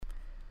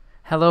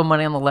Hello,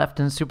 Money on the Left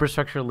and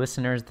Superstructure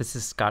listeners. This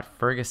is Scott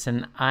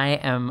Ferguson. I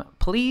am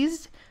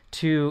pleased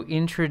to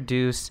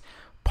introduce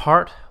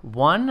part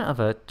one of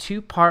a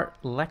two-part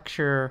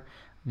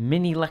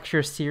mini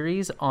lecture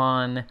series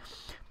on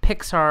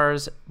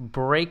Pixar's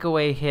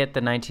breakaway hit, the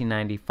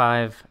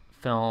 1995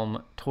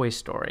 film Toy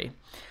Story.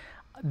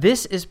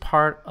 This is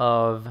part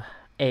of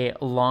a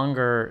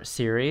longer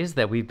series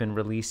that we've been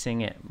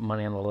releasing at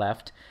Money on the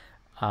Left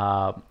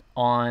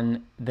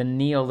on the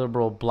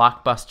neoliberal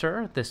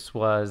blockbuster. This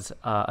was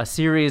a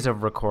series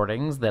of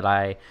recordings that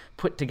I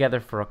put together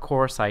for a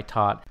course I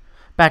taught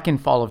back in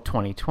fall of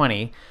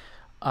 2020.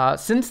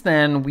 Since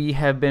then, we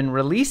have been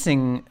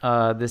releasing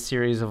this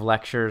series of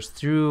lectures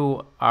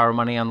through our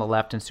Money on the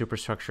Left and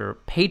Superstructure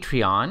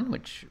Patreon,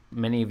 which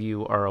many of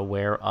you are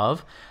aware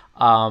of.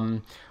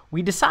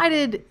 We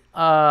decided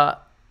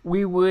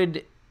we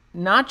would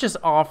not just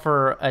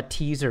offer a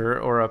teaser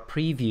or a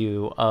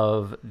preview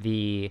of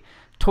the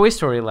Toy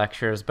Story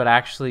lectures, but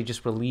actually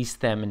just release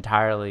them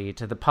entirely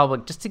to the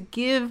public, just to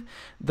give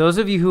those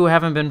of you who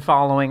haven't been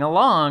following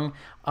along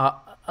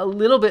a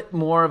little bit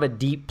more of a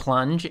deep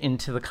plunge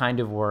into the kind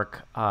of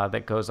work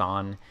that goes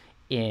on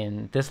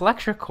in this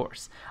lecture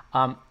course.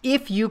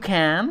 If you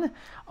can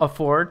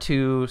afford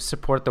to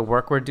support the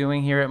work we're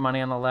doing here at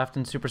Money on the Left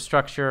and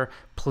Superstructure,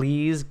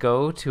 please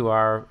go to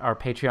our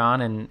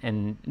Patreon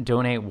and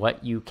donate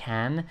what you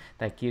can.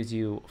 That gives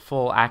you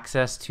full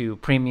access to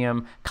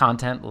premium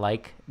content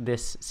like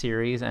this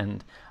series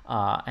and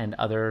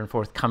other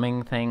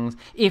forthcoming things.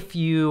 If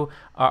you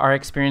are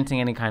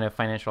experiencing any kind of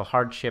financial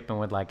hardship and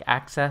would like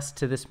access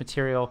to this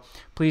material,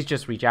 please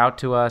just reach out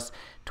to us.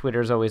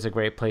 Twitter is always a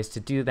great place to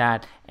do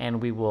that,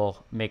 and we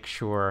will make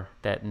sure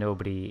that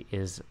nobody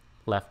is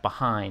left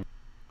behind.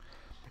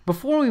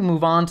 Before we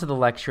move on to the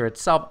lecture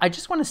itself, I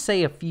just want to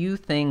say a few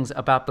things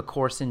about the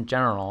course in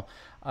general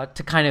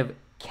to kind of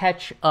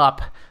catch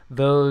up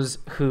those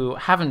who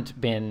haven't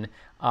been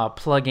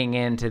plugging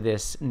into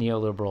this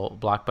neoliberal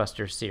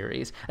blockbuster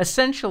series.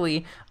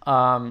 Essentially,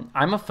 I'm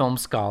a film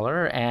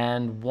scholar,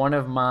 and one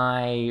of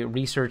my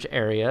research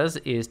areas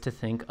is to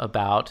think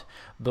about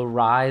the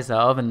rise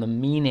of and the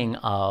meaning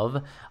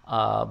of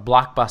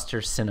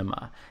blockbuster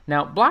cinema.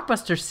 Now,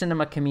 blockbuster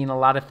cinema can mean a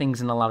lot of things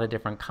in a lot of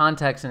different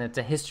contexts, and it's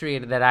a history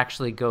that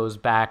actually goes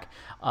back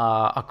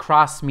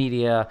across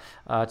media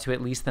to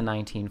at least the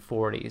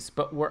 1940s.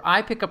 But where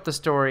I pick up the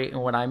story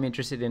and what I'm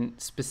interested in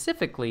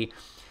specifically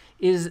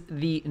is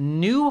the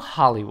new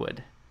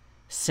Hollywood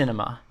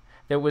cinema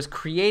that was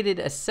created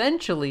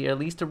essentially, or at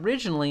least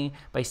originally,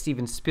 by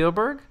Steven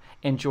Spielberg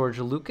and George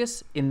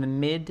Lucas in the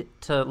mid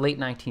to late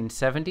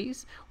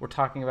 1970s. We're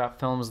talking about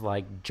films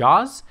like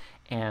Jaws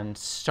and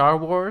Star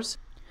Wars.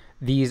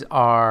 These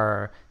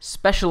are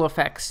special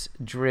effects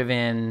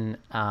driven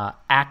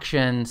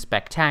action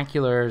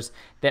spectaculars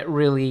that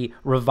really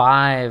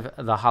revive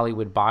the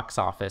Hollywood box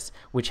office,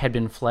 which had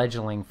been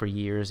fledgling for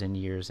years and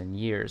years and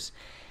years.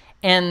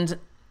 And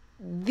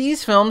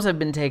these films have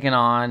been taken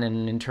on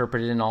and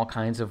interpreted in all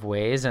kinds of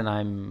ways, and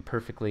I'm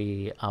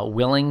perfectly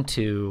willing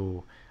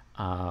to,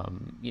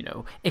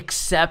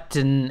 accept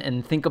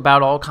and think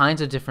about all kinds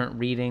of different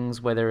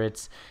readings, whether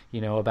it's,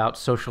 about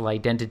social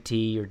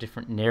identity or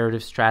different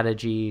narrative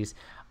strategies.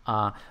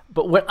 But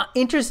what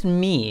interests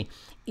me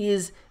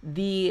is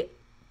the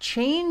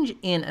change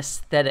in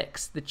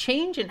aesthetics, the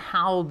change in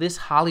how this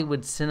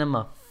Hollywood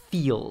cinema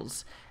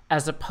feels,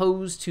 as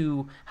opposed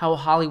to how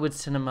Hollywood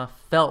cinema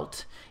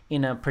felt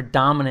in a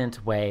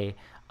predominant way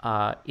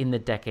in the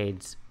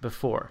decades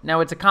before. Now,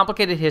 it's a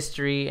complicated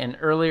history, and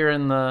earlier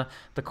in the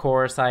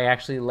course, I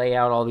actually lay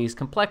out all these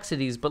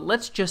complexities, but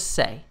let's just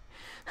say,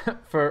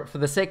 for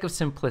the sake of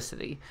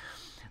simplicity,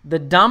 the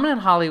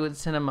dominant Hollywood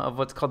cinema of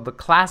what's called the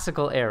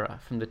classical era,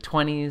 from the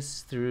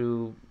 20s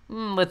through,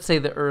 let's say,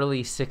 the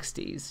early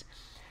 60s,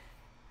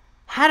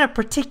 had a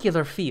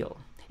particular feel.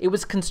 It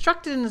was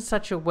constructed in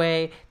such a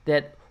way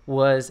that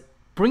was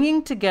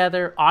bringing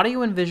together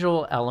audio and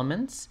visual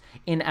elements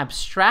in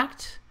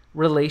abstract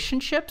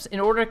relationships in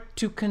order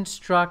to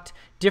construct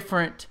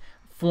different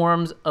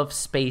forms of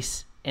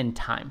space and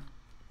time.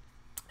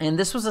 And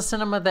this was a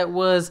cinema that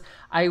was,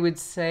 I would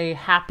say,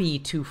 happy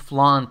to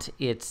flaunt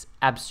its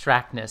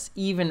abstractness,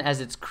 even as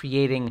it's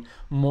creating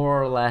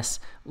more or less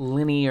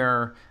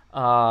linear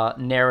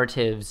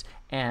narratives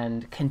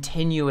and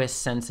continuous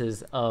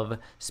senses of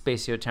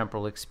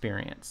spatiotemporal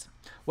experience.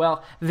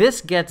 Well,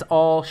 this gets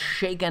all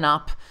shaken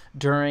up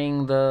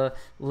during the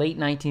late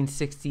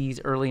 1960s,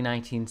 early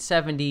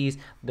 1970s.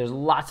 There's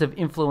lots of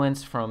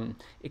influence from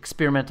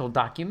experimental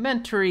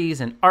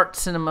documentaries and art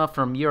cinema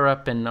from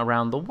Europe and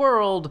around the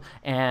world,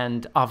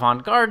 and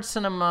avant-garde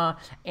cinema,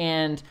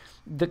 and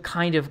the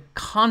kind of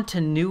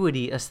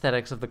continuity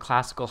aesthetics of the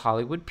classical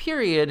Hollywood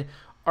period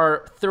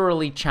are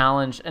thoroughly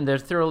challenged, and they're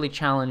thoroughly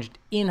challenged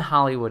in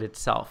Hollywood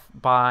itself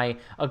by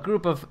a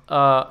group of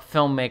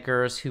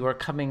filmmakers who are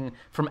coming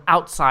from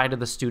outside of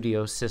the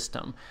studio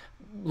system,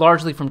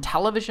 largely from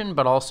television,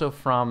 but also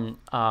from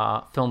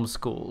film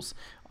schools.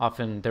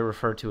 Often they're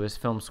referred to as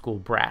film school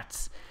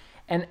brats.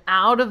 And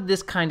out of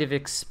this kind of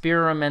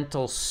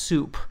experimental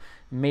soup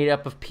made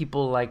up of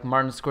people like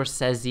Martin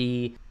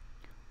Scorsese,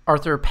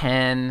 Arthur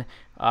Penn,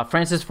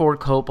 Francis Ford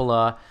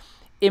Coppola,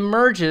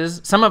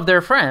 emerges some of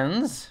their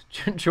friends,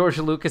 George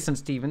Lucas and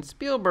Steven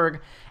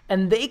Spielberg,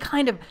 and they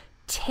kind of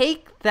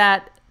take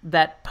that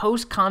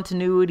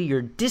post-continuity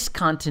or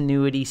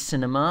discontinuity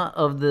cinema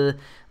of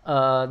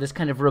this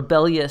kind of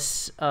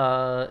rebellious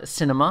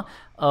cinema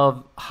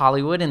of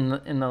Hollywood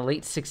in the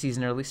late 60s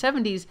and early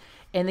 70s,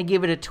 and they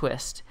give it a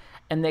twist.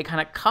 And they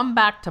kind of come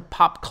back to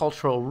pop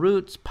cultural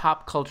roots,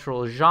 pop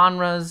cultural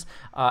genres,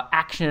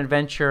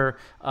 action-adventure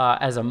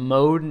as a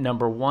mode,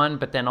 number one,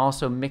 but then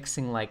also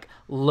mixing like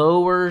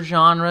lower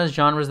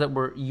genres that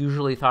were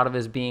usually thought of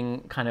as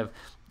being kind of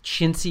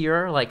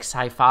chintzier, like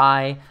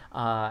sci-fi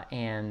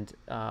and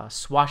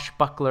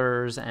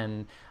swashbucklers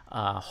and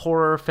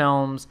horror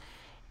films.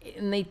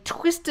 And they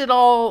twist it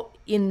all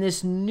in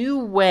this new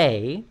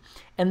way.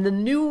 And the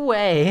new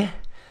way,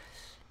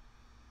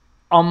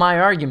 on my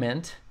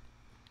argument,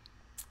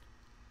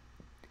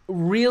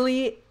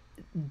 really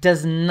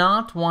does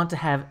not want to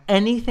have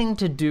anything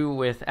to do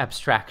with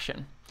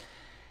abstraction.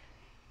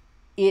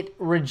 It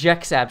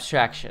rejects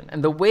abstraction.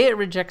 And the way it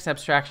rejects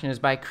abstraction is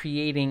by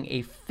creating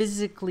a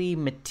physically,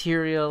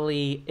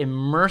 materially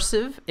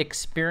immersive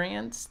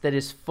experience that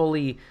is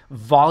fully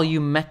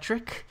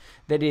volumetric,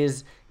 that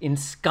is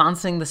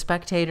ensconcing the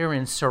spectator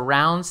in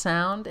surround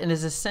sound, and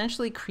is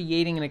essentially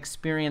creating an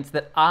experience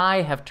that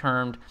I have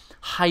termed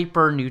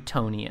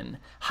hyper-Newtonian.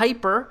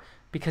 Hyper,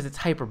 because it's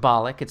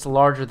hyperbolic, it's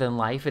larger than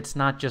life, it's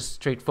not just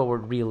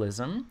straightforward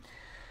realism.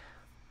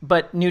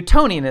 But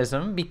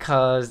Newtonianism,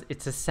 because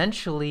it's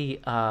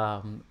essentially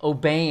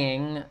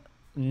obeying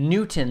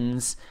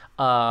Newton's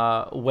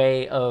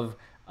way of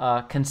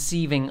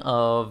conceiving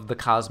of the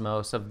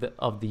cosmos, of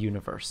the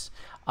universe.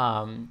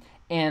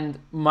 And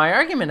my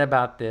argument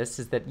about this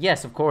is that,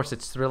 yes, of course,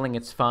 it's thrilling,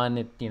 it's fun,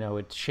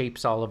 it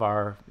shapes all of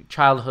our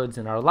childhoods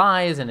and our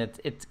lives, and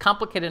it's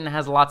complicated and it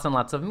has lots and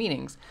lots of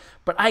meanings.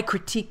 But I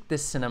critique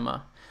this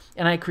cinema,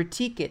 and I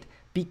critique it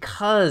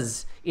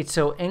because it's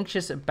so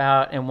anxious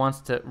about and wants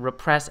to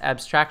repress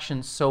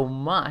abstraction so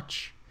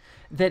much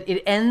that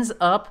it ends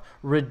up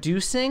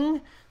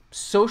reducing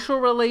social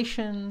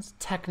relations,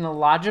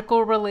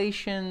 technological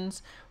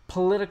relations,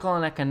 political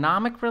and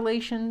economic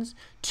relations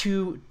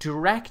to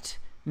direct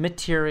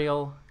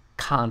material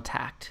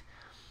contact,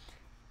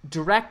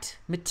 direct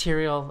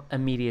material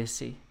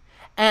immediacy.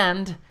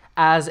 And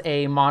as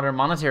a modern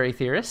monetary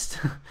theorist,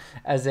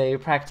 as a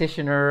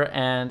practitioner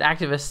and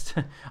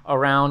activist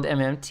around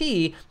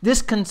MMT,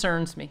 this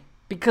concerns me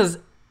because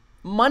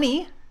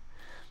money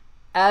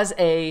as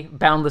a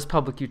boundless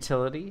public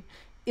utility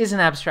is an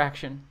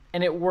abstraction,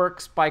 and it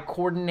works by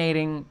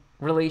coordinating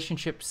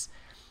relationships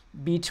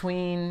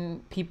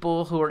between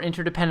people who are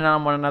interdependent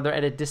on one another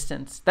at a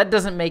distance. That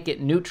doesn't make it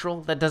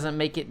neutral. That doesn't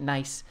make it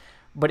nice.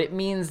 But it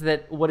means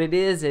that what it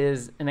is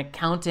an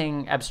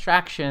accounting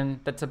abstraction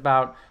that's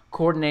about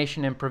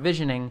coordination and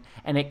provisioning,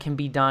 and it can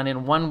be done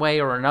in one way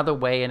or another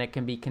way, and it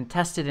can be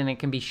contested, and it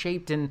can be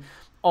shaped in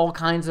all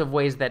kinds of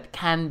ways that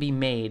can be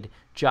made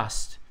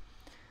just.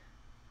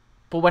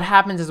 But what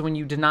happens is when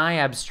you deny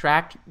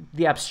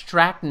the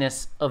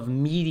abstractness of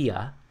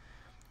media,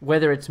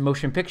 whether it's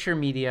motion picture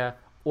media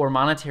or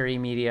monetary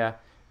media,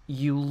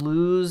 you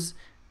lose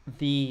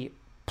the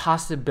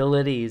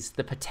possibilities,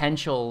 the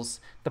potentials,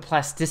 the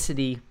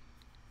plasticity,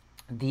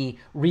 the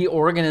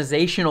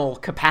reorganizational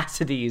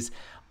capacities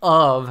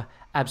of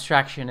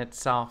abstraction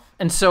itself.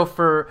 And so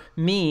for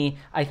me,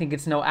 I think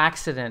it's no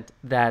accident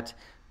that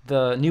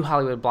the new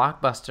Hollywood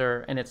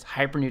blockbuster and its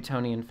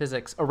hyper-Newtonian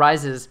physics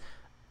arises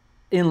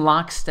in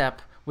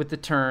lockstep with the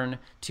turn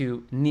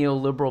to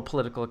neoliberal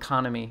political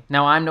economy.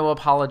 Now, I'm no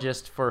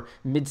apologist for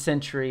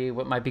mid-century,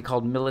 what might be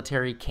called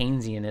military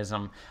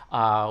Keynesianism,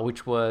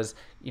 which was,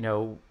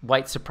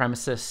 white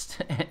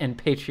supremacist and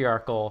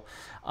patriarchal.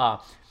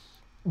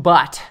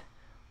 But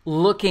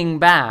looking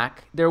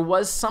back, there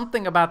was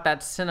something about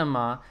that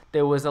cinema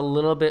that was a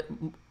little bit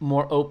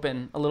more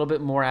open, a little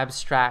bit more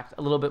abstract,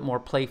 a little bit more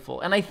playful.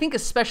 And I think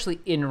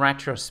especially in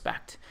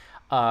retrospect,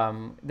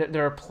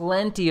 there are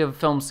plenty of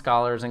film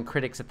scholars and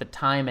critics at the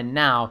time and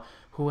now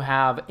who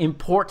have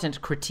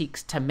important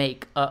critiques to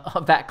make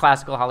of that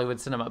classical Hollywood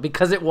cinema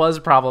because it was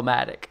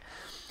problematic.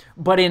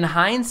 But in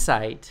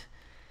hindsight,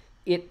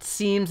 it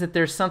seems that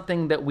there's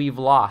something that we've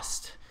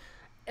lost.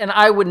 And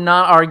I would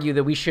not argue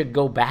that we should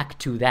go back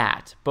to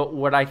that. But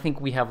what I think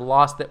we have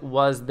lost that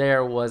was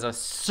there was a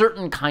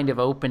certain kind of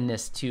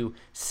openness to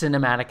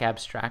cinematic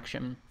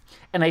abstraction.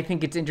 And I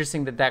think it's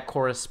interesting that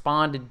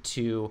corresponded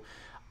to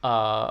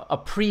a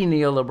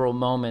pre-neoliberal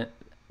moment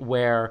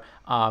where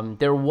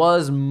there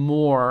was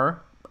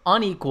more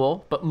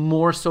unequal but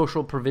more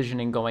social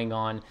provisioning going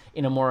on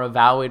in a more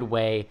avowed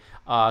way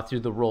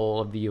through the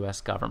role of the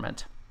U.S.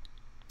 government.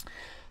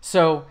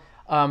 So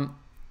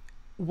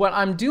what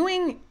I'm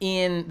doing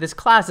in this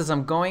class is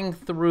I'm going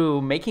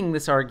through making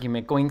this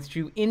argument, going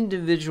through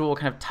individual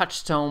kind of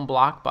touchstone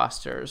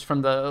blockbusters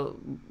from the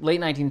late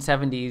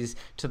 1970s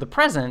to the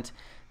present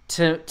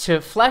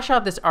to flesh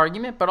out this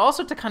argument, but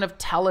also to kind of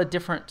tell a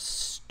different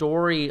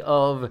story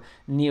of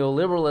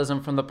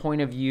neoliberalism from the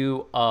point of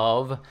view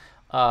of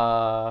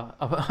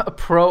a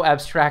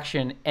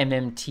pro-abstraction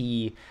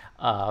MMT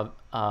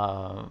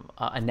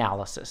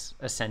analysis,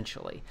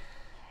 essentially.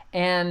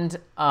 And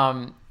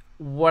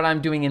what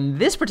I'm doing in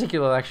this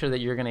particular lecture that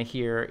you're going to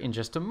hear in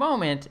just a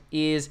moment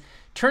is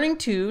turning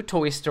to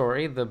Toy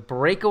Story, the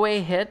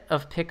breakaway hit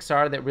of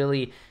Pixar that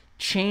really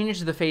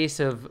changed the face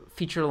of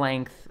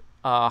feature-length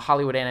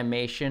Hollywood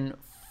animation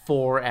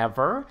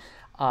forever.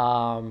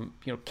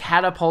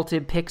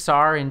 Catapulted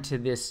Pixar into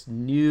this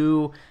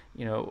new,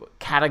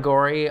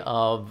 category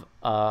of,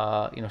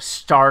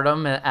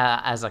 stardom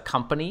as a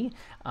company.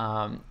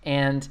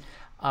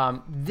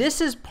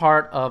 This is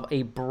part of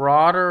a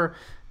broader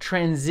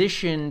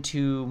transition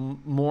to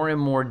more and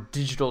more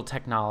digital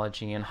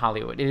technology in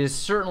Hollywood. It is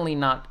certainly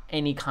not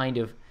any kind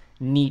of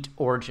neat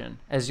origin.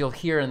 As you'll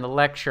hear in the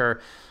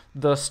lecture,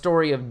 the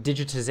story of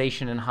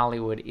digitization in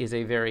Hollywood is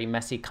a very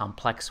messy,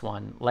 complex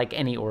one, like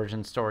any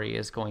origin story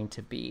is going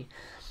to be.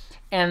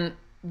 And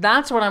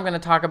that's what I'm going to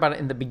talk about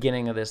in the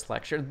beginning of this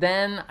lecture.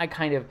 Then I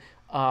kind of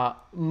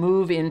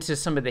move into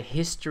some of the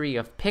history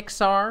of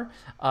Pixar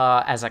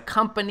as a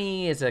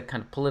company, as a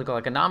kind of political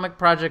economic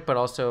project, but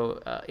also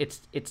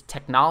its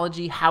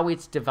technology, how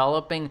it's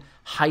developing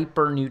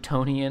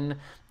hyper-Newtonian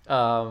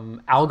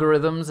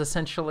algorithms,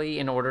 essentially,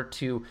 in order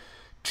to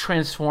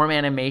transform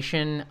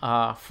animation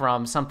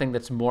from something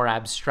that's more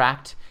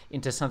abstract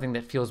into something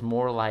that feels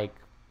more like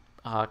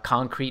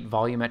concrete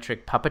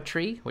volumetric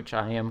puppetry, which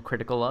I am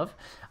critical of.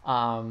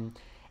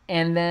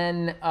 And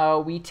then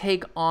we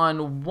take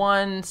on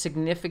one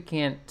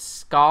significant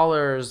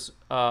scholar's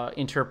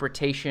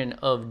interpretation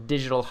of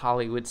digital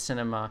Hollywood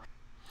cinema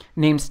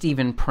named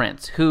Stephen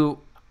Prince, who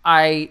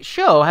I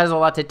show has a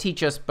lot to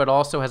teach us, but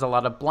also has a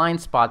lot of blind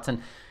spots.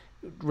 And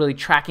really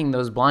tracking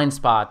those blind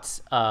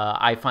spots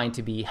I find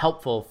to be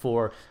helpful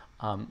for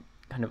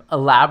kind of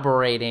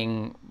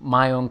elaborating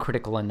my own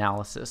critical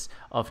analysis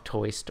of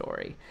Toy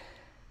Story.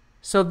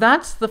 So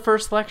that's the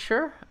first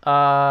lecture.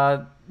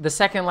 The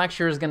second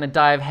lecture is going to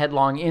dive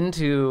headlong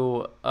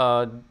into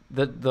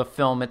the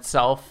film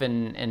itself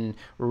and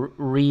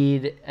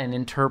read and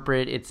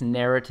interpret its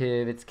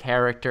narrative, its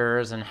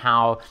characters, and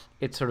how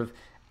it's sort of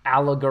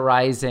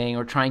allegorizing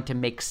or trying to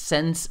make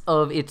sense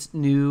of its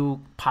new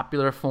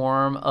popular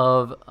form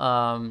of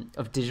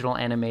digital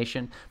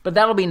animation. But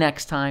that'll be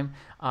next time.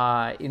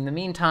 In the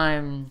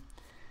meantime,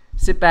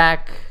 sit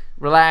back,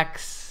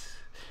 relax,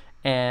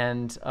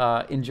 and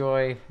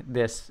enjoy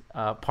this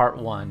part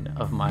one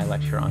of my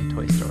lecture on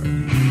Toy Story.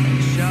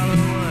 Shallow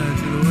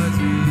words are the words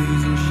we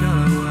use, and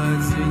shallow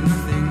words say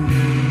nothing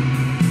new.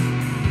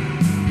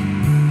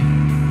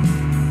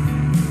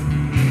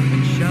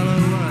 And shallow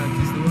work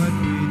is the work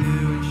we do,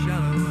 and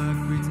shallow work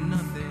breeds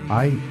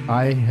nothing.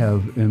 I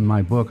have, in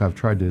my book, I've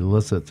tried to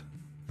elicit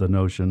the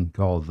notion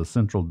called the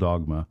central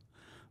dogma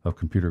of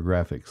computer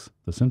graphics.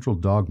 The central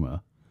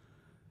dogma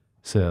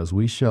says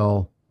we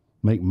shall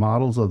make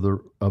models of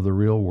the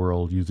real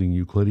world using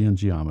Euclidean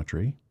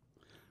geometry.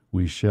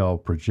 We shall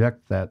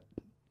project that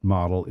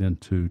model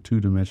into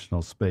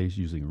two-dimensional space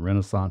using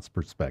Renaissance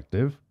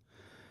perspective,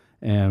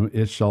 and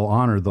it shall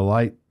honor the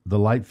light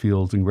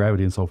fields and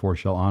gravity and so forth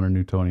shall honor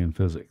Newtonian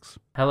physics.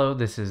 Hello,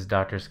 this is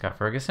Dr. Scott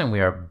Ferguson. We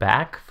are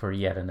back for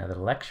yet another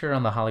lecture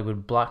on the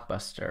Hollywood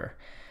blockbuster.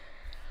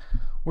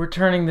 We're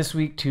turning this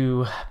week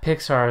to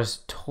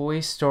Pixar's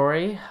Toy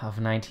Story of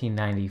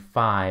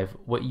 1995.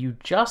 What you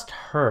just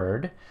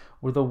heard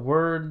were the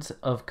words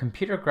of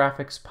computer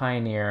graphics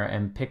pioneer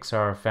and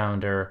Pixar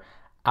founder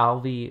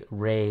Alvy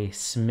Ray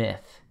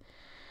Smith,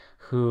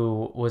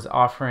 who was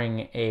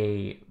offering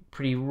a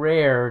pretty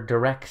rare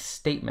direct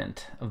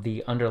statement of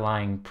the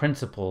underlying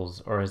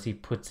principles, or as he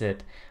puts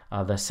it,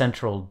 the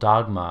central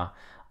dogma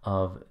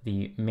of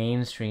the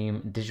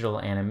mainstream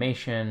digital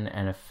animation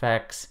and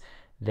effects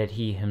that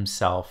he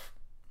himself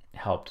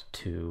helped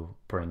to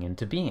bring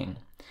into being.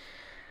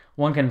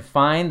 One can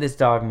find this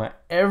dogma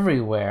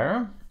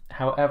everywhere.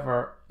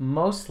 However,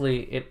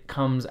 mostly it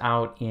comes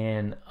out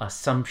in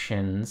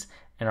assumptions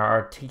and are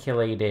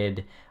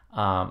articulated,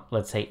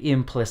 let's say,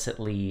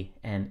 implicitly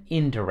and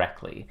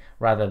indirectly,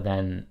 rather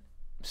than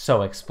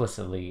so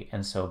explicitly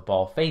and so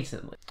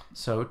bald-facedly.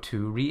 So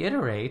to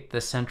reiterate,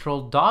 the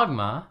central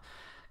dogma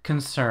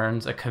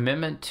concerns a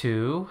commitment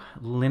to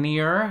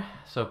linear,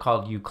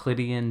 so-called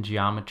Euclidean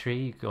geometry.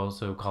 You could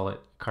also call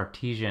it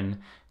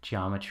Cartesian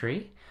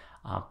geometry.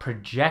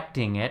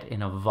 Projecting it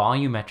in a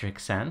volumetric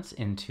sense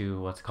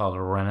into what's called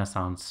a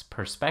Renaissance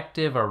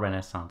perspective or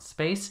Renaissance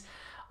space,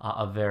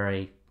 a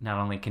very not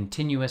only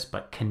continuous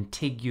but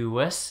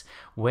contiguous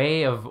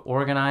way of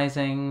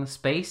organizing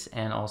space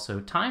and also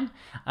time,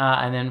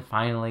 and then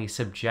finally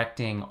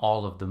subjecting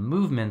all of the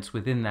movements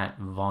within that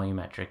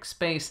volumetric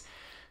space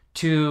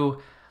to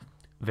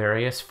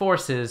various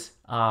forces,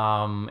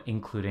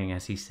 including,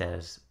 as he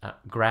says,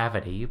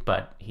 gravity,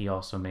 but he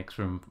also makes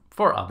room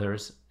for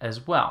others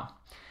as well.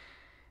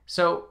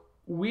 So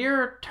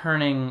we're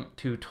turning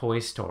to Toy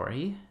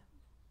Story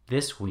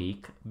this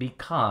week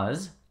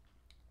because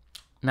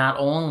Not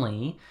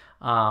only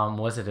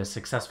was it a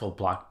successful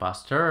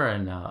blockbuster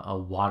and a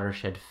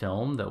watershed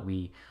film that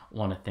we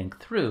want to think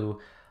through,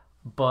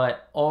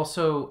 but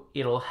also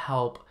it'll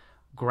help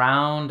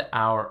ground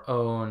our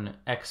own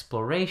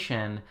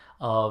exploration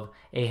of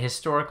a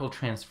historical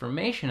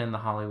transformation in the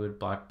Hollywood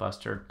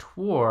blockbuster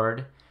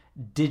toward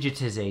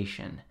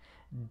digitization,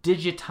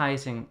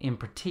 digitizing in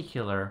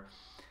particular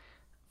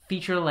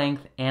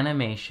feature-length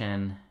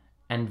animation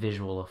and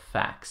visual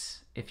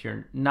effects. If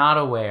you're not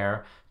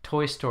aware,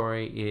 Toy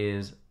Story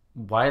is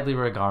widely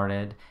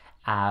regarded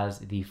as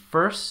the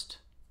first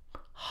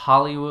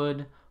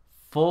Hollywood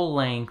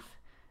full-length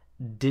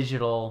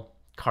digital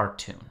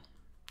cartoon,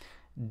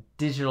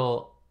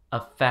 digital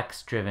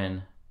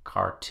effects-driven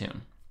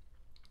cartoon.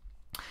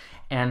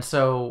 And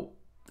so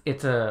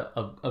it's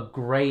a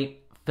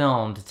great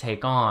film to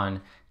take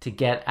on to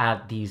get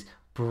at these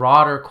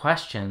broader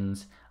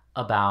questions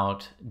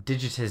about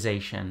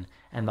digitization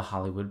and the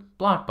Hollywood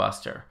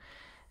blockbuster.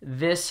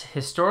 This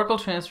historical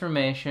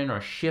transformation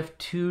or shift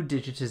to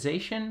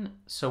digitization,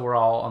 so we're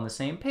all on the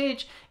same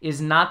page, is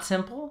not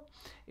simple.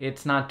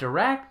 It's not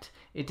direct.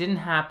 It didn't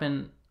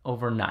happen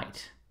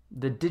overnight.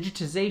 The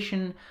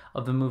digitization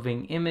of the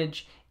moving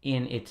image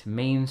in its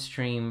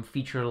mainstream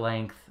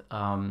feature-length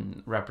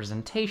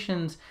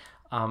representations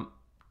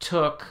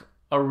took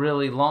a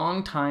really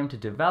long time to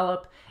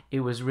develop. It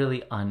was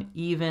really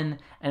uneven,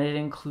 and it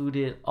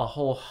included a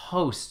whole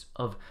host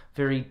of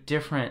very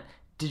different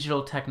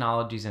digital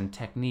technologies and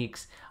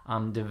techniques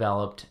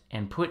developed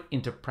and put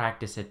into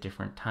practice at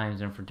different times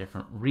and for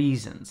different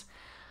reasons.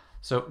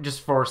 So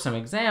just for some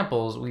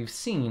examples, we've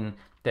seen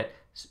that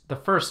the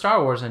first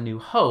Star Wars, A New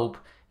Hope,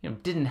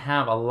 didn't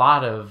have a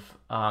lot of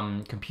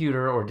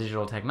computer or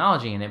digital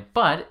technology in it,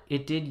 but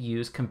it did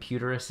use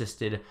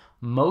computer-assisted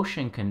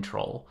motion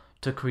control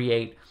to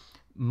create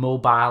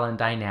mobile and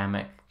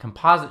dynamic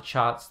composite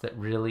shots that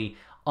really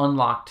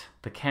unlocked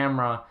the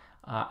camera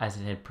as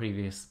it had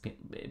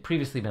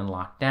previously been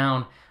locked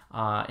down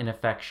in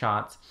effect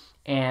shots,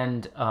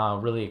 and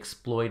really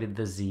exploited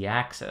the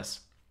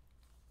Z-axis.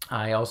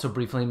 I also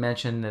briefly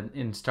mentioned that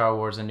in Star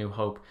Wars A New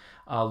Hope,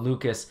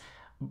 Lucas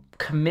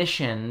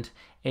commissioned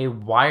a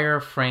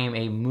wireframe,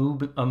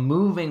 a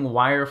moving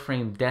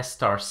wireframe Death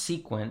Star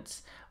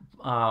sequence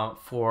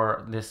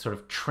for this sort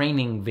of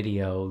training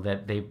video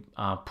that they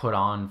put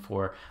on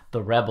for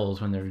the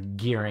rebels when they're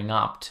gearing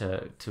up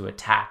to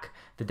attack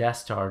the Death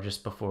Star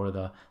just before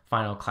the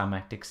final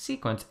climactic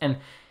sequence. And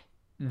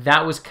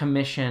that was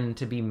commissioned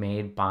to be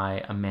made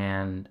by a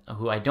man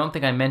who I don't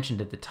think I mentioned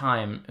at the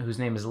time, whose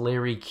name is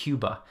Larry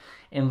Cuba.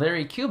 And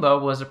Larry Cuba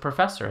was a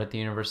professor at the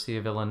University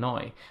of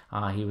Illinois.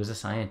 He was a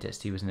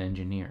scientist. He was an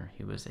engineer.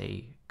 He was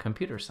a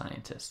computer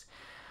scientist.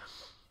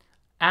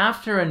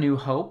 After A New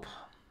Hope,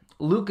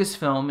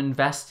 Lucasfilm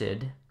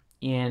invested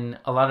in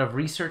a lot of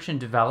research and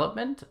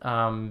development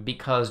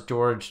because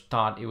George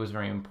thought it was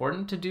very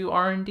important to do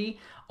R&D,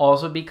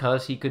 also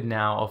because he could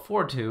now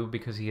afford to,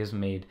 because he has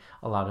made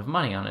a lot of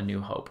money on A New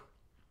Hope.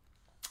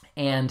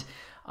 And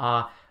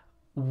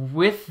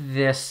with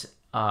this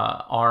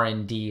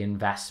R&D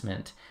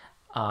investment,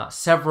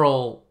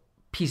 several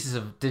pieces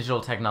of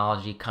digital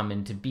technology come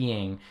into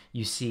being.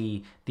 You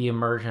see the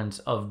emergence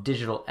of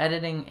digital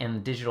editing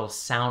and digital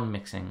sound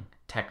mixing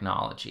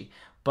technology.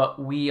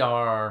 But we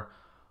are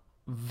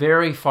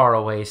very far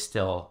away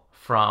still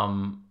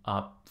from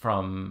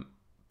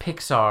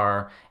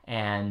Pixar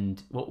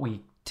and what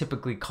we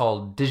typically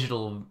call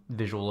digital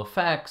visual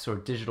effects or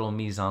digital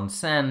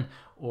mise-en-scène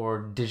or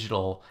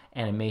digital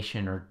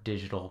animation or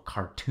digital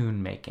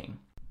cartoon making.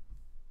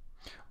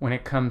 When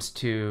it comes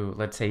to,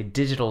 let's say,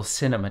 digital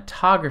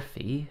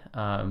cinematography,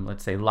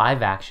 let's say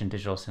live-action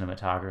digital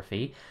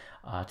cinematography,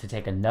 to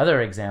take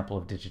another example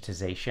of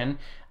digitization,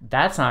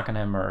 that's not going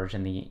to emerge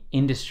in the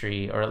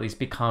industry, or at least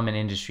become an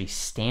industry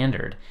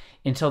standard,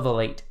 until the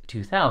late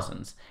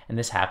 2000s. And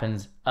this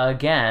happens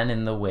again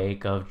in the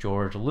wake of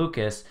George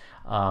Lucas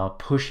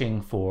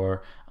pushing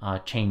for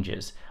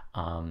changes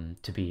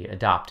to be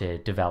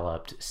adopted,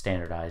 developed,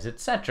 standardized,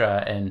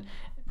 etc. And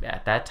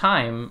at that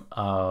time,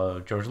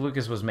 George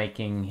Lucas was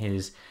making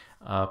his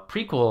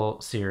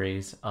prequel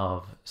series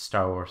of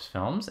Star Wars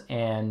films,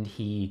 and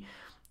he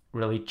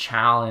really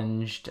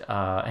challenged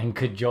and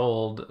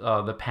cajoled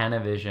the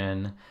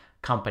Panavision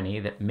company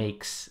that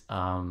makes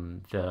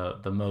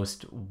the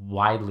most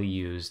widely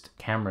used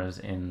cameras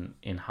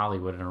in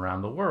Hollywood and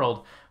around the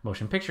world,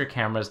 motion picture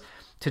cameras,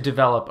 to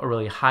develop a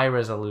really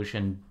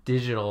high-resolution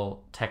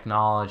digital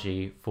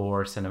technology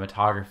for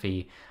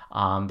cinematography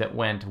that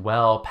went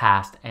well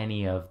past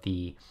any of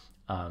the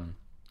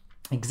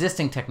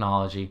existing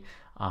technology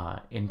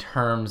in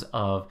terms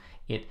of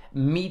it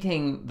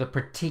meeting the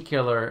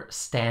particular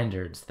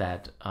standards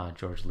that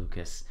George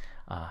Lucas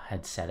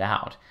had set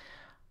out.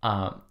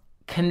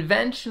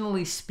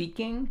 Conventionally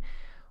speaking,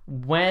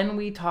 when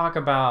we talk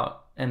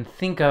about and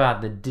think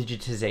about the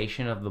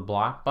digitization of the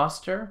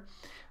blockbuster,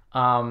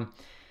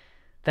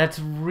 that's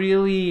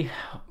really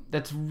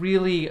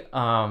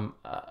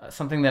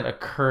something that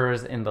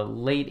occurs in the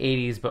late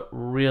 80s, but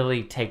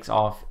really takes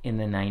off in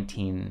the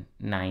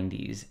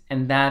 1990s.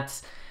 And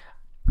that's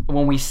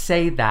when we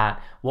say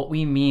that, what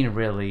we mean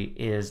really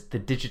is the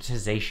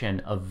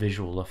digitization of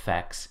visual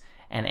effects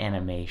and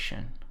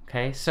animation.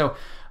 Okay, so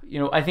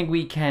I think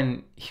we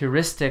can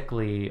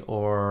heuristically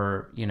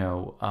or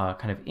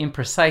kind of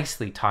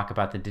imprecisely talk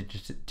about the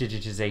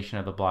digitization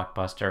of the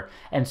blockbuster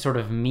and sort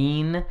of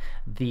mean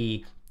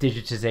the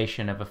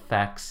digitization of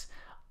effects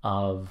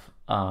of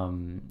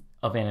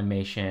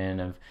animation,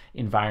 of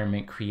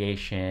environment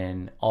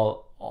creation,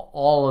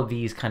 all of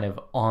these kind of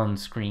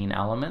on-screen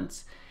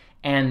elements,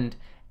 and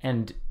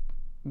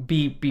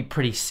be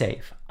pretty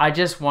safe. I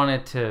just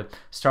wanted to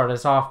start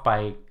us off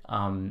by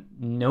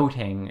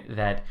noting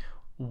that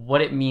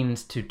what it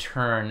means to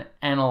turn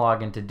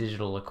analog into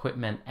digital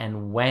equipment,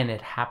 and when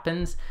it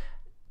happens,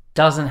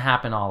 doesn't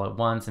happen all at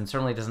once, and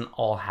certainly doesn't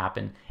all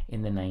happen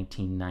in the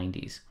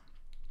 1990s.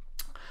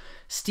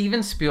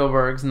 Steven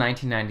Spielberg's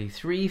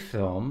 1993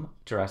 film,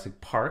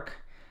 Jurassic Park,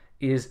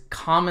 is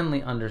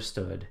commonly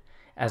understood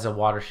as a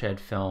watershed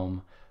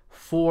film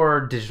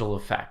for digital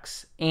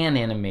effects and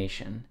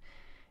animation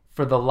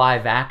for the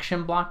live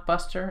action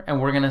blockbuster,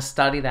 and we're going to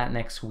study that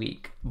next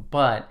week.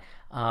 But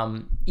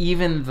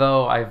even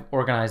though I've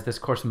organized this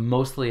course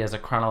mostly as a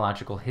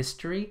chronological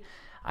history,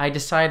 I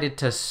decided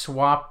to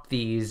swap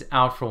these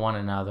out for one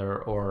another,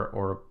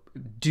 or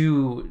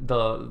do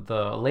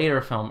the later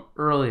film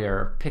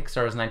earlier,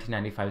 Pixar's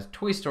 1995's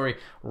Toy Story,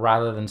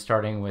 rather than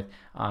starting with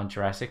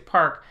Jurassic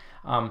Park,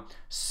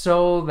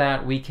 so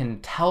that we can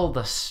tell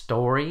the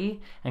story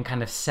and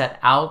kind of set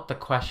out the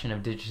question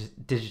of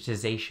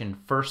digitization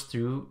first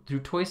through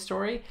Toy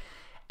Story,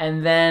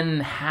 and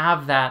then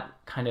have that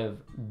kind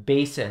of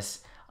basis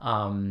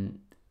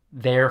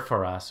there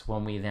for us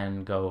when we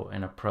then go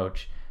and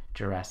approach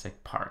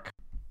Jurassic Park.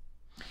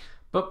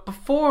 But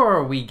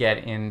before we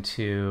get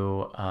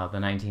into the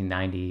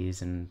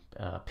 1990s and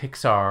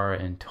Pixar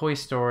and Toy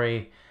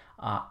Story,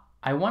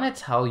 I want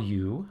to tell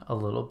you a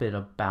little bit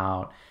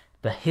about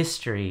the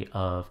history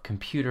of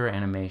computer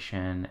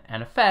animation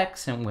and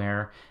effects and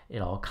where it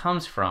all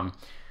comes from.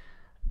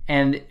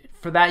 And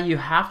for that, you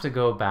have to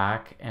go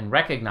back and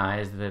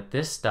recognize that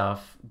this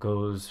stuff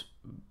goes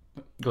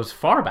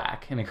far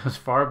back, and it goes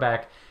far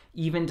back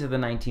even to the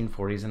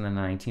 1940s and the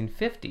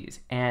 1950s.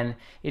 And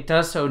it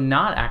does so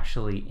not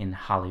actually in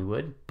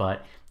Hollywood,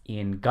 but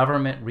in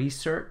government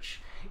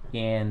research,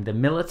 in the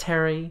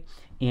military,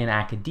 in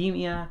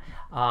academia,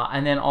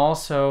 and then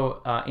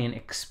also in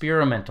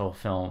experimental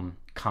film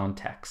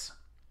contexts.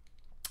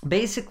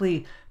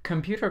 Basically,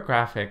 computer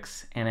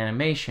graphics and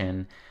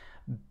animation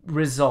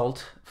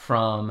result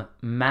from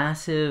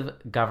massive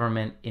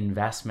government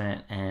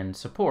investment and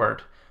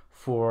support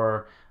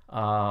for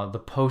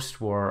the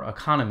post-war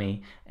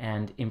economy,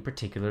 and in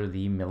particular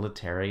the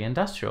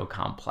military-industrial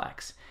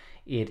complex.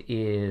 It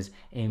is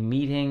a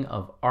meeting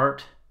of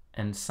art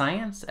and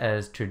science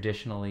as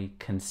traditionally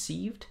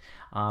conceived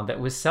that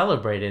was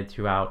celebrated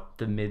throughout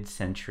the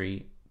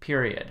mid-century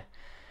period.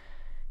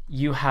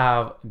 You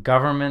have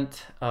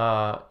government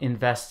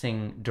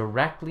investing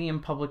directly in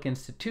public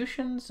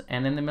institutions,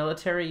 and in the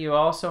military you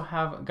also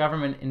have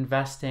government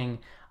investing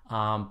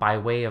by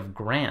way of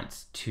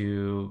grants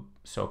to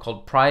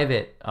so-called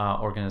private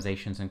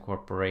organizations and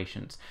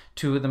corporations.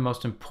 Two of the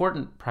most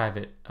important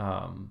private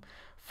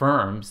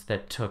firms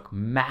that took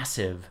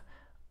massive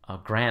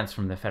grants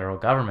from the federal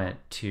government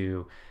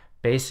to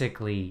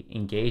basically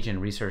engage in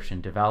research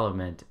and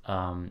development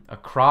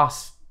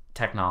across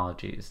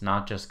technologies,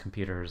 not just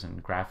computers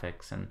and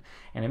graphics and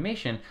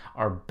animation,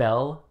 are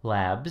Bell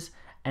Labs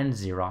and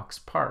Xerox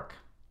PARC.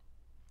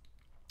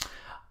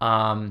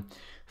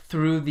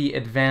 Through the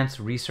Advanced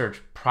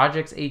Research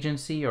Projects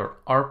Agency, or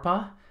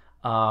ARPA,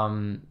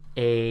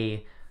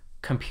 a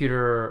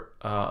computer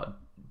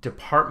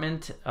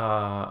department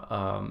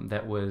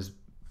that was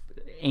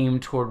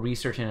aimed toward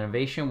research and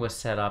innovation was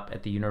set up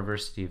at the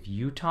University of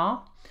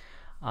Utah.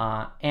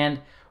 And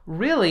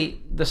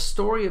really, the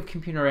story of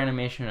computer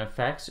animation and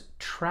effects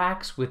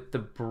tracks with the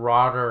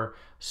broader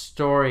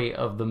story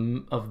of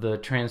the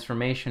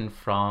transformation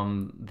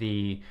from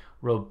the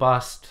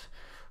robust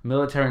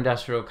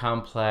military-industrial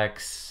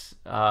complex,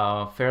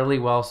 fairly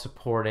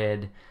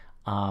well-supported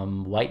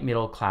white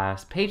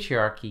middle-class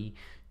patriarchy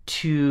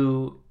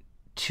to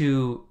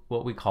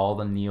what we call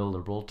the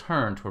neoliberal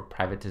turn toward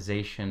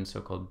privatization,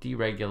 so-called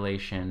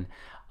deregulation,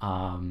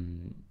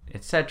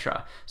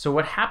 etc. So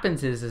what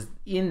happens is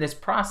in this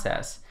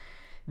process,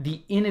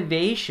 the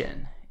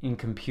innovation in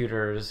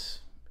computers,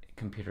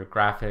 computer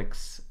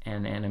graphics,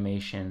 and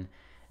animation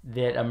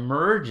that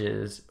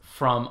emerges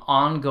from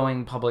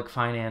ongoing public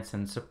finance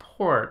and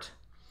support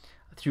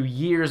through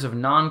years of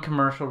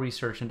non-commercial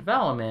research and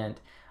development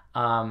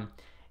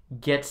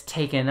gets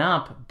taken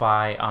up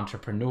by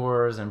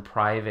entrepreneurs and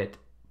private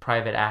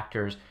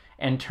actors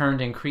and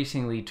turned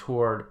increasingly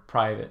toward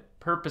private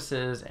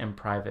purposes and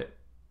private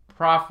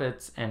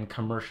profits and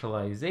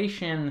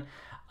commercialization,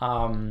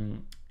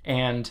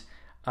 and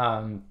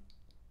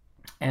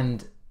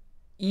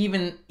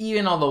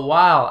even all the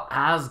while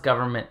as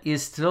government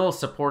is still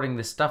supporting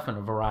this stuff in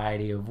a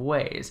variety of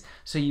ways.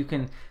 So you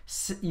can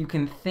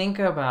think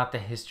about the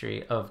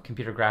history of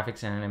computer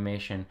graphics and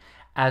animation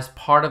as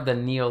part of the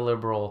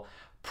neoliberal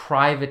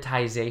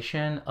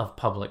privatization of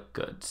public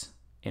goods,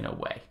 in a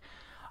way.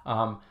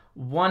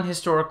 One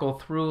historical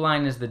through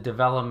line is the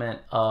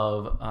development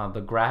of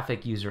the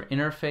graphic user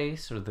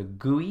interface, or the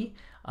GUI,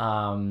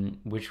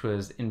 which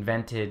was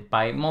invented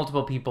by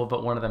multiple people,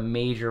 but one of the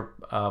major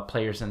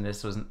players in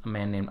this was a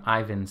man named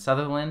Ivan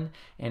Sutherland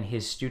and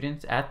his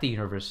students at the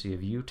University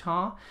of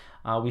Utah.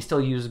 We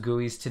still use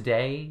GUIs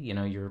today.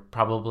 You're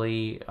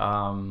probably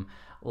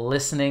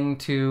listening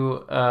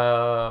to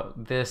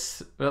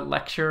this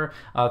lecture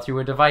through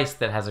a device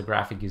that has a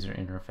graphic user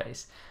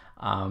interface.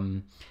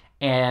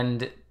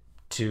 And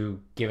to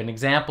give an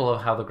example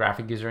of how the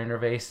graphic user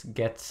interface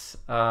gets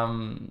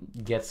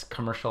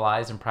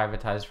commercialized and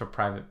privatized for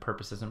private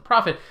purposes and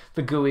profit,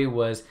 the GUI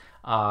was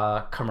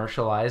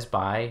commercialized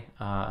by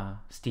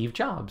Steve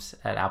Jobs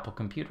at Apple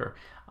Computer,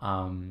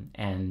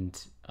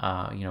 and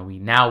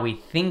we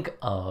think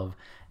of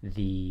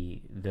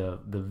the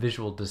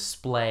visual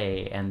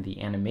display and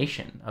the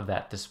animation of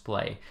that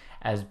display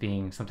as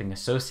being something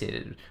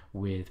associated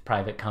with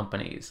private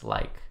companies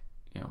like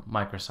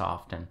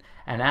Microsoft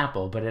and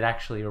Apple, but it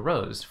actually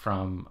arose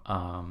from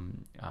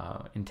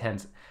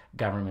intense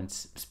government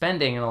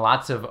spending and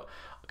lots of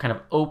kind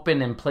of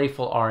open and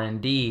playful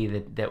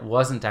R&D that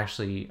wasn't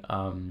actually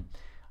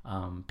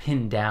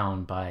pinned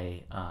down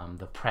by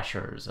the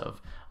pressures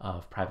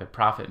of private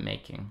profit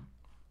making.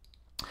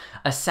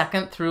 A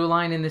second through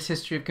line in this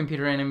history of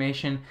computer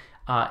animation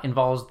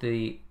involves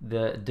the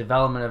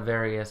development of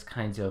various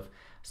kinds of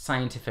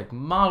scientific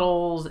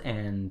models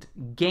and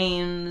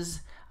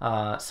games,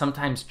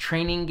 sometimes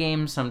training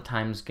games,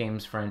 sometimes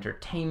games for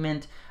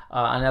entertainment.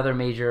 Another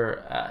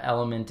major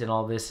element in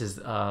all this is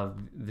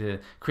the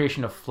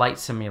creation of flight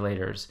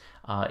simulators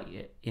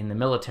in the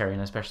military,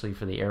 and especially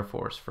for the Air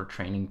Force for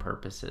training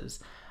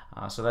purposes.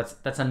 So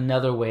that's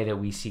another way that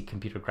we see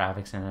computer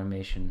graphics and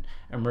animation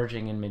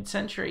emerging in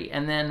mid-century.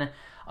 And then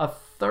a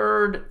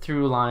third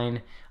through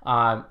line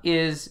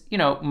is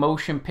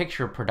motion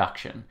picture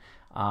production.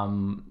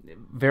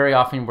 Very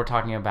often we're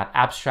talking about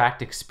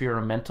abstract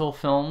experimental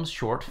films,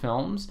 short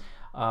films,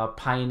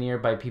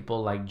 pioneered by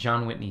people like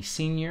John Whitney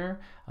Sr.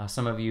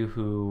 Some of you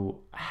who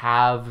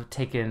have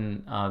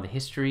taken the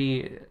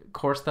history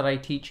course that I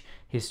teach,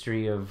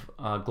 history of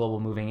global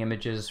moving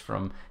images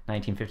from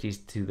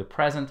 1950s to the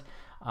present,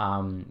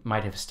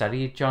 might have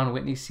studied John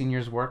Whitney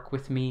Sr.'s work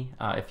with me.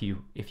 If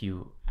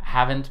you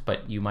haven't,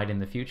 but you might in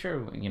the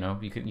future, you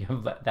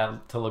have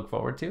that to look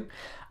forward to.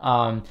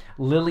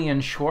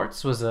 Lillian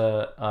Schwartz was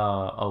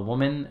a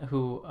woman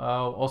who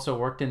also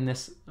worked in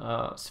this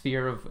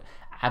sphere of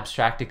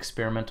abstract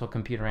experimental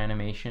computer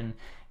animation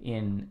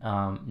in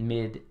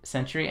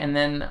mid-century. And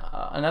then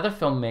another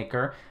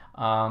filmmaker,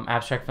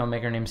 abstract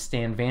filmmaker named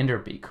Stan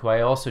Vanderbeek, who I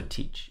also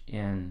teach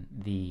in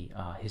the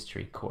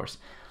history course.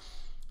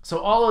 So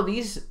all of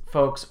these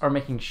folks are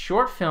making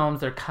short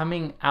films. They're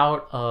coming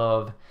out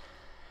of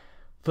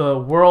the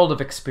world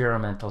of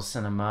experimental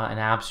cinema and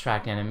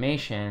abstract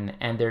animation,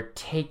 and they're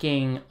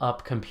taking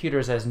up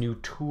computers as new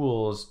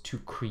tools to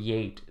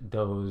create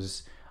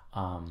those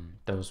kind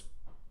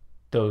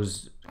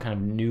of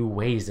new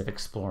ways of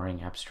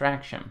exploring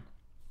abstraction.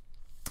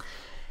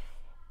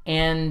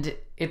 And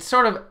it's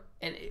sort of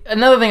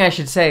another thing I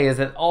should say is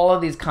that all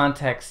of these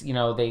contexts,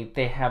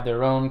 they have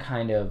their own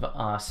kind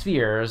of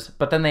spheres,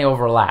 but then they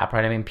overlap,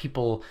 right? I mean,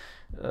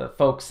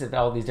 folks at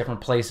all these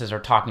different places are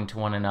talking to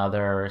one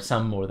another,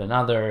 some more than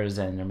others,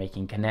 and they're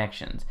making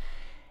connections.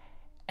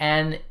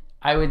 And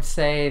I would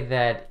say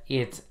that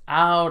it's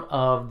out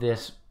of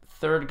this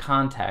third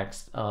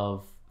context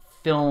of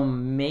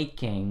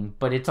filmmaking,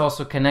 but it's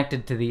also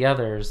connected to the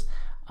others,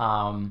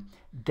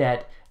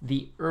 that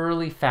the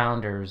early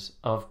founders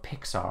of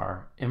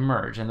Pixar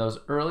emerge. And those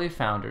early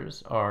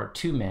founders are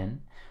two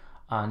men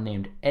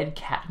named Ed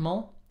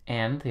Catmull,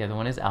 and the other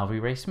one is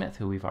Alvy Ray Smith,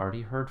 who we've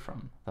already heard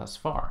from thus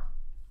far.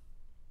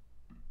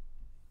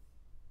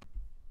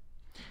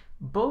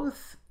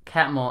 Both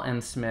Catmull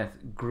and Smith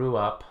grew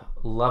up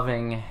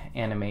loving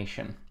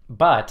animation,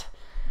 but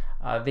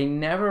they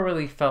never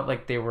really felt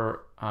like they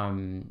were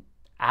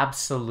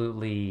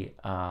absolutely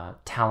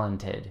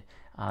talented.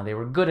 They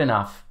were good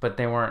enough, but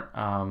they weren't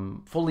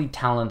fully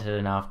talented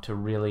enough to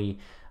really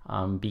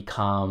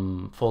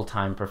become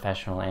full-time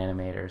professional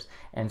animators.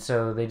 And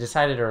so they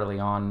decided early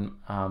on,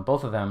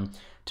 both of them,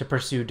 to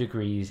pursue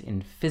degrees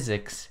in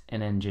physics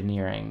and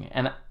engineering.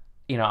 And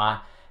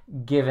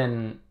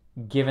given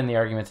the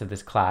arguments of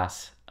this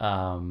class,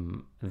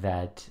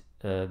 that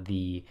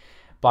the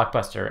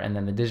blockbuster and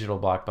then the digital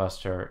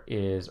blockbuster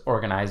is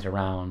organized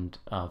around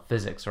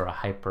physics, or a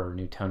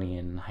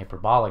hyper-Newtonian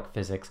hyperbolic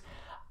physics,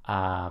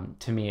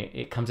 to me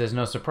it comes as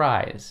no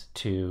surprise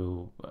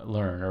to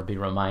learn or be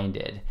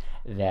reminded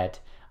that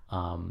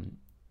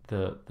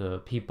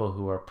the people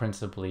who are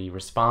principally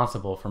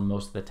responsible for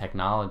most of the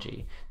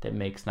technology that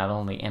makes not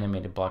only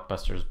animated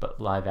blockbusters but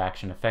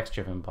live-action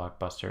effects-driven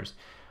blockbusters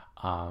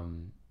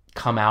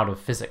come out of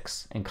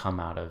physics and come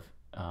out of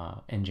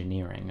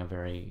engineering, a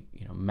very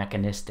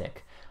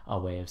mechanistic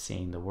way of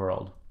seeing the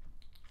world.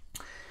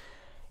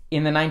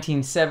 In the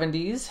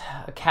 1970s,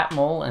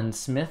 Catmull and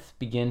Smith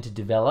begin to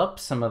develop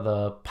some of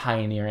the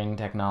pioneering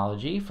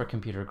technology for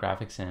computer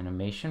graphics and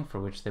animation, for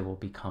which they will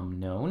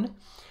become known.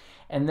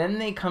 And then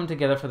they come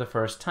together for the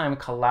first time,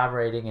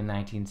 collaborating in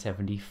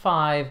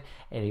 1975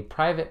 at a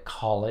private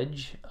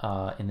college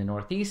in the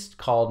Northeast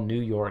called New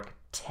York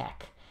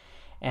Tech.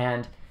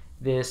 And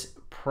this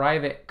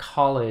private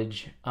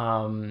college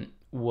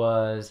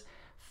was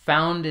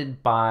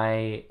founded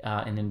by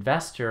an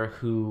investor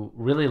who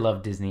really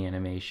loved Disney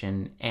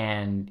animation,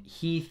 and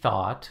he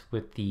thought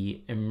with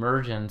the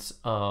emergence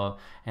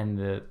and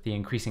the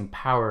increasing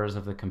powers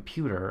of the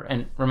computer,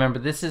 and remember,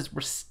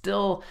 we're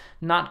still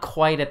not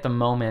quite at the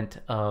moment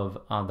of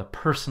the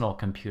personal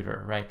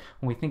computer, right?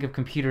 When we think of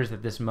computers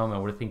at this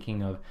moment, we're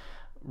thinking of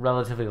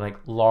relatively like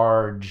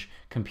large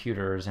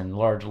computers and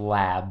large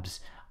labs,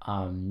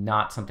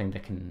 not something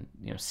that can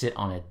sit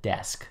on a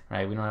desk,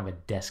 right? We don't have a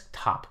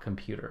desktop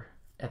computer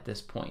at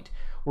this point.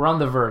 We're on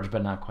the verge,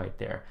 but not quite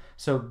there.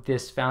 So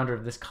this founder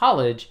of this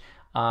college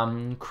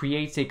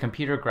creates a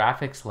computer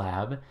graphics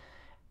lab,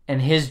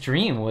 and his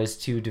dream was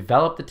to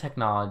develop the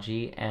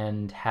technology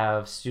and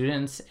have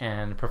students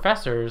and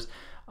professors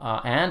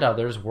and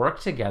others work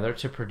together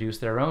to produce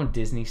their own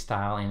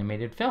Disney-style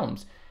animated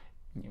films,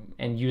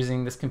 and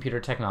using this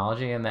computer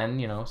technology and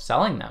then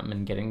selling them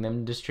and getting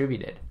them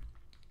distributed.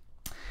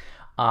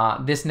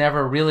 This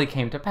never really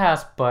came to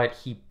pass, but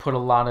he put a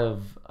lot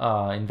of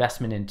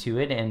investment into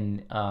it,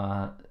 and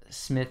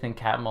Smith and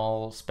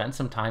Catmull spent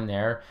some time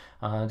there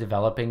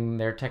developing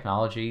their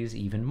technologies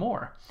even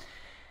more.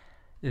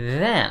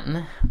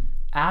 Then,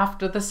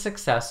 after the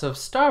success of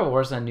Star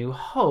Wars: A New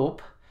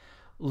Hope,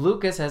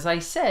 Lucas, as I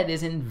said,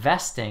 is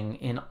investing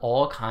in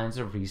all kinds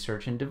of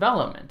research and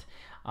development.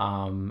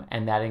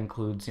 And that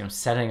includes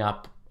setting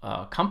up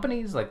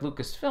companies like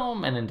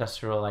Lucasfilm and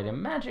Industrial Light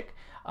and Magic.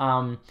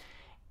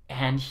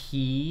 And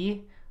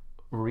he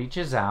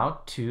reaches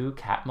out to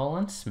Catmull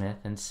and Smith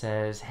and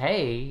says,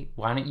 hey,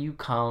 why don't you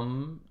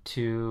come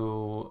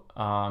to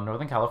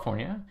Northern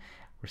California?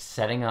 We're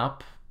setting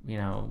up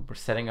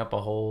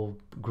a whole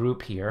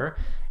group here,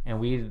 and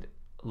we'd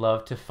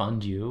love to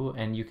fund you,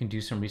 and you can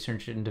do some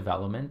research and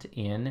development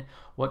in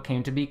what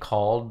came to be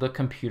called the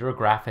Computer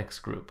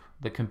Graphics Group.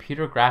 The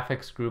Computer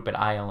Graphics Group at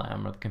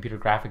ILM, or the Computer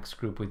Graphics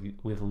Group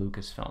with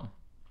Lucasfilm.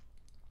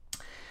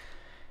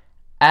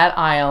 At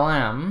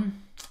ILM,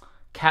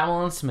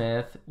 Catmull and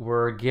Smith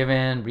were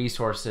given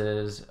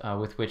resources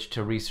with which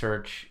to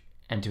research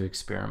and to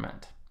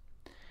experiment.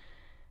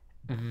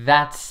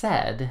 That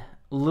said,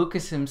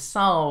 Lucas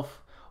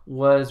himself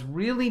was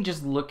really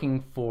just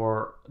looking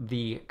for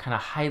the kind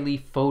of highly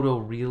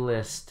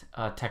photorealist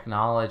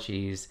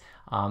technologies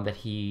that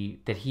he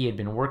had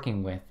been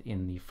working with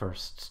in the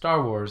first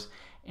Star Wars,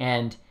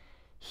 and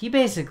he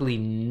basically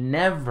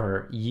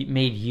never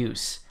made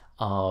use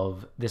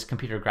of this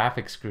computer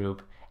graphics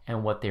group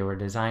and what they were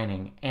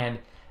designing. And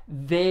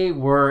they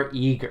were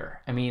eager.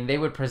 I mean, they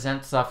would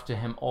present stuff to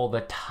him all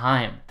the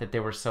time that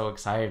they were so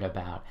excited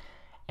about.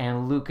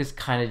 And Lucas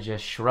kind of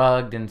just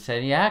shrugged and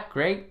said, yeah,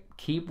 great,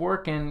 keep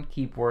working,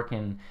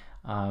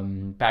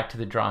 back to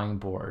the drawing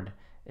board,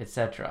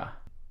 etc.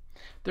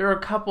 There are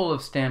a couple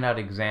of standout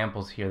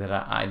examples here that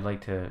I'd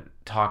like to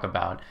talk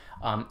about.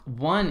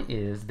 One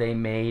is they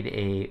made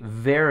a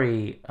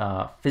very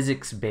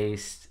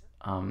physics-based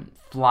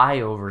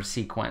flyover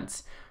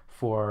sequence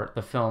for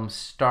the film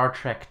Star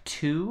Trek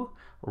II: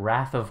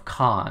 Wrath of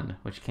Khan,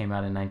 which came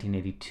out in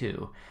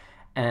 1982.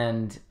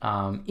 And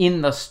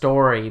in the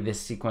story, this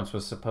sequence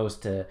was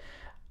supposed to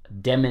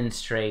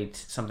demonstrate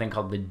something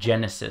called the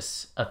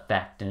Genesis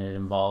effect, and it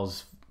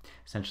involves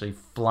essentially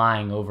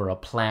flying over a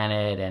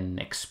planet and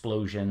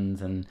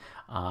explosions and,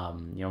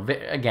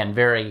 again,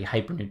 very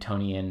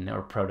hyper-Newtonian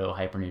or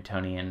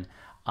proto-hyper-Newtonian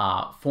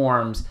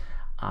forms.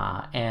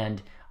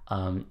 And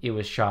it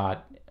was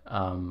shot,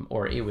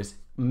 or it was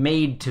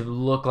made to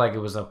look like it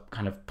was a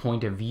kind of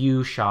point of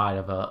view shot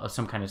of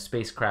some kind of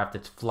spacecraft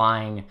that's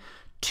flying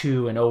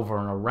to and over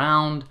and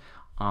around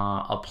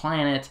a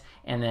planet.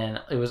 And then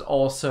it was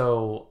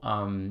also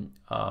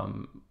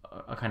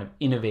a kind of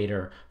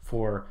innovator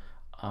for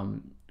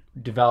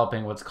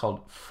developing what's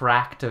called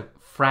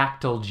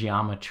fractal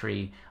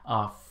geometry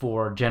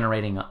for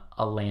generating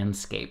a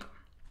landscape.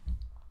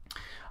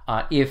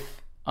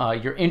 If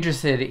you're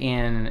interested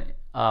in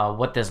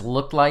what this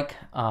looked like,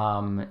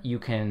 you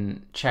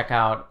can check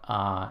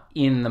out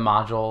in the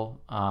module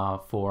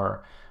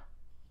for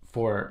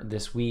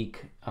this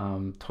week,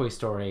 Toy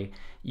Story.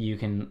 You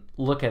can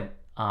look at,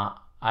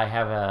 I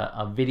have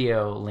a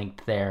video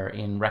linked there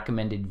in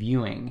recommended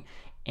viewing,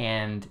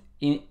 and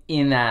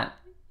in that,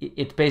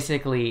 it's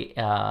basically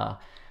a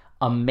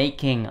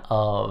making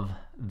of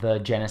the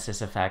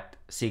Genesis effect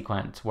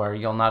sequence, where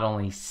you'll not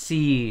only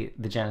see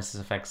the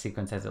Genesis effect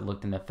sequence as it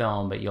looked in the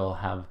film, but you'll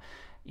have,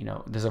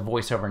 there's a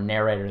voiceover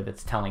narrator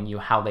that's telling you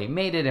how they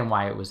made it and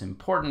why it was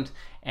important.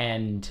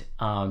 And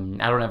I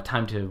don't have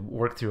time to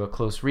work through a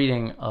close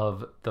reading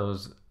of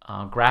those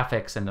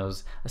graphics and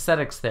those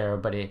aesthetics there,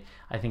 but it,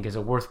 I think, is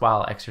a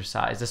worthwhile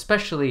exercise,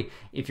 especially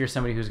if you're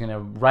somebody who's going to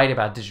write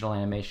about digital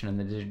animation and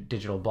the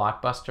digital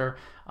blockbuster.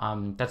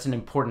 That's an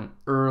important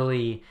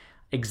early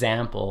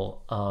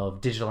example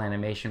of digital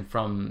animation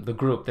from the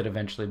group that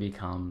eventually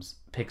becomes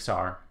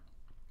Pixar.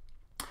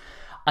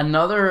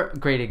 Another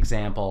great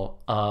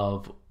example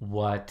of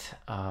what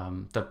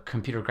the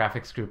computer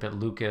graphics group at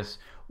Lucas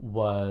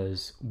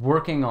was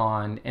working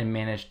on and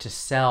managed to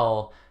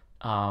sell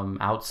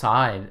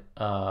outside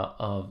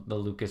of the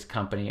Lucas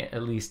company,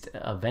 at least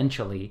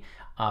eventually,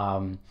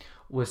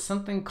 was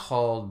something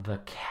called the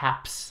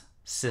CAPS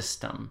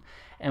system.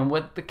 And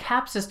what the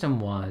CAPS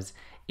system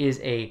is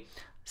a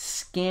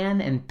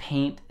scan and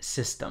paint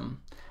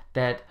system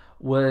that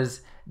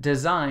was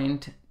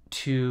designed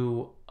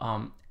to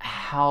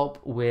help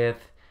with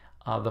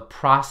the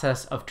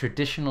process of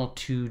traditional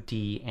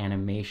 2D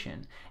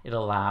animation. It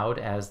allowed,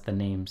 as the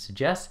name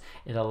suggests,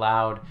 it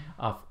allowed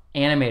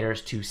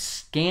animators to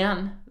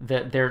scan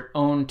their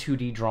own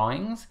 2D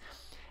drawings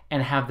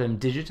and have them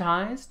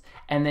digitized,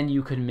 and then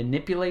you could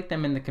manipulate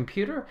them in the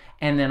computer,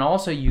 and then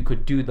also you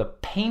could do the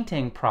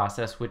painting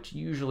process, which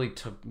usually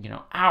took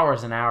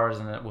hours and hours,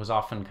 and it was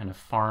often kind of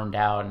farmed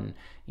out, and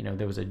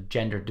there was a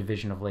gender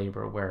division of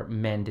labor where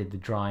men did the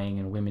drawing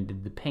and women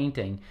did the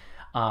painting.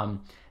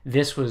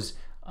 This was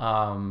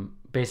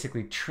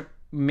basically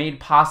made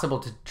possible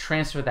to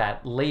transfer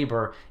that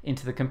labor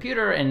into the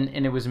computer,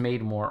 and it was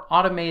made more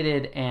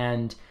automated,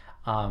 and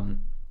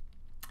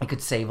it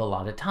could save a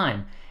lot of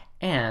time.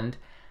 And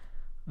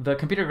the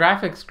computer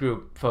graphics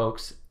group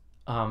folks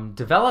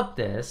developed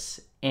this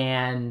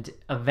and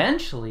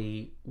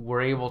eventually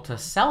were able to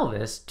sell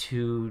this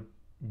to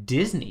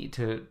Disney,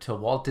 to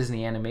Walt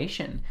Disney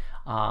Animation,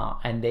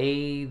 and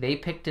they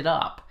picked it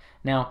up.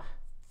 Now,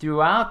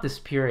 throughout this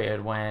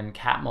period when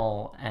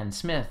Catmull and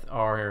Smith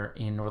are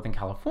in Northern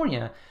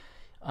California,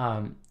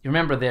 you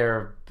remember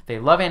they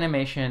love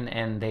animation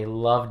and they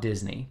love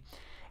Disney,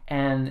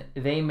 and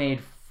they made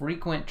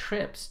frequent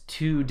trips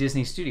to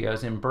Disney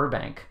Studios in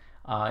Burbank,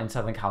 in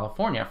Southern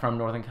California, from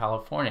Northern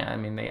California. I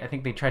mean, I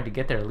think they tried to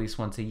get there at least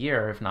once a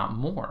year, if not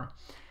more.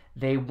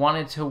 They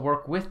wanted to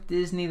work with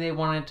Disney. They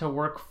wanted to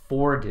work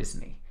for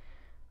Disney.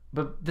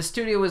 But the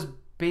studio was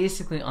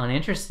basically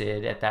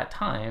uninterested at that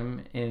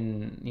time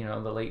in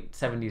the late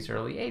 70s,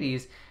 early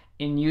 80s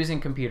in using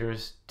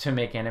computers to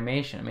make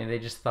animation. I mean, they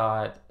just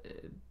thought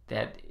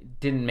that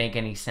didn't make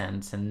any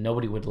sense and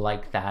nobody would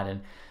like that.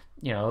 And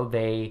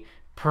they,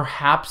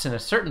 perhaps in a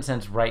certain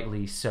sense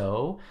rightly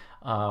so,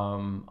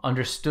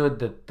 understood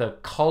that the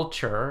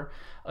culture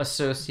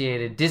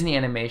associated Disney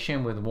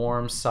animation with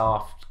warm,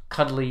 soft,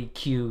 cuddly,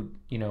 cute,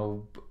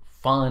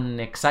 fun,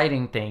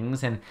 exciting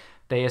things, and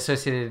they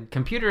associated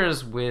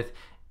computers with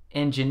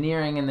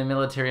engineering in the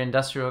military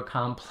industrial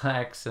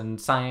complex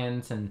and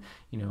science and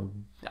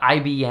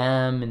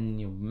IBM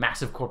and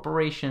massive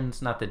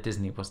corporations. Not that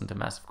Disney wasn't a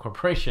massive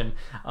corporation,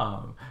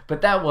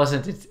 but that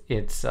wasn't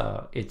its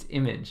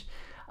image.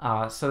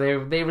 So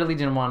they really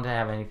didn't want to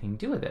have anything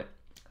to do with it.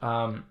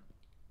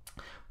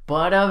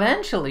 But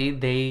eventually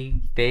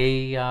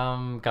they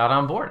got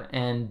on board,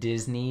 and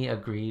Disney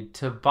agreed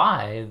to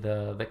buy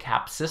the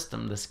CAP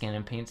system, the scan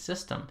and paint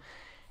system.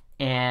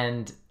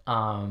 And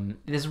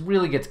this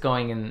really gets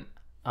going in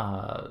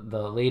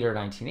the later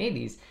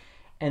 1980s,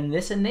 and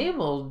this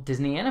enabled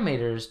Disney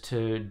animators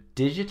to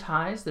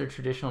digitize their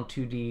traditional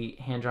 2D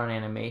hand-drawn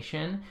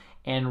animation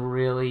and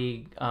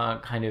really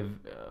kind of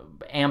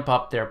amp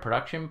up their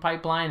production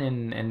pipeline,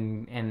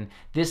 and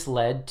this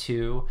led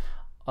to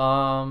a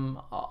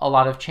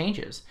lot of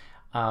changes.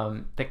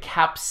 The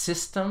CAP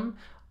system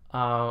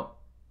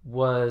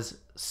was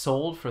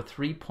sold for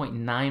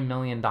 $3.9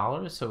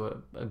 million,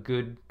 so a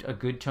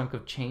good chunk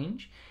of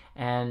change.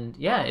 And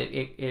yeah,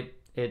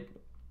 it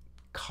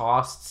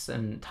costs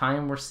and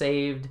time were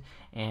saved,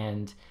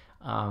 and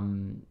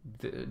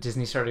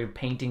Disney started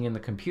painting in the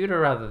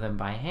computer rather than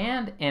by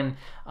hand. And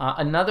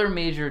another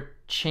major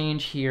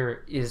change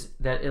here is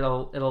that it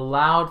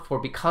allowed for,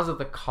 because of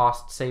the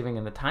cost saving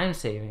and the time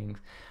savings,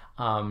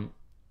 and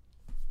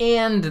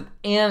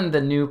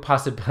the new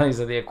possibilities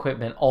of the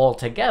equipment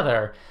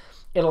altogether,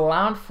 it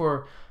allowed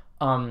for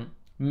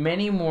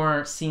many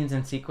more scenes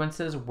and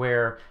sequences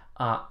where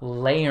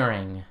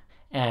layering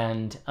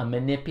and a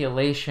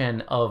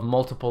manipulation of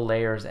multiple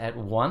layers at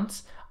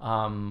once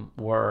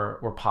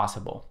were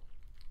possible.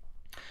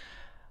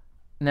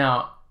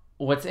 Now,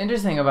 what's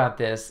interesting about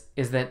this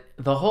is that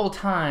the whole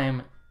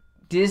time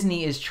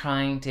Disney is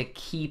trying to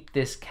keep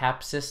this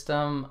CAP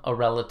system a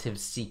relative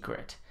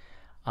secret.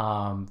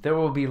 There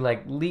will be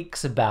like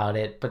leaks about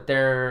it, but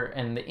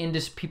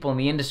people in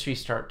the industry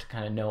start to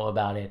kind of know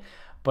about it.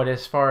 But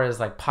as far as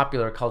like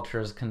popular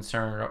culture is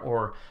concerned,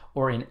 or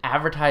in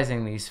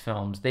advertising these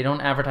films, they don't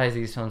advertise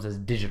these films as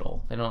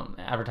digital. They don't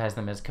advertise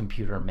them as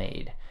computer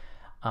made.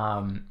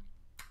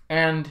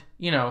 And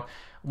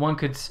one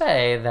could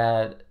say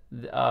that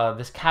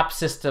this CAP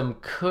system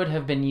could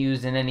have been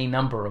used in any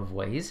number of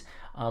ways,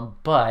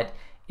 but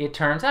it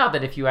turns out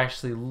that if you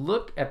actually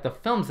look at the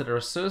films that are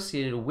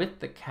associated with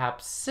the CAP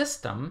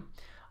system,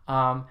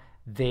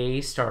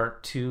 they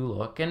start to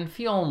look and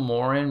feel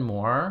more and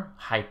more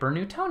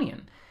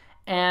hyper-Newtonian.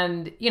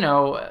 And,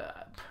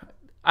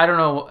 I don't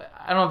know.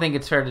 I don't think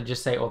it's fair to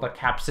just say, "Oh, the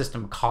CAP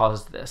system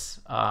caused this."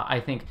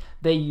 I think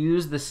they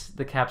use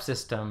the CAP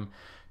system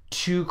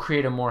to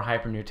create a more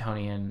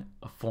hyper-Newtonian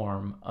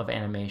form of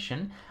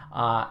animation,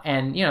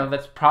 and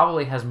that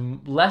probably has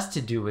less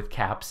to do with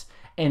CAPS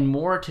and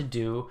more to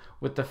do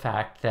with the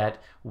fact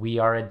that we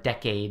are a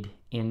decade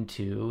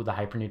into the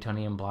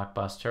hyper-Newtonian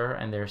blockbuster,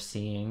 and they're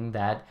seeing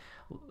that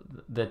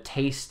the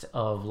taste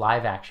of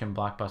live-action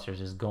blockbusters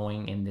is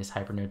going in this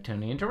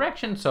hyper-Newtonian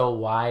direction. So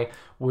why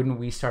wouldn't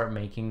we start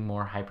making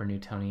more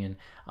hyper-Newtonian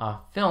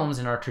films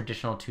in our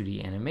traditional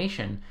 2D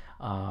animation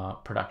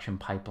production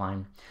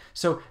pipeline?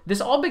 So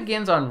this all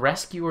begins on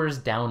Rescuers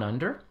Down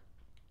Under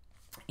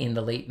in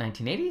the late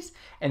 1980s,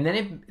 and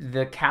then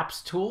the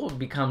CAPS tool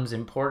becomes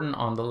important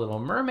on The Little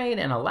Mermaid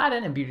and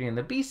Aladdin and Beauty and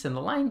the Beast and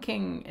The Lion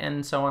King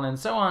and so on and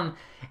so on.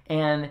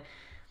 And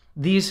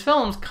these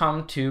films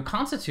come to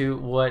constitute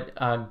what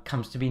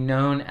comes to be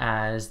known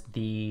as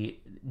the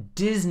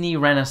Disney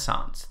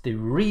Renaissance, the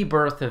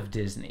rebirth of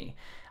Disney.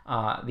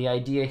 The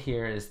idea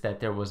here is that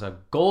there was a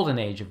golden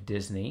age of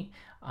Disney,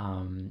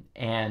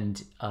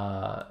 and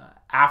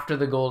after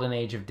the golden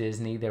age of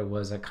Disney, there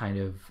was a kind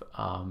of,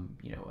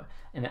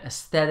 an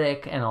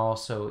aesthetic and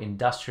also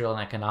industrial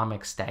and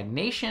economic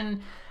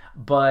stagnation.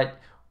 But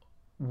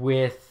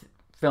with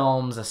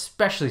films,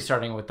 especially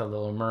starting with The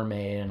Little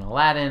Mermaid and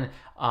Aladdin,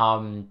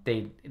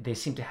 they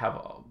seem to have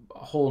a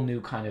whole new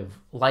kind of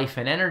life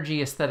and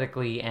energy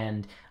aesthetically,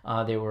 and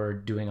they were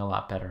doing a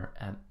lot better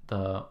at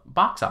the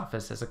box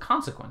office as a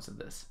consequence of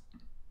this.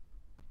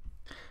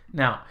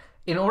 Now,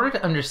 in order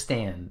to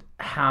understand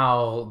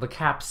how the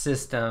CAP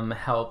system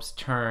helps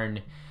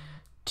turn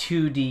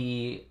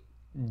 2D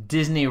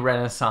Disney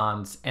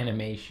Renaissance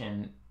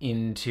animation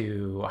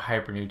into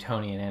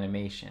hyper-Newtonian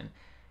animation,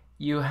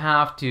 you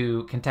have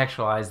to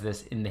contextualize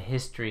this in the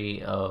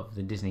history of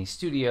the Disney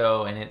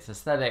studio and its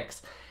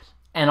aesthetics,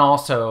 and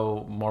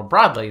also more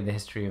broadly the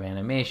history of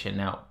animation.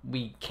 Now,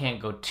 we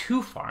can't go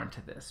too far into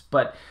this,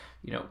 but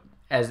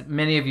as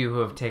many of you who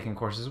have taken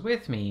courses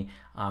with me,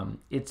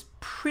 it's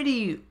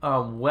pretty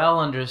well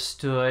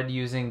understood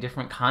using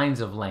different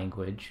kinds of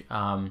language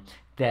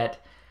that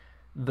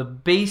the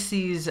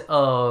bases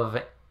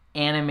of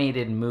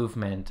animated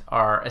movement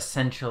are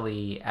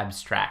essentially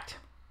abstract.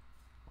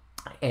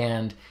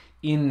 And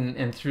in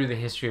and through the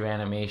history of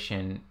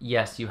animation,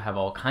 yes, you have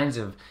all kinds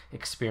of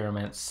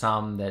experiments,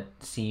 some that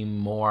seem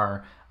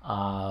more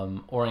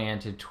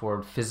oriented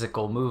toward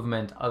physical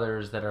movement,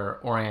 others that are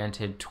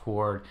oriented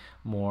toward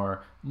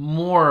more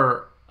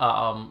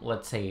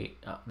let's say,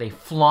 they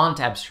flaunt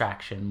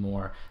abstraction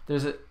more.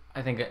 There's,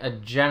 I think, a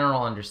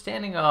general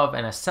understanding of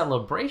and a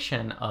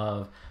celebration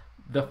of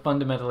the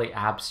fundamentally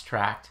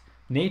abstract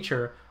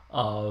nature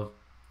of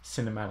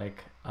cinematic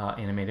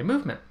animated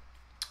movement.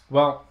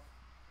 Well,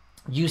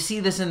 you see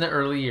this in the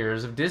early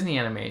years of Disney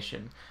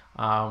animation.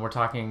 We're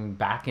talking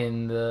back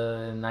in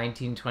the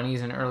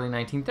 1920s and early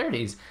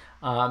 1930s.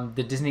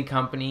 The Disney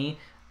company,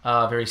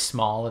 very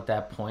small at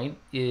that point,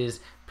 is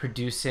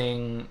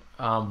producing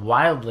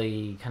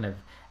wildly kind of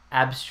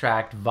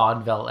abstract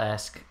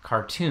vaudeville-esque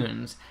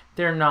cartoons.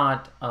 They're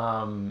not,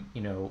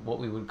 what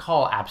we would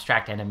call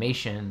abstract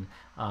animation.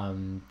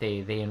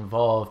 They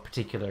involve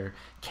particular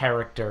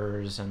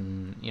characters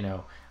and,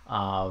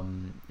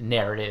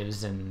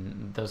 narratives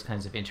and those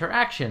kinds of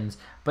interactions,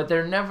 but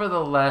they're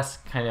nevertheless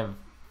kind of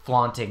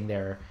flaunting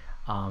their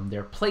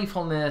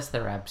playfulness,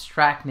 their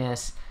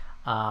abstractness,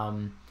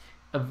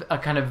 a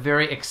kind of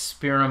very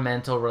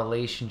experimental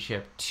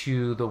relationship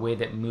to the way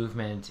that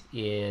movement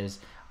is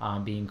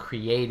being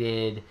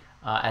created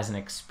as an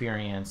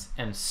experience.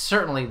 And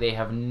certainly they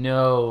have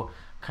no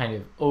kind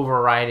of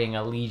overriding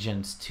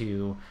allegiance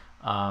to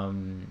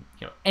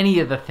any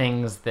of the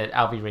things that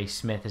Alvy Ray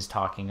Smith is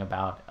talking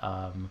about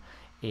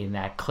in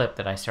that clip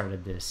that I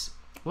started this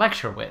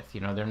lecture with. They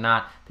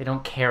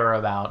don't care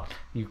about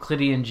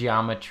Euclidean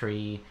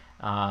geometry.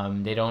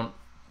 They're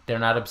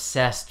not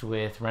obsessed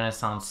with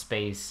Renaissance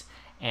space,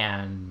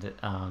 and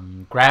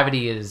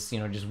gravity is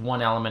just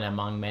one element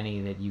among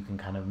many that you can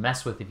kind of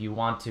mess with if you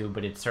want to,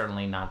 but it's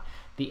certainly not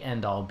the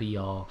end all be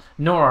all,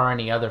 nor are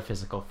any other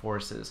physical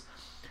forces.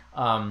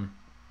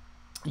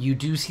 You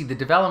do see the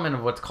development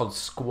of what's called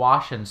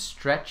squash and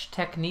stretch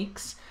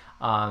techniques.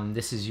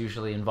 This is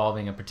usually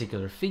involving a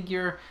particular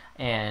figure,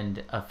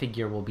 and a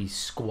figure will be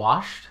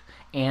squashed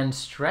and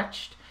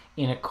stretched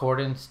in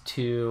accordance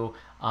to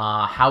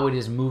how it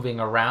is moving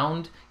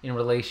around in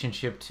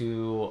relationship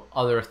to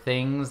other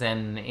things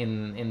and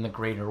in the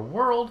greater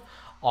world.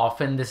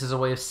 Often this is a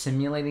way of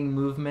simulating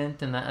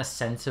movement and a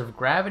sense of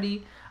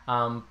gravity,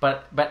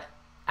 but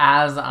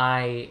as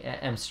I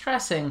am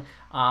stressing,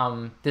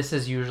 this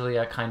is usually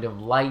a kind of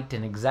light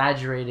and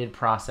exaggerated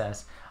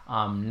process,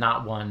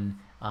 not one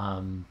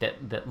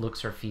that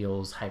looks or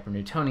feels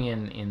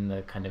hyper-Newtonian in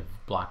the kind of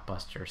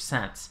blockbuster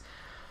sense.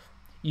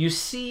 You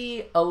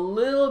see a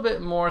little bit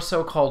more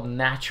so-called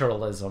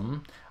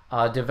naturalism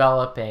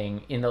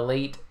developing in the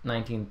late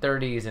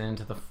 1930s and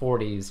into the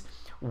 40s,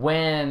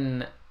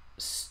 when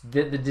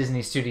the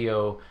Disney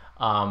studio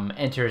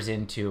enters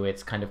into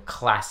its kind of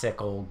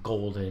classical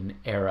golden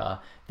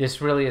era. This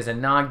really is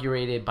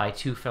inaugurated by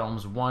two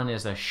films. One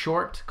is a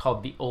short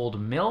called The Old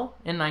Mill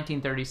in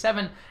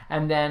 1937,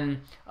 and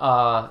then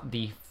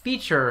the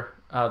feature,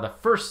 the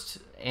first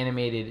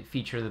animated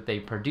feature that they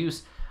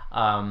produced,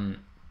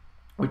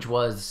 which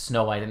was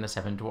Snow White and the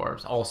Seven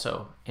Dwarfs,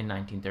 also in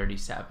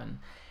 1937.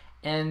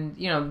 And,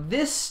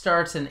 this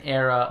starts an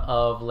era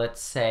of,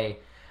 let's say,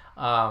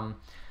 a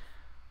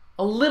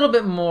little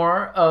bit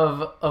more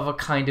of a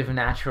kind of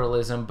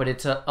naturalism, but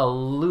it's a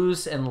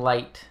loose and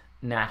light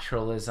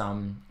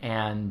naturalism.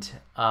 And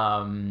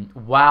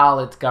while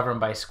it's governed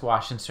by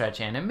squash and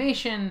stretch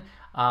animation,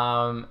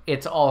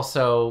 it's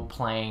also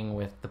playing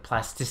with the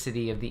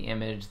plasticity of the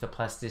image, the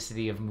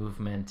plasticity of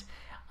movement,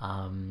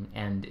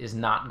 and is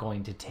not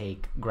going to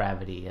take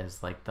gravity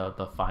as like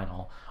the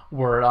final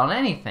word on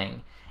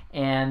anything.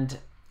 And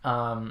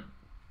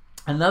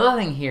another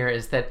thing here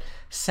is that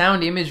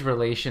sound-image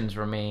relations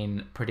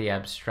remain pretty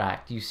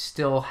abstract. You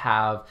still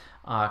have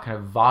kind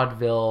of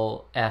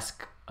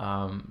vaudeville-esque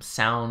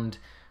sound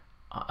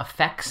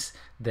effects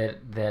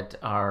that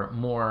are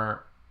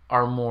more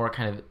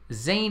kind of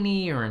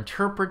zany or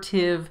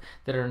interpretive,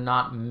 that are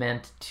not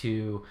meant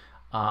to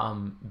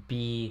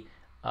be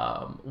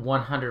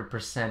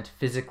 100%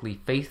 physically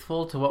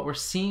faithful to what we're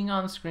seeing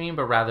on screen,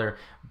 but rather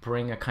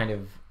bring a kind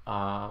of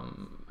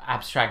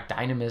abstract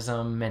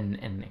dynamism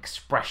and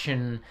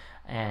expression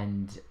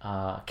and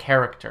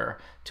character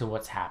to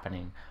what's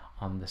happening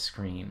on the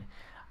screen.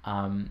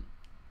 And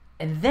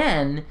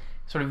then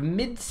sort of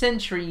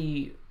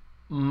mid-century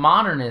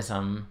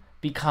modernism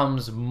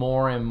becomes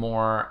more and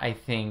more, I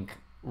think,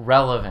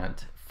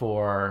 relevant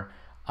for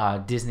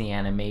Disney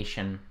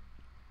animation.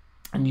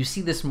 And you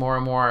see this more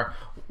and more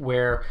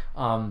where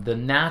the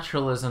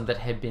naturalism that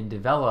had been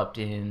developed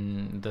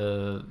in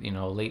the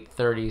late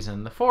 30s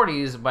and the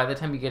 40s, by the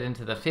time you get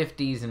into the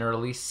 50s and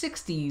early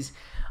 60s,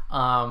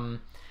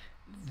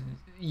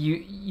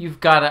 you've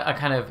got a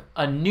kind of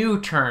a new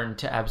turn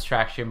to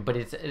abstraction, but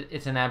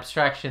it's an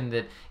abstraction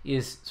that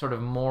is sort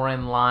of more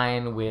in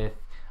line with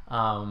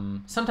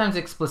sometimes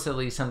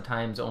explicitly,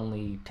 sometimes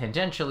only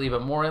tangentially,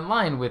 but more in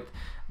line with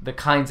the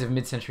kinds of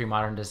mid-century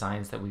modern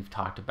designs that we've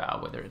talked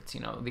about, whether it's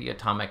the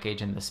atomic age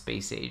and the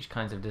space age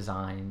kinds of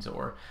designs,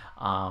 or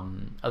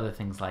other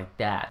things like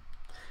that.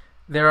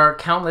 There are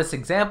countless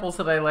examples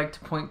that I like to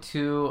point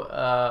to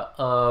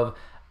of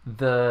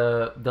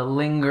the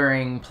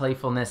lingering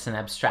playfulness and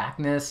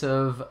abstractness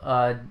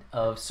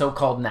of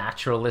so-called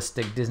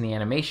naturalistic Disney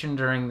animation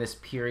during this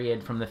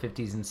period from the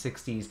 50s and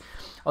 60s.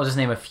 I'll just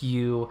name a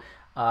few.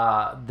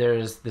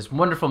 There's this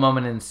wonderful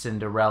moment in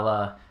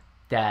Cinderella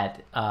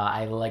that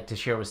I like to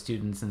share with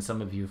students, and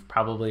some of you have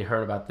probably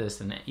heard about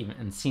this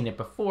and seen it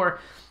before.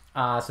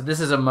 So this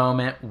is a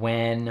moment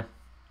when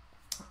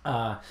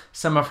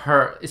some of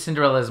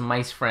Cinderella's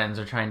mice friends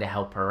are trying to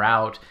help her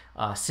out.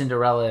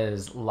 Cinderella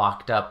is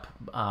locked up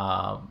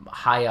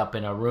high up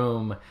in a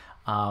room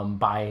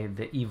by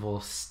the evil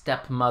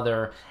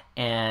stepmother,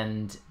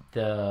 and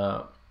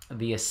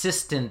the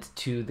assistant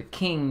to the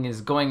king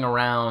is going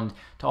around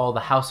to all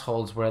the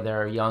households where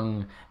there are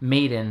young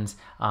maidens,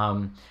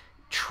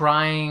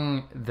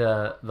 trying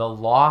the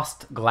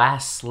lost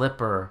glass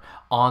slipper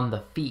on the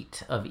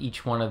feet of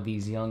each one of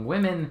these young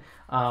women,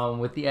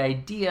 with the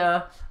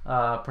idea,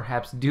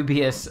 perhaps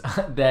dubious,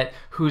 that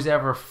whose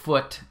ever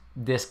foot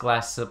this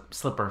glass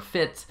slipper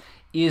fits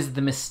is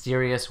the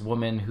mysterious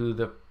woman who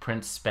the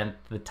prince spent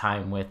the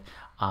time with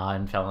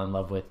and fell in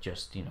love with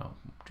just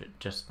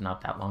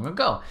not that long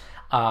ago.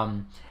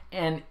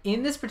 And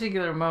in this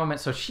particular moment,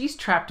 so she's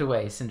trapped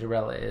away,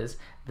 Cinderella is.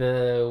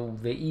 The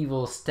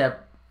evil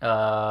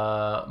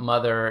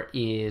mother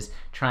is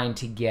trying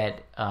to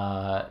get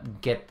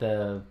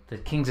the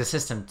king's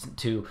assistant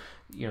to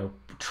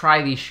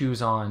try these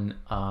shoes on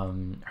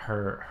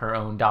her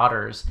own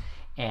daughters,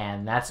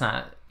 and that's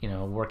not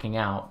working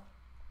out.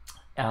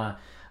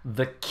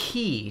 The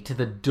key to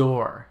the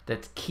door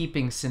that's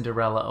keeping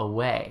Cinderella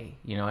away,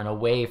 and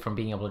away from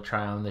being able to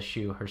try on the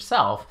shoe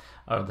herself,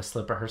 or the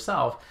slipper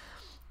herself,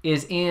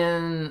 is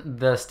in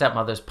the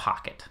stepmother's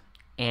pocket.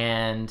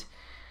 And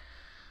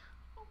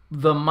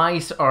the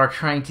mice are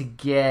trying to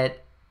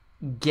get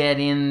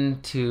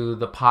into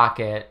the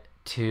pocket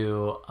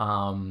to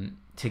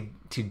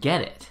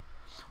get it.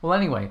 Well,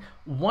 anyway,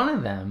 one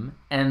of them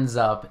ends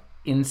up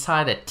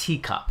inside a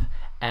teacup,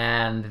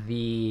 and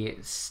the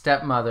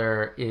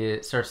stepmother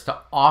starts to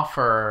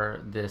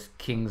offer this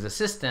king's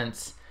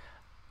assistants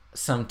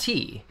some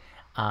tea,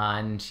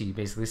 and she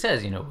basically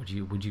says, would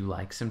you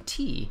like some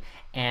tea?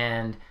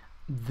 And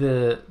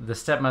the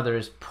stepmother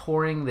is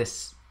pouring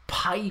this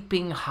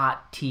piping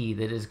hot tea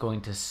that is going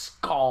to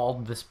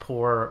scald this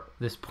poor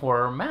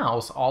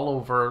mouse all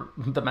over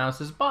the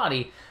mouse's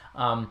body.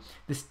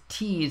 This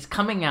tea is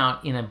coming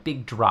out in a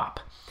big drop,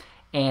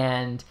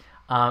 and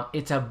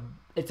it's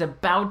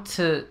about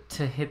to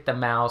hit the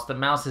mouse. The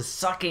mouse is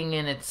sucking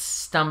in its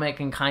stomach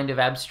in kind of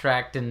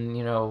abstract and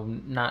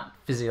not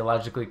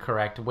physiologically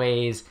correct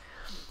ways,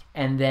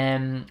 And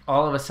then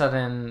all of a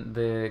sudden,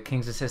 the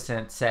king's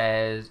assistant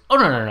says, "Oh,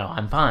 no,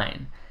 I'm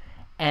fine."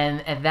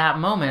 And at that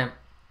moment,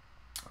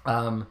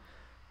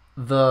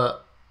 the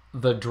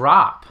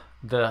drop,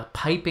 the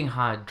piping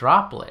hot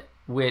droplet,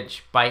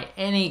 which by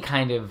any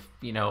kind of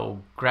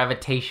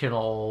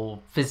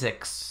gravitational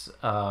physics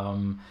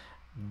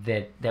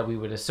that we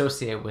would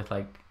associate with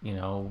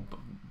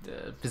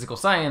physical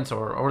science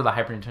or the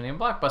hyper-Newtonian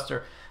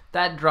blockbuster,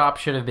 that drop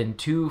should have been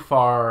too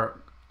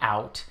far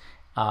out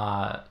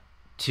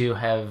to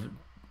have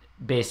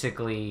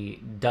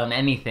basically done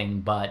anything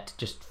but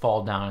just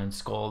fall down and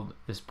scold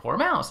this poor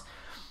mouse.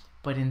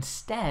 But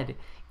instead,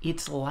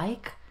 it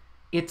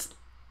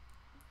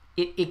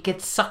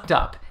gets sucked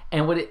up,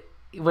 and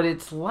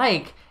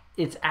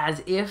it's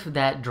as if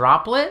that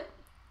droplet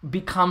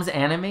becomes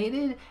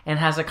animated and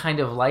has a kind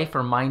of life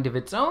or mind of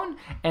its own,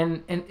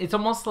 and it's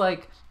almost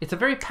like it's a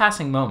very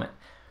passing moment,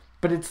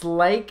 but it's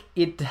like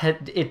it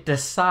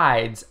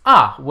decides,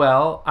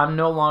 well, I'm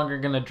no longer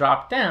going to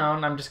drop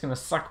down, I'm just going to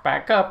suck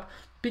back up,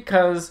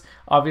 because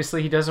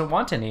obviously he doesn't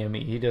want any of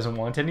me, he doesn't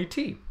want any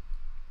tea.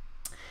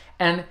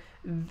 And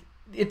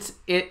it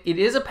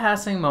is a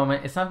passing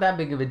moment. It's not that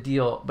big of a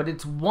deal, but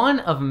it's one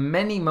of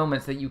many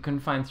moments that you can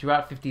find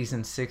throughout 50s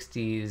and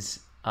 60s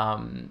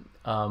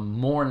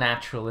more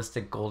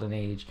naturalistic golden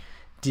age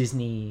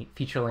Disney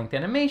feature-length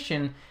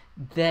animation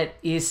that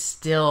is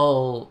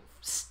still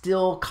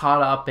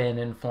caught up in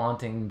and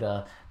flaunting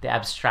the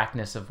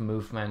abstractness of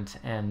movement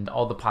and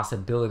all the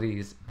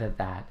possibilities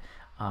that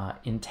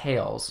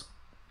entails.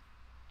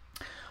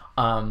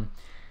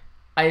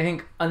 I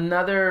think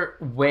another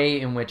way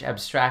in which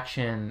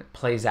abstraction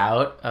plays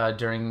out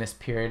during this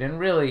period, and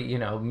really,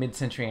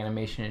 mid-century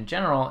animation in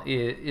general,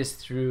 is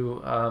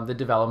through the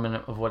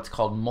development of what's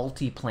called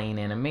multiplane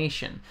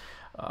animation.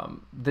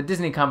 The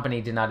Disney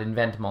company did not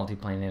invent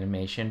multiplane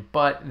animation,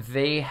 but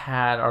they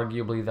had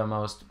arguably the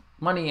most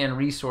money and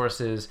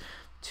resources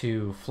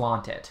to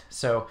flaunt it.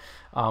 So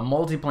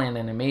multiplane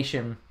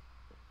animation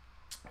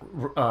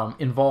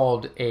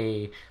involved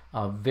a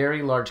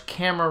very large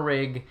camera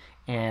rig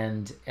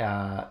and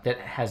that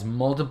has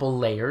multiple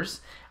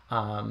layers.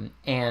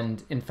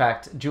 And in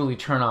fact, Julie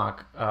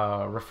Turnock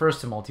refers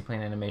to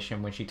multiplane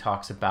animation when she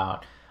talks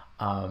about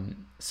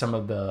some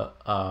of the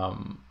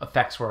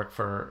effects work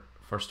for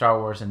Star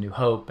Wars and New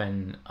Hope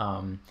and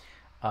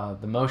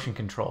the motion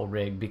control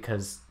rig,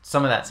 because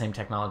some of that same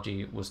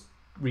technology was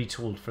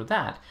retooled for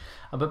that.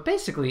 But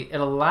basically,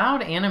 it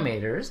allowed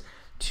animators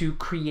to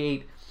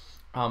create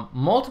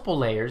multiple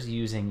layers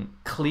using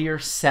clear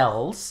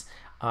cells,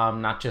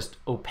 not just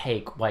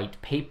opaque white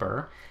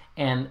paper,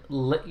 and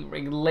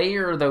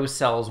layer those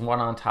cells one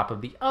on top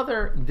of the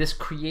other. This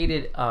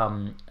created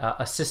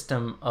a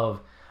system of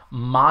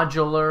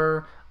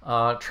modular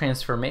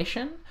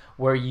transformation,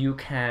 where you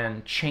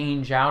can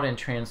change out and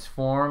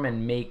transform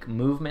and make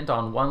movement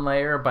on one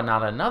layer but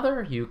not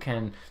another. You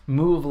can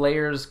move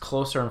layers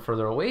closer and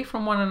further away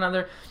from one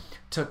another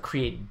to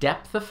create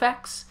depth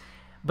effects.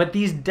 But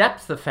these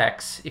depth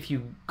effects, if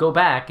you go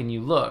back and you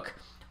look,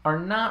 are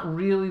not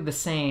really the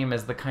same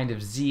as the kind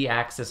of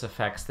Z-axis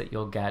effects that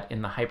you'll get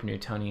in the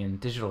hyper-Newtonian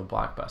digital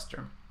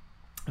blockbuster.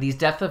 These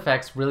depth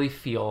effects really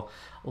feel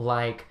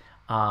like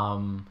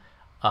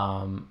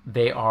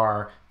they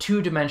are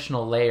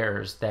two-dimensional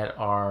layers that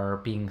are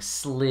being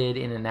slid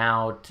in and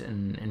out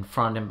and in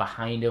front and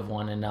behind of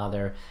one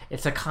another.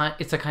 It's a kind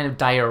of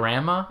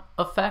diorama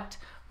effect,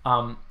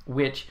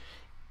 which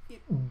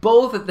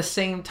both at the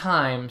same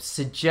time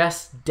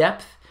suggests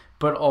depth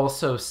but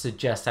also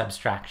suggests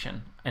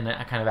abstraction and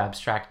a kind of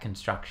abstract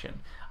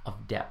construction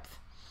of depth.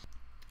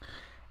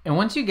 And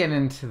once you get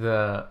into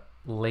the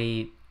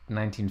late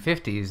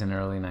 1950s and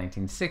early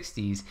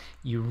 1960s,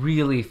 you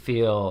really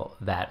feel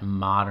that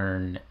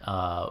modern,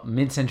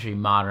 mid-century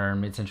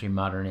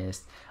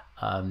modernist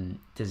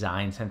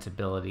design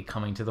sensibility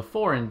coming to the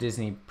fore in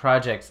Disney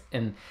projects.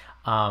 And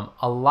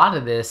a lot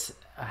of this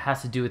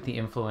has to do with the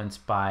influence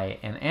by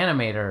an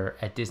animator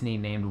at Disney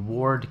named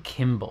Ward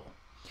Kimball.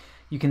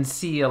 You can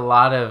see a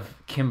lot of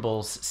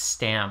Kimball's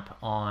stamp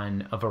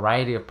on a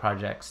variety of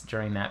projects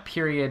during that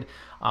period.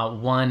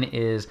 One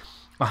is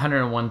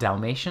 101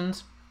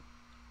 Dalmatians.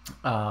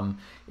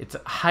 It's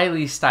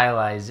highly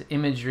stylized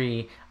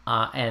imagery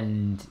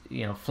and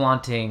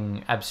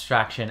flaunting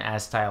abstraction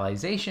as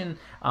stylization,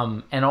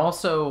 and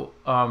also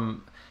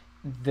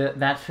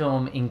that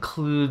film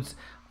includes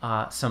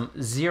some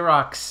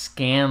Xerox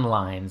scan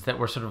lines that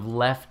were sort of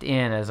left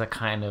in as a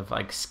kind of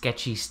like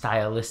sketchy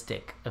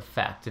stylistic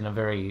effect, and a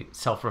very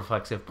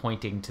self-reflexive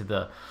pointing to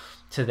the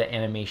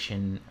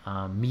animation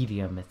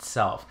medium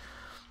itself.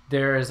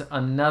 There's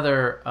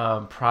another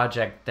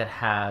project that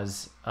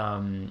has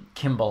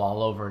Kimball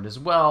all over it as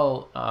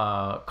well,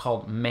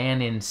 called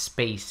Man in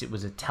Space. It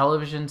was a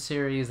television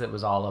series that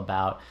was all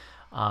about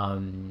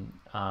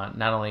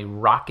not only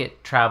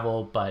rocket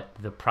travel, but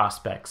the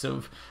prospects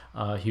of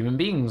human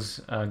beings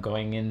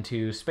going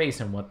into space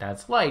and what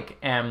that's like.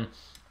 And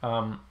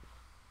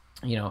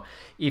you know,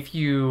 if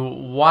you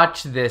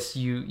watch this,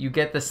 you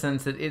get the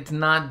sense that it's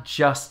not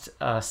just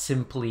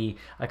simply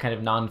a kind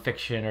of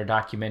nonfiction or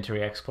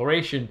documentary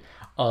exploration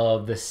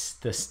of the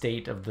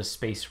state of the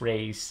space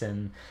race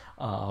and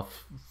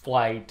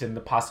flight and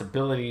the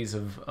possibilities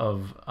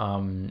of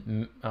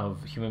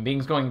human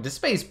beings going into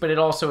space, but it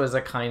also is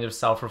a kind of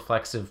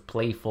self-reflexive,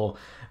 playful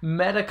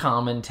meta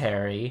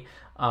commentary,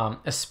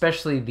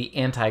 especially the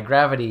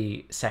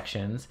anti-gravity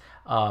sections.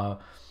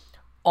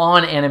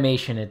 On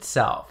animation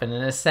itself. And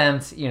in a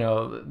sense, you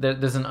know,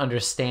 there's an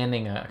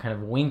understanding, a kind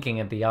of winking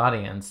at the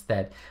audience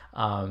that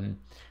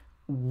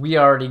we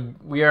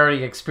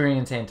already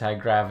experience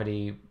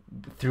anti-gravity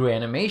through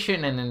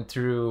animation and then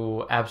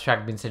through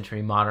abstract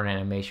mid-century modern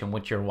animation,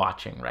 which you're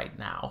watching right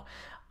now.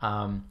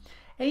 And,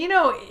 you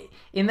know,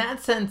 in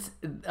that sense,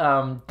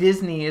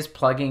 Disney is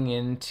plugging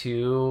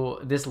into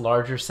this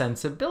larger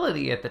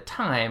sensibility at the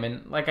time.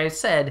 And like I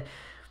said,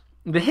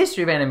 the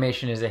history of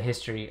animation is a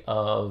history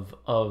of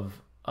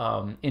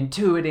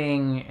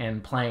intuiting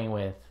and playing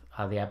with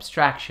the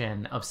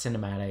abstraction of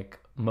cinematic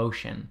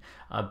motion,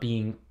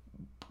 being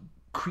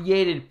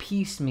created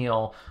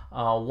piecemeal,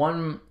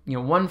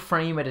 one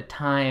frame at a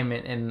time,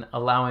 and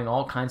allowing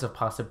all kinds of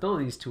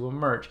possibilities to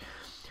emerge.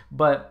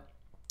 But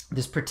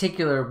this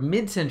particular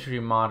mid-century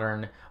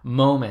modern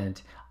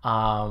moment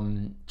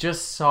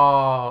just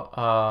saw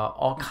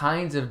all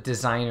kinds of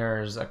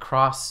designers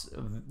across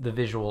the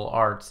visual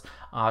arts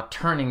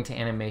turning to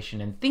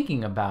animation and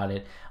thinking about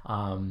it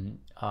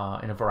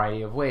in a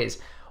variety of ways.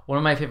 One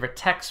of my favorite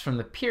texts from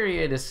the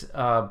period is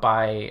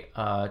by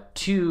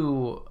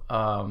two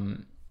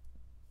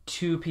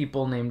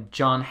people named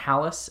John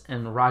Hallis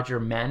and Roger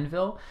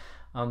Manville.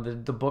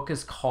 The book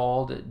is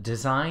called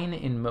Design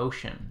in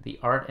Motion, The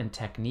Art and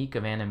Technique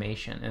of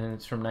Animation, and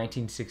it's from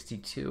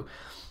 1962.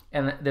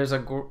 And there's a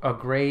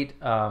great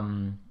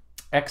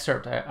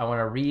excerpt I want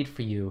to read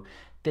for you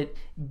that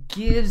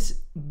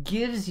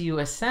gives you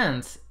a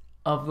sense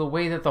of the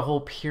way that the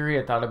whole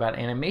period thought about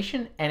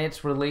animation and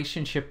its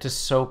relationship to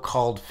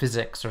so-called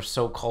physics or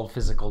so-called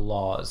physical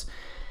laws.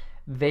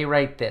 They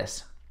write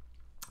this: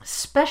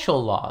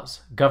 special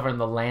laws govern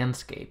the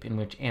landscape in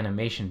which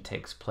animation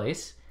takes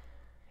place.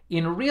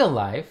 In real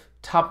life,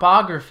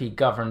 topography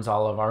governs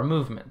all of our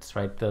movements,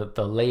 right?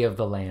 The lay of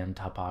the land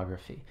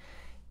topography.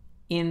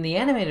 In the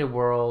animated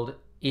world,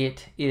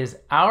 it is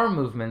our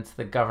movements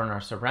that govern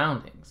our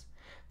surroundings.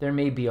 There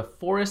may be a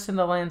forest in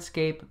the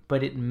landscape,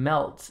 but it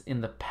melts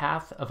in the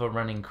path of a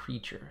running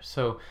creature.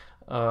 So,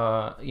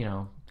 a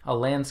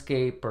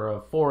landscape or a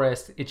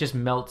forest, it just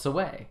melts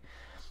away.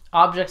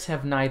 Objects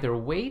have neither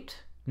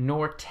weight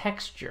nor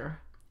texture,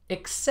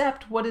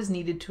 except what is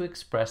needed to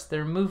express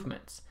their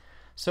movements.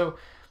 So,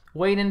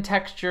 weight and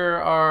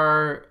texture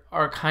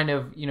are kind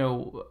of,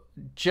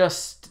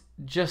 just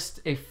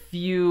a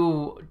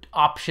few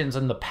options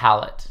on the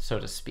palette, so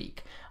to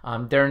speak.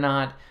 They're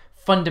not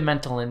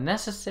fundamental and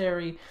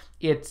necessary.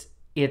 It's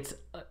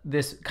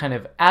this kind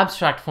of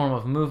abstract form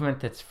of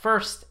movement that's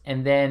first,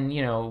 and then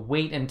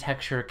weight and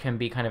texture can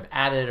be kind of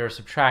added or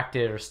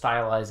subtracted or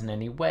stylized in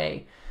any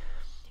way.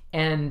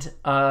 And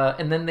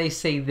then they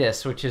say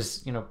this, which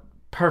is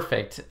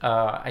perfect,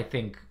 I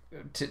think,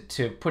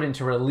 to put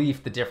into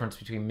relief the difference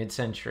between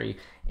mid-century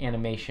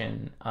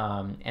animation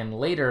and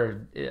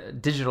later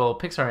digital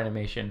Pixar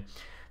animation.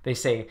 They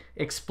say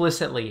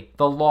explicitly,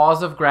 the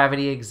laws of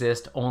gravity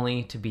exist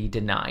only to be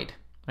denied.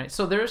 Right?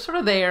 So they're sort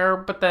of there,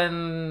 but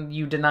then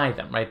you deny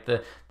them, right?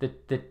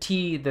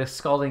 The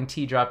scalding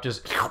tea drop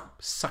just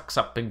sucks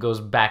up and goes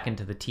back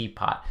into the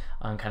teapot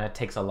and kind of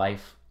takes a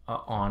life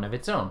on of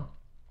its own.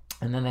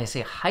 And then they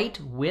say height,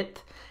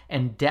 width,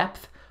 and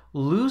depth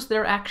lose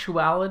their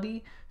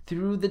actuality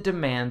through the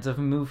demands of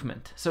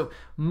movement. So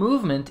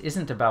movement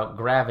isn't about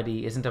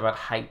gravity, isn't about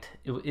height,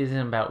 it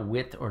isn't about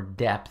width or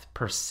depth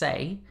per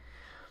se.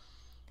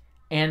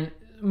 And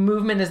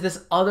movement is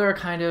this other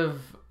kind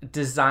of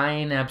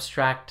design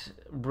abstract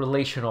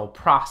relational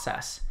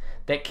process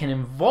that can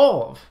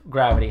involve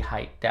gravity,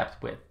 height,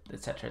 depth, width,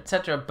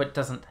 etc., but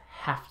doesn't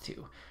have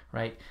to,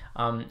 right?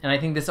 And I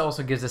think this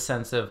also gives a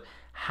sense of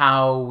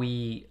how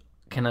we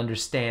can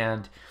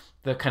understand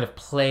the kind of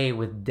play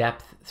with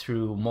depth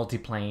through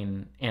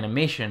multiplane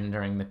animation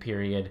during the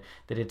period,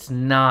 that it's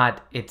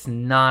not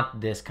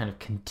this kind of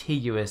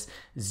contiguous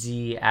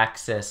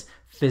z-axis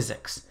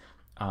physics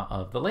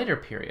of the later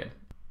period.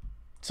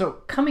 So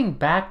coming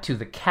back to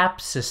the CAP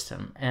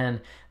system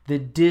and the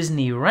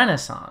Disney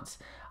Renaissance,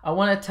 I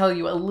want to tell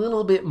you a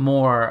little bit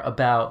more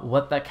about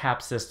what the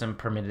CAP system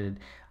permitted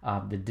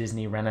the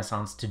Disney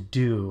Renaissance to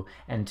do,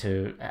 and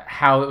to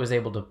how it was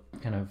able to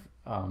kind of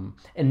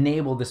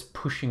enable this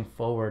pushing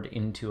forward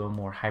into a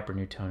more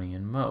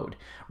hyper-Newtonian mode.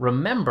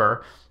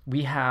 Remember,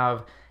 we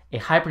have a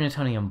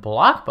hyper-Newtonian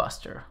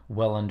blockbuster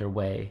well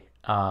underway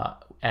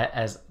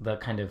as the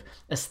kind of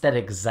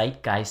aesthetic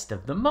zeitgeist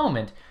of the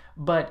moment,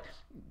 but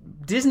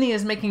Disney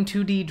is making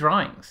 2D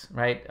drawings,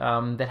 right,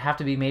 that have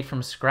to be made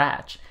from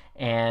scratch.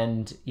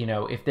 And,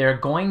 if they're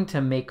going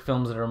to make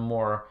films that are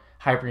more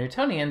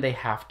hyper-Newtonian, they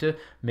have to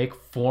make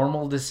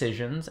formal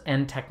decisions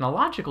and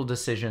technological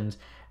decisions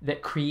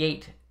that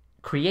create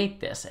create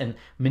this and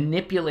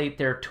manipulate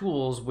their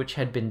tools, which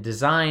had been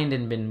designed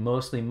and been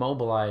mostly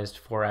mobilized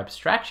for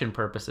abstraction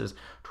purposes,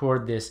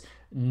 toward this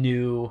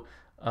new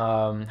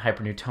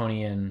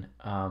hyper-Newtonian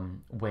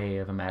way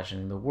of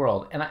imagining the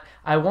world. And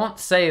I won't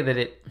say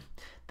that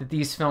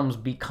these films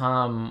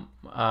become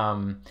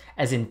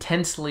as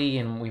intensely,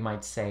 and we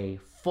might say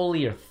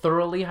fully or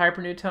thoroughly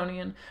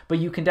hyper-Newtonian, but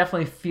you can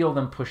definitely feel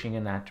them pushing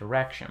in that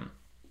direction.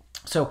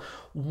 So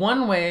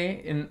one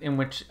way in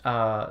which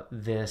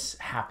this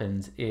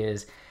happens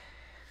is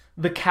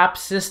the CAP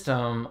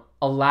system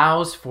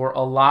allows for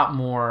a lot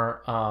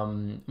more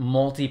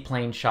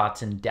multi-plane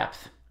shots in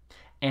depth,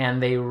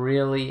 and they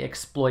really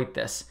exploit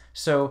this.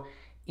 So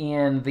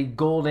in the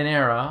golden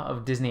era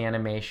of Disney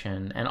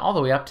animation, and all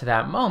the way up to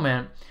that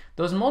moment,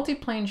 those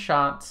multi-plane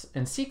shots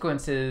and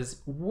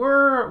sequences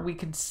were, we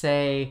could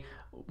say,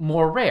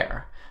 more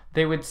rare.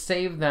 They would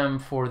save them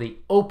for the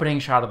opening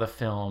shot of the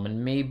film,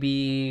 and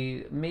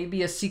maybe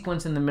a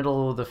sequence in the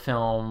middle of the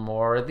film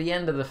or at the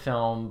end of the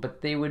film,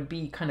 but they would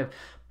be kind of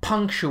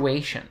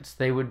punctuations.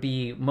 They would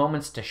be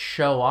moments to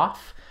show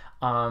off.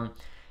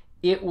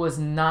 It was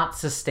not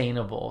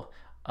sustainable,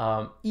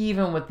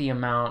 even with the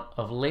amount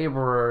of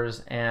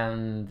laborers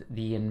and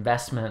the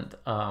investment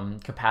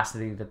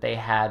capacity that they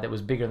had that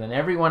was bigger than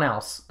everyone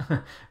else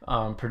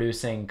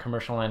producing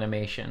commercial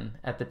animation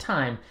at the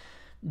time.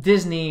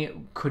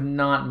 Disney could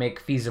not make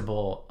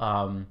feasible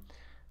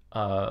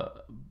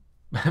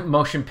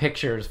motion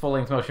pictures,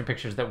 full-length motion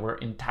pictures that were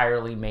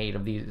entirely made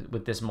of these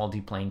with this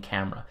multi-plane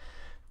camera.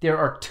 There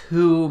are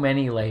too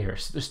many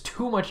layers. There's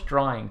too much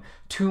drawing,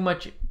 too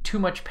much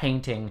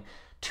painting,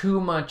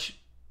 too much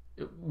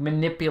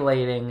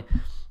manipulating.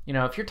 You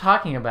know, if you're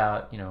talking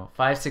about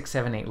 5, 6,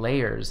 7, 8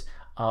 layers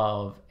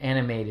of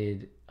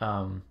animated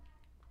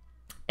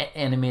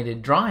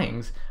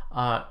drawings,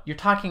 you're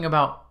talking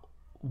about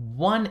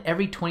one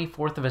every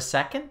 24th of a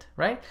second,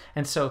 right?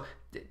 And so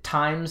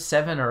times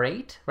 7 or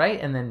 8, right?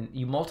 And then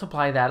you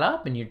multiply that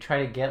up and you try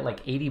to get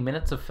like 80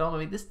 minutes of film. I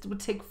mean, this would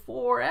take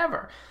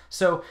forever.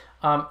 So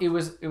it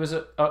was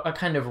a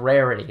kind of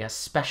rarity, a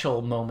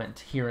special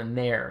moment here and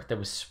there that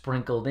was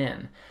sprinkled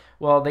in.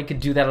 Well, they could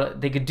do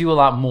that. They could do a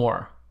lot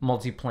more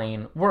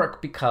multi-plane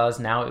work because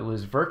now it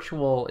was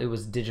virtual, it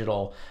was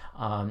digital,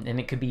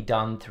 and it could be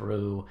done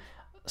through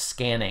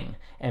scanning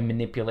and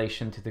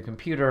manipulation to the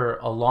computer,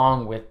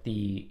 along with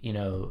the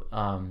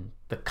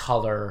the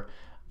color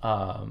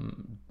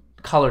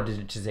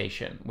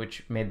digitization,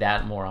 which made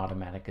that more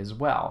automatic as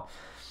well.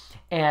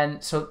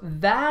 And so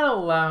that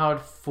allowed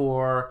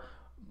for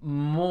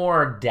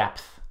more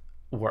depth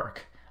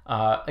work.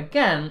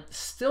 Again,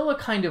 still a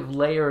kind of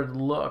layered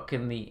look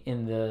in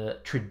the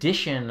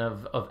tradition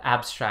of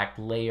abstract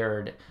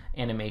layered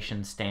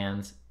animation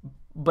stands,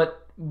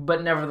 but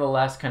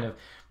nevertheless kind of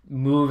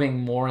moving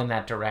more in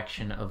that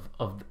direction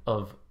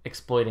of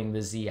exploiting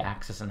the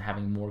z-axis and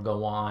having more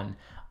go on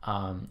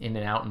in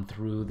and out and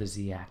through the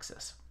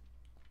z-axis.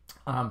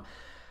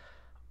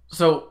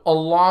 So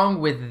along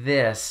with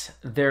this,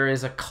 there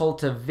is a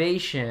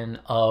cultivation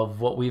of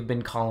what we've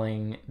been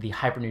calling the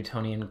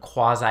hyper-Newtonian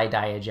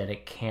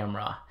quasi-diegetic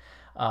camera,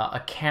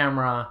 a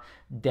camera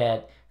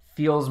that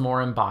feels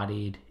more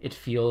embodied. It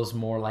feels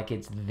more like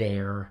it's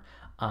there,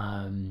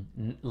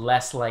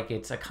 less like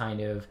it's a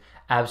kind of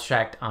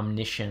abstract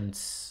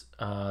omniscience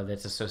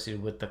that's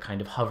associated with the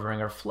kind of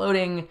hovering or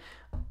floating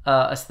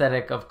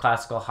aesthetic of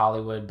classical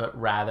Hollywood, but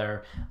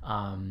rather,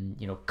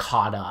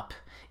 caught up,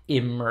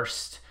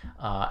 immersed,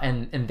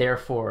 and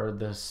therefore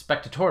the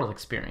spectatorial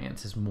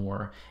experience is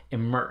more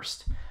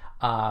immersed.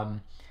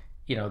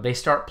 They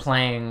start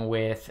playing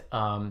with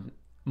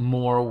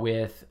more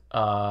with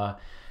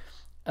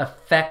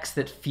effects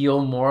that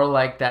feel more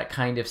like that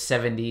kind of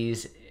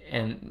 70s,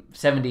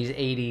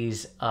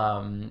 80s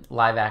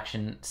live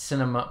action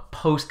cinema,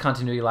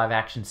 post-continuity live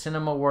action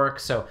cinema work.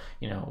 So,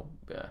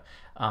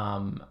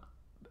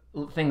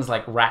 things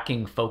like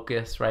racking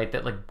focus, right?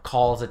 That like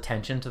calls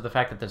attention to the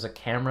fact that there's a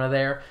camera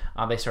there.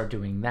 They start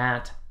doing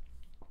that.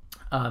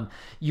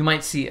 You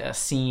might see a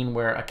scene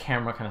where a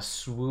camera kind of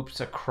swoops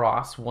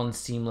across one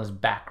seamless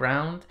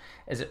background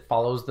as it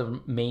follows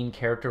the main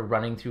character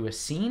running through a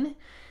scene.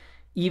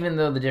 Even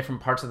though the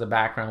different parts of the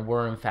background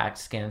were in fact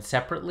scanned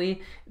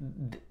separately,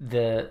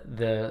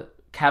 the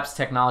CAPS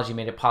technology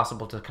made it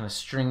possible to kind of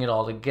string it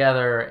all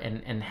together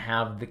and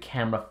have the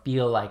camera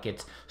feel like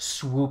it's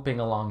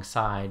swooping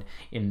alongside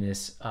in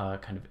this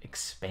kind of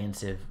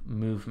expansive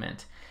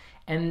movement.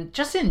 And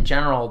just in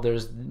general,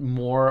 there's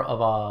more of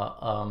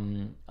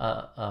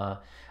a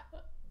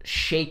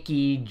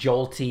shaky,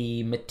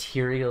 jolty,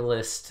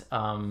 materialist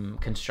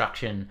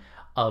construction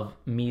of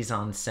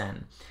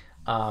mise-en-scène.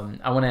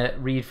 I want to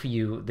read for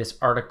you this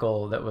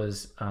article that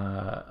was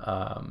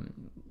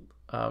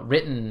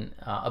written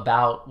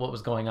about what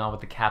was going on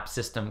with the CAP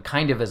system,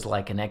 kind of as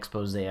like an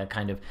expose, a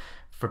kind of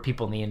for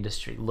people in the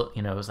industry. Look,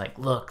 it was like,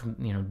 look,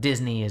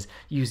 Disney is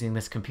using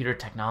this computer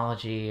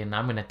technology, and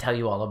I'm going to tell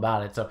you all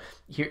about it. So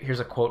here's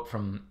a quote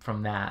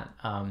from that.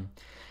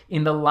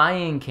 In The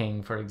Lion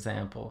King, for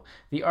example,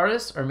 the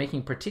artists are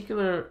making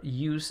particular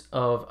use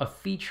of a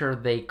feature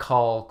they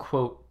call,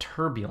 quote,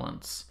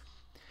 turbulence.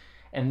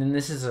 And then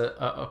this is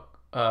a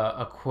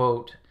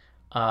quote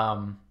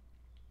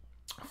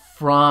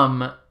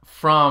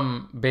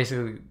from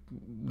basically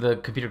the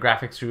computer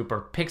graphics group,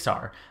 or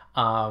Pixar.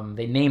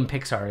 They name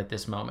Pixar at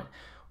this moment.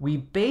 We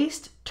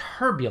based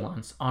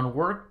turbulence on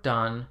work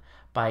done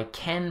by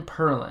Ken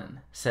Perlin,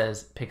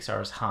 says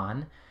Pixar's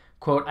Han.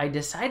 Quote, I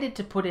decided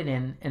to put it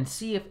in and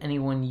see if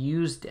anyone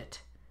used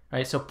it.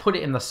 Right? So put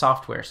it in the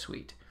software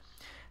suite.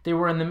 They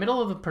were in the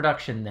middle of the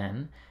production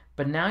then,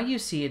 but now you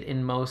see it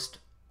in most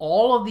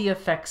all of the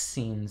effects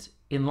scenes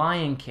in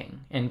Lion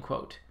King, end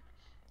quote.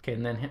 Okay,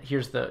 and then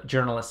here's the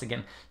journalist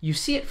again. You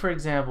see it, for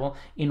example,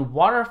 in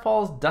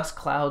waterfalls, dust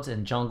clouds,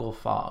 and jungle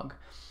fog.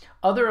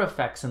 Other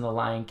effects in The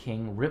Lion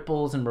King,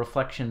 ripples and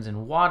reflections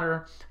in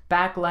water,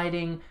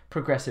 backlighting,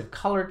 progressive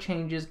color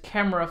changes,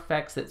 camera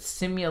effects that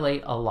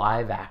simulate a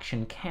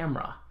live-action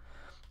camera.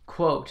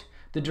 Quote,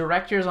 the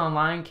directors on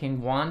Lion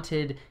King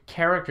wanted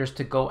characters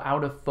to go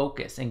out of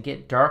focus and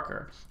get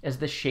darker as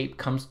the shape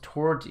comes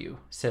towards you,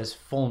 says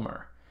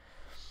Fulmer.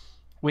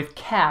 With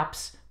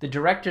Caps, the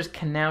directors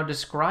can now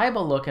describe a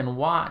look and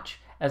watch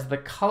as the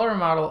color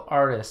model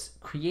artists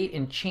create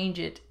and change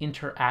it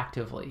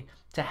interactively.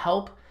 To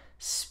help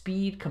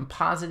speed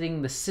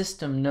compositing, the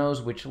system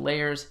knows which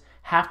layers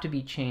have to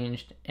be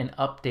changed and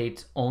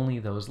updates only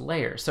those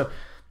layers. So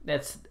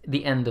that's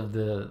the end of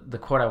the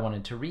quote I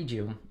wanted to read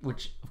you,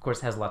 which of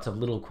course has lots of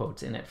little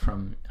quotes in it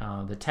from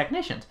the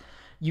technicians.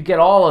 You get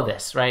all of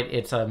this, right?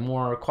 It's a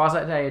more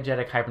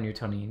quasi-diegetic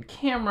hyper-Newtonian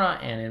camera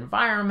and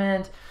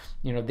environment.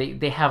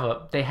 They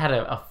had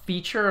a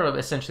feature of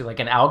essentially like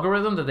an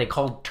algorithm that they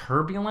called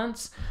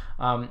turbulence.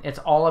 It's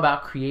all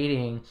about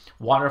creating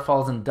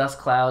waterfalls and dust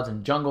clouds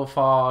and jungle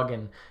fog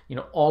and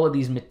all of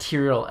these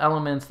material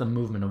elements, the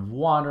movement of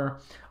water,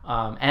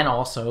 and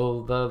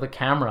also the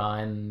camera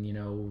and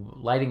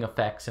lighting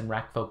effects and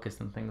rack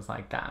focus and things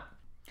like that.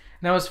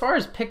 Now, as far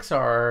as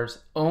Pixar's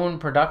own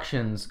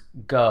productions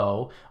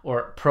go,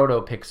 or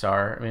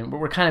proto-Pixar, I mean,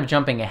 we're kind of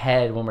jumping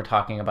ahead when we're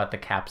talking about the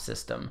CAP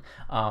system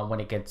when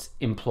it gets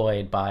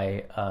employed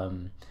by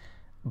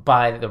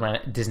the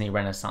Disney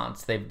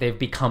Renaissance. They've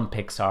become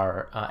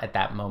Pixar at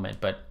that moment,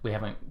 but we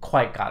haven't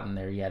quite gotten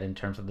there yet in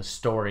terms of the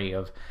story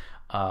of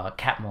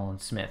Catmull and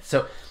Smith.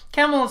 So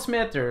Catmull and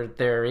Smith,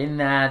 they're in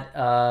that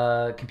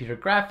computer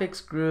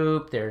graphics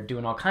group. They're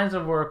doing all kinds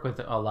of work with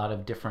a lot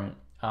of different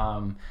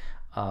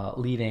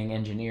leading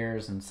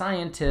engineers and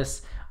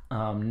scientists,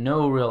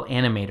 no real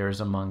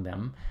animators among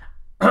them,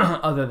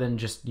 other than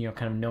just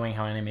kind of knowing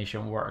how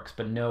animation works,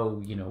 but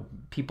no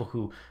people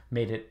who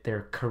made it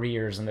their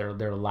careers and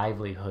their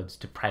livelihoods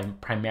to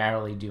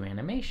primarily do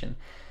animation.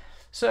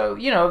 So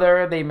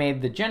they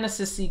made the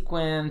Genesis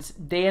sequence.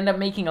 They end up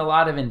making a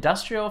lot of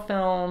industrial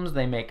films.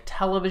 They make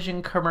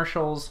television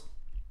commercials,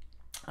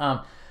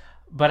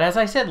 but as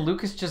I said,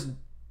 Lucas just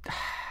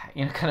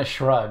kind of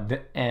shrugged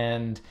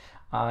and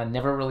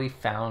never really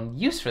found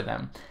use for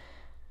them.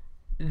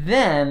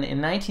 Then,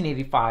 in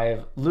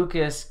 1985,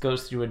 Lucas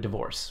goes through a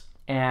divorce.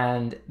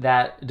 And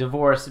that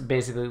divorce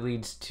basically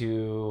leads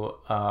to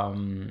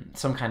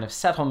some kind of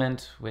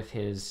settlement with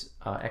his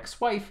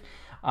ex-wife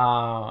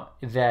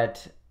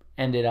that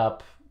ended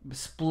up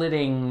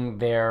splitting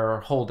their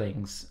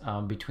holdings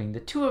between the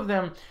two of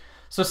them.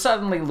 So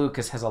suddenly,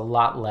 Lucas has a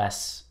lot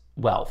less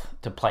wealth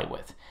to play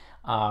with.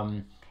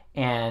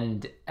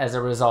 And as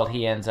a result,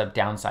 he ends up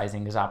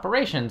downsizing his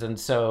operations. And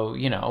so,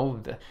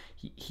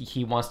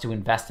 he wants to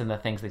invest in the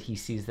things that he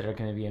sees that are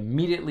going to be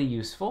immediately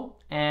useful,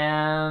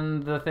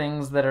 and the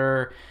things that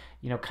are,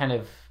 kind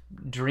of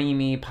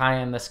dreamy, pie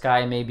in the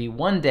sky, maybe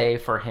one day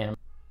for him.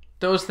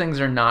 Those things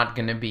are not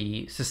going to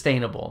be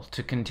sustainable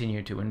to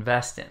continue to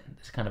invest in.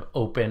 This kind of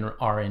open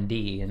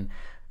R&D and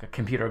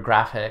computer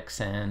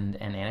graphics and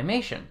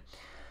animation.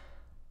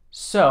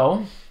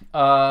 So,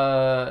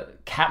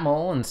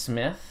 Catmull and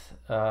Smith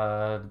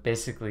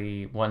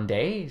basically one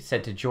day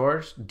said to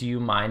George, do you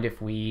mind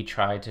if we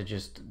try to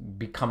just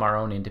become our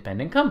own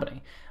independent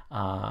company?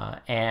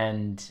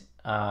 And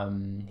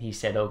he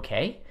said,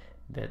 okay,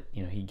 that,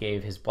 he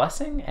gave his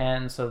blessing.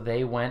 And so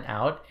they went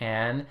out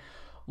and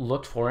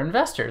looked for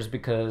investors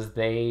because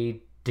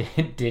they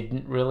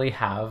didn't really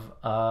have,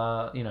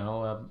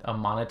 a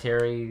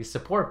monetary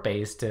support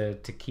base to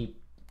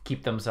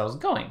keep themselves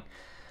going.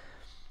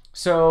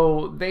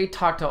 So they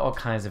talked to all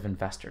kinds of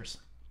investors.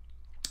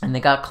 And they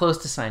got close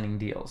to signing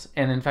deals.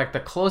 And in fact, the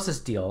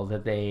closest deal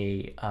that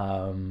they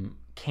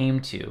came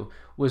to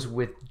was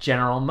with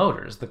General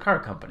Motors, the car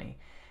company.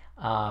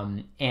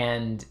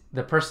 And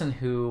the person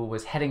who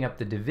was heading up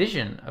the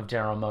division of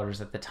General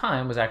Motors at the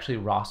time was actually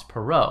Ross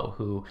Perot,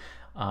 who,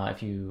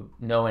 if you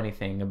know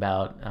anything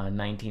about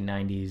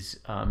 1990s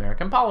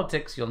American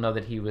politics, you'll know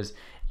that he was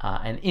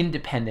an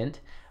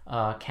independent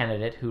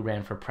candidate who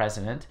ran for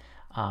president.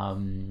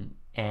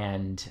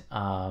 And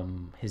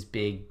his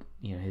big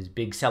his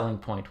big selling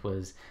point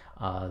was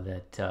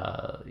that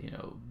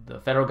the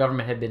federal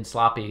government had been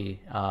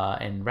sloppy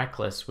and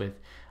reckless with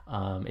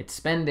its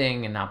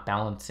spending and not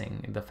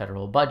balancing the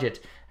federal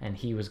budget, and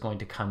he was going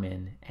to come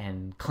in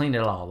and clean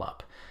it all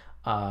up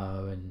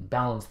and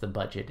balance the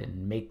budget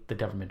and make the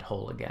government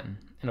whole again.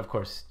 And of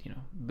course,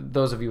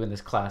 those of you in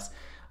this class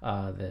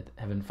that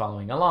have been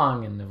following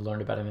along and have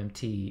learned about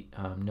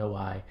MMT know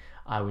why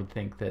I would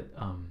think that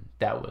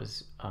that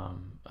was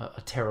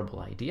a terrible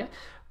idea.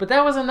 But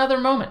that was another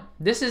moment.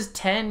 This is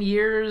 10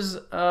 years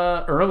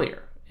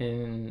earlier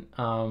in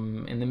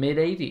the mid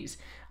 80s.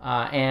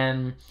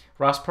 And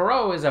Ross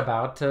Perot is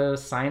about to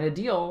sign a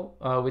deal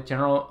with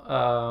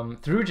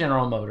through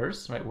General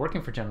Motors, right,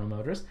 working for General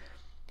Motors,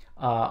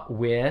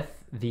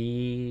 with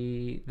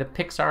the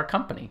Pixar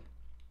company,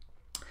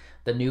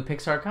 the new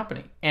Pixar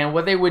company. And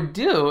what they would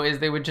do is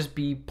they would just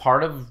become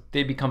part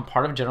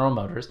of General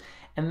Motors,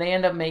 and they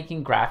end up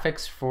making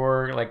graphics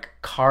for like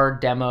car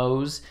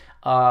demos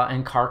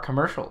and car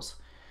commercials.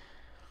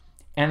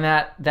 And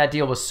that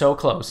deal was so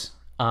close.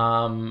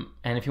 And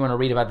if you want to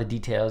read about the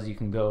details, you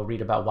can go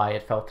read about why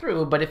it fell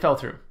through, but it fell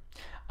through.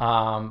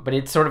 But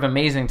it's sort of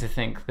amazing to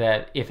think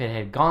that if it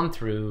had gone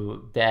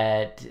through,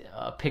 that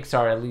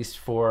Pixar, at least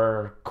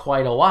for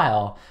quite a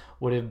while,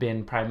 would have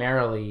been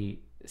primarily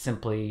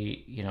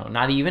simply,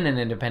 not even an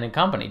independent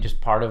company,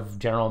 just part of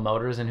General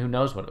Motors, and who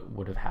knows what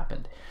would have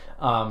happened.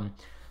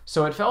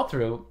 So it fell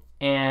through,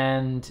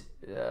 and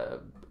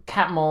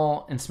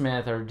Catmull and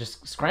Smith are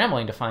just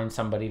scrambling to find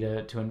somebody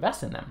to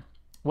invest in them.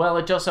 Well,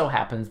 it just so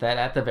happens that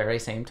at the very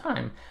same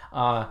time,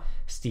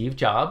 Steve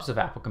Jobs of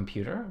Apple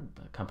Computer,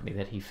 a company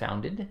that he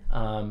founded,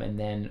 and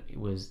then he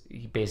was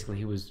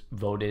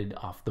voted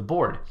off the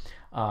board.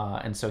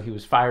 And so he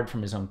was fired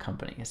from his own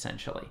company,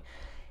 essentially.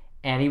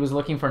 And he was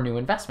looking for new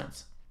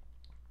investments.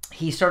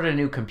 He started a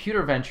new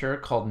computer venture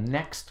called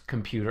Next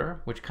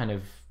Computer, which kind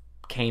of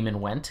came and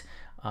went.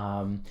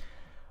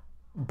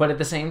 But at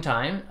the same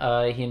time,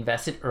 he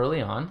invested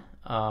early on,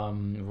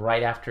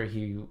 right after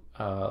he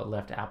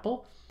left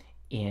Apple,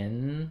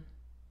 in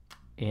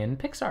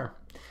Pixar.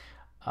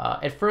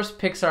 At first,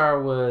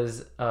 Pixar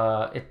was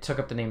it took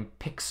up the name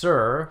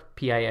Pixer,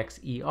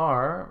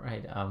 Pixer,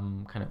 right?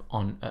 Kind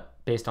of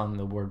based on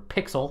the word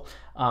pixel,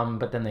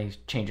 but then they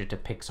changed it to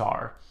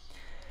Pixar.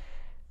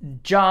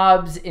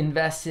 Jobs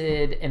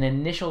invested an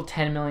initial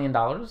 $10 million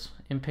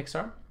in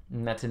Pixar,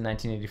 and that's in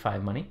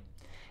 1985 money.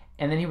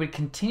 And then he would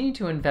continue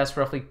to invest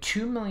roughly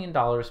 $2 million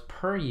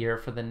per year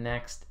for the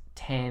next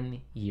 10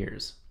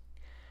 years.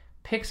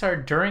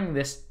 Pixar, during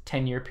this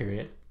 10-year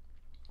period,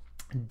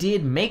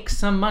 did make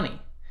some money,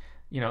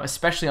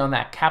 especially on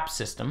that cap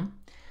system.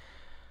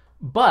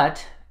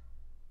 But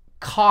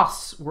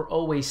costs were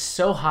always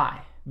so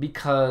high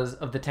because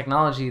of the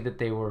technology that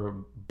they were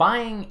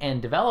buying and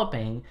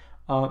developing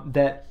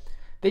that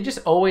they just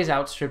always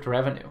outstripped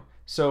revenue.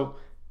 So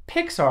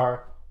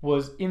Pixar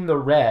was in the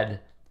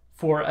red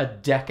for a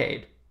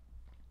decade.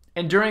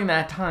 And during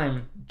that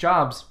time,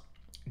 Jobs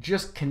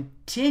just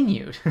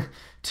continued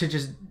to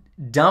just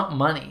dump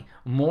money,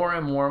 more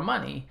and more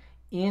money,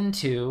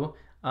 into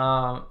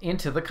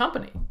the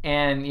company.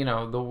 And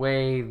the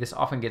way this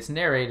often gets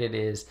narrated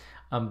is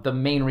the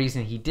main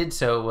reason he did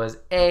so was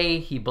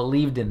he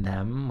believed in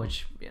them,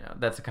 which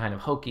that's a kind of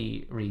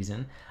hokey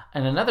reason,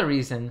 and another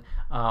reason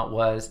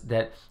was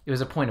that it was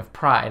a point of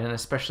pride, and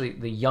especially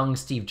the young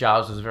Steve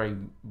Jobs was very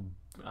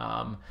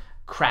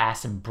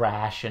crass and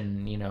brash,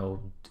 and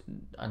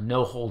a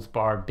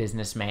no-holds-barred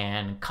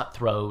businessman, and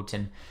cutthroat,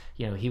 and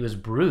he was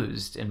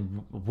bruised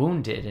and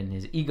wounded, and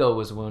his ego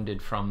was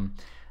wounded from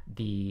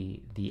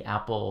the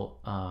Apple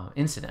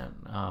incident,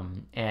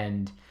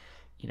 and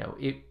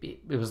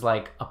it was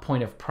like a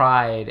point of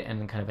pride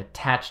and kind of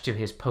attached to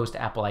his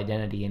post-Apple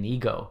identity and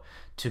ego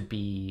to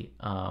be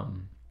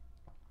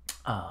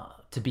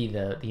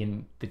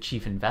the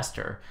chief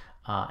investor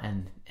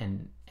and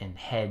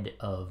head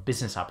of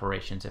business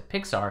operations at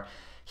Pixar.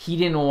 He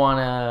didn't want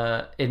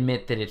to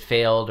admit that it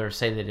failed or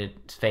say that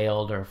it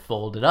failed or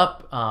folded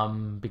up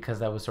because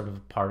that was sort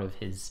of part of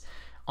his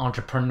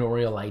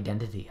entrepreneurial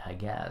identity, I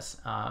guess.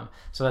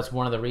 So that's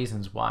one of the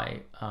reasons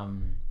why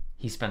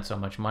he spent so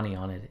much money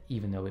on it,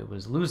 even though it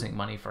was losing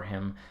money for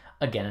him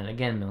again and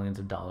again, millions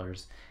of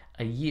dollars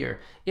a year.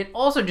 It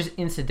also just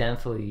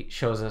incidentally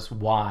shows us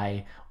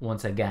why,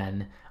 once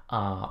again,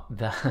 in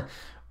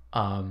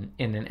an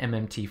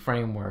MMT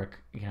framework,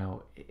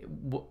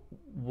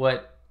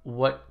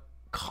 what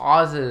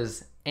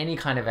causes any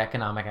kind of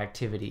economic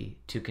activity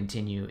to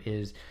continue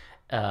is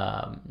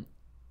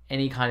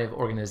any kind of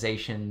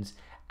organization's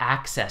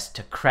access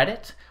to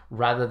credit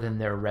rather than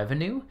their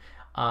revenue.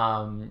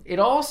 It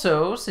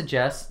also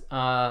suggests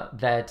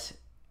that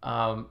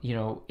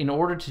in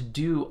order to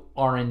do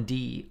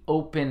R&D,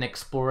 open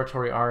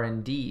exploratory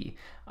R&D,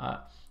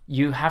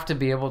 you have to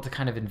be able to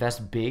kind of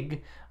invest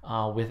big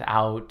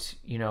without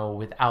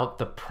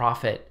the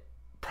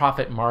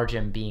profit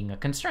margin being a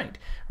constraint,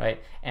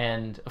 right?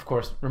 And of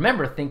course,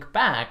 think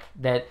back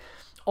that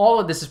all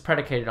of this is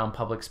predicated on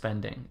public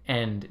spending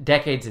and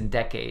decades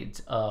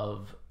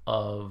of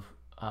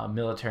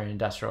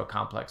military-industrial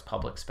complex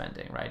public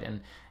spending, right?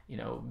 And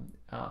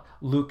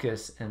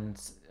Lucas and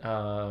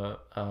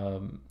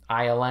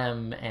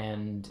ILM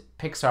and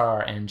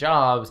Pixar and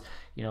Jobs,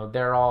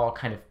 they're all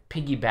kind of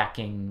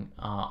piggybacking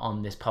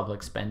on this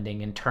public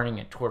spending and turning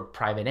it toward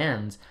private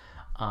ends.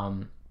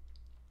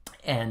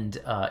 And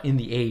in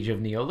the age of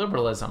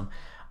neoliberalism,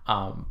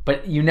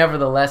 but you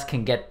nevertheless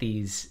can get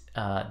these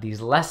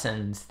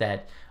lessons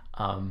that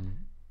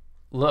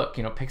look,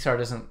 Pixar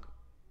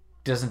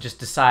doesn't just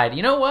decide,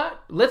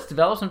 let's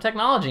develop some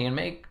technology and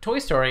make Toy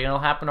Story and it'll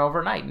happen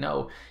overnight.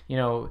 No,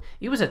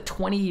 it was a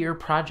 20-year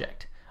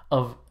project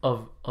of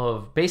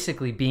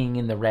basically being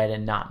in the red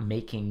and not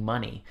making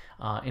money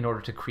in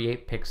order to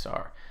create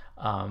Pixar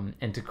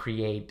and to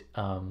create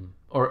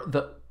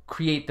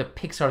create the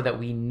Pixar that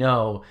we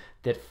know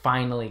that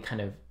finally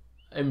kind of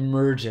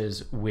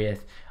emerges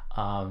with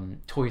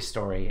Toy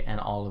Story and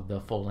all of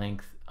the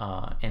full-length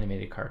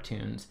animated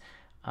cartoons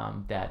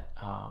that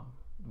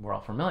we're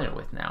all familiar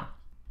with now.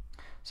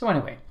 So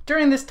anyway,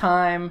 during this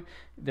time,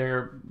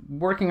 they're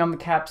working on the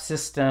CAP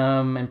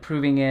system,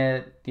 improving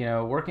it,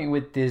 working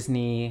with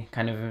Disney,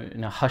 kind of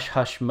in a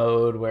hush-hush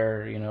mode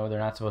where, they're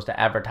not supposed to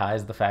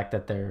advertise the fact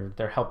that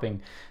they're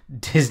helping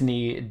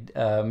Disney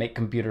make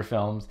computer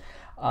films.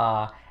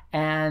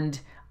 And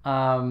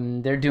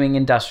they're doing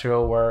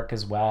industrial work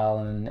as well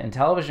and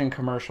television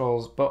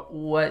commercials. But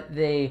what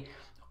they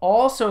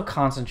also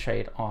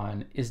concentrate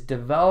on is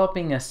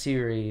developing a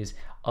series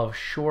of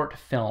short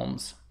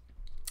films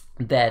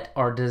that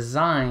are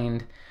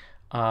designed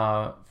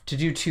to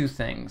do two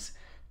things: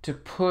 to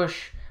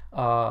push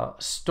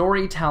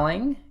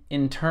storytelling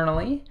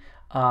internally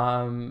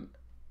and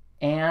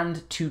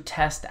to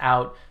test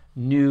out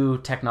new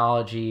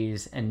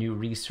technologies and new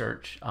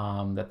research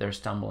that they're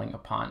stumbling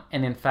upon.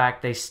 And in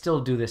fact, they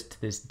still do this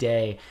to this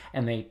day,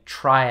 and they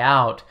try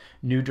out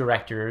new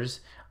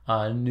directors,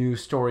 new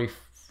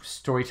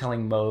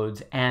storytelling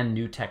modes, and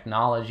new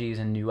technologies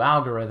and new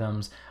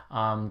algorithms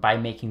by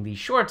making these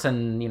shorts.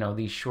 And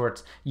these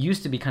shorts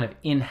used to be kind of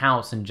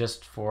in-house and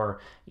just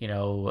for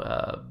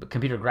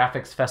computer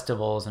graphics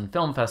festivals and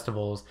film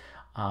festivals,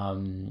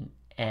 and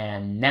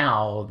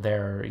now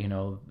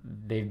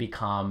they've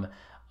become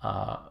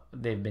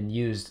they've been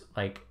used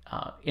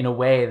in a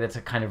way that's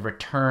a kind of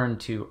return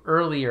to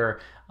earlier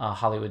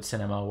Hollywood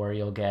cinema, where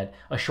you'll get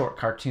a short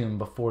cartoon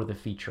before the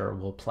feature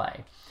will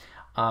play.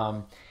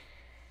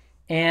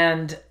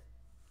 And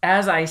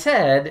as I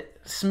said,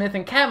 Smith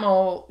and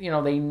Catmull,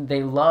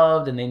 they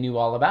loved and they knew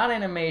all about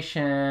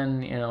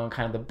animation,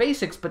 kind of the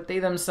basics, but they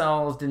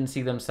themselves didn't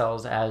see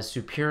themselves as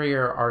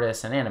superior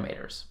artists and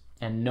animators.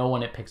 And no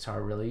one at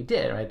Pixar really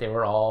did, right? They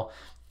were all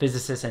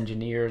physicists,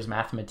 engineers,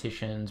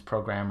 mathematicians,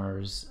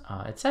 programmers,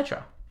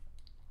 etc.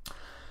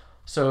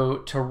 So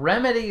to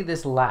remedy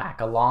this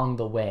lack along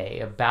the way,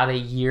 about a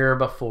year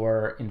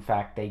before, in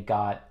fact, they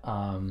got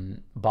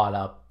bought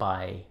up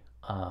by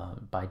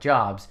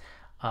Jobs,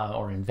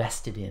 or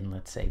invested in,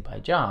 let's say, by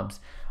Jobs,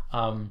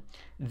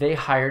 they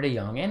hired a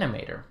young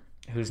animator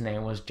whose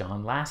name was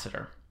John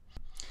Lasseter.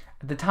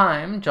 At the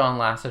time, John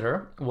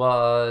Lasseter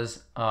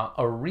was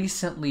a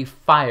recently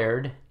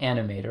fired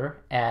animator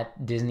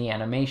at Disney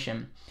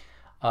Animation.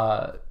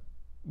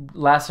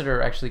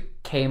 Lasseter actually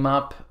came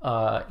up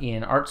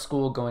in art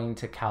school going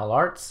to Cal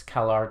Arts.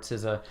 Cal Arts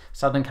is a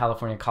Southern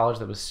California college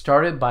that was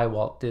started by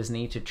Walt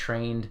Disney to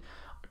train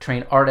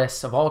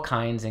artists of all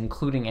kinds,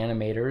 including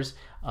animators,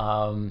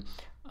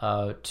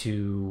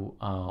 to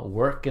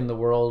work in the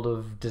world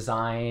of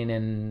design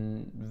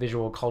and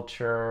visual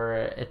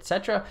culture,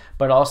 etc.,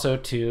 but also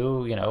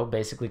to,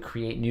 basically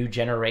create new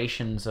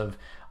generations of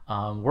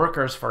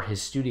workers for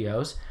his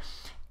studios.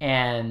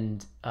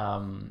 And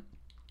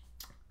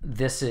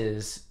this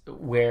is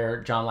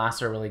where John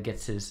Lasseter really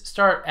gets his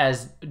start,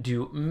 as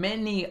do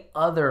many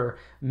other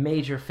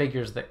major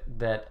figures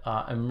that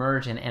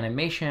emerge in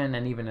animation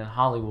and even in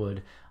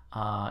Hollywood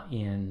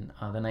in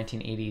the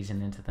 1980s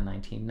and into the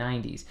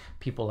 1990s.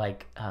 People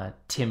like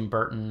Tim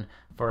Burton,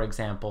 for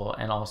example,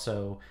 and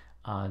also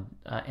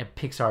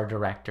Pixar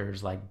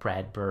directors like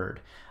Brad Bird.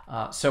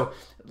 So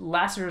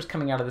Lasseter is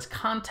coming out of this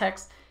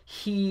context.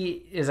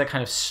 He is a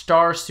kind of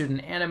star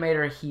student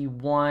animator. He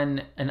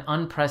won an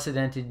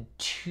unprecedented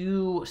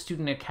 2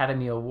 Student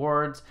Academy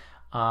Awards,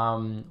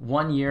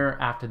 1 year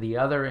after the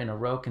other in a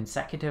row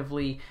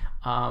consecutively,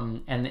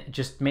 and it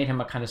just made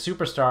him a kind of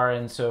superstar.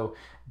 And so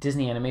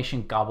Disney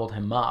Animation gobbled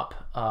him up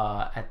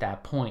at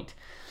that point.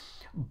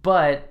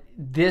 But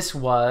this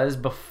was,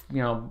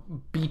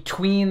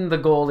 between the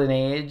Golden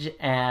Age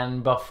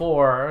and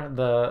before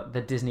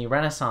the Disney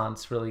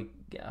Renaissance really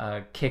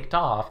kicked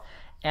off.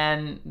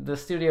 And the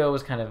studio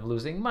was kind of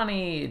losing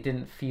money. It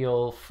didn't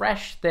feel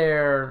fresh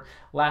there.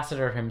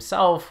 Lasseter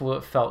himself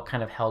felt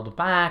kind of held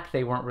back.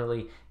 They weren't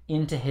really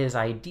into his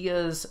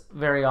ideas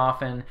very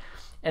often.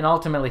 And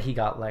ultimately, he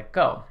got let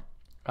go.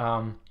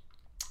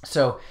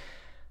 So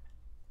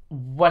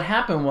what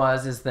happened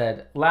is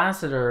that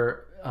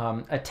Lasseter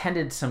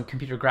attended some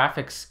computer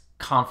graphics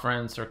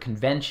conference or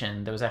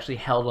convention that was actually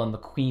held on the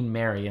Queen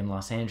Mary in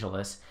Los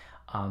Angeles,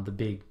 the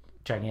big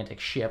gigantic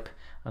ship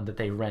that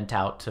they rent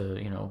out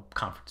to,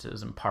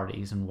 conferences and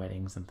parties and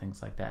weddings and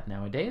things like that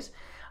nowadays.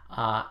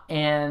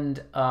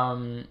 And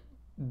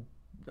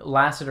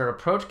Lasseter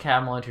approached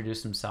Cadmel,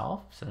 introduced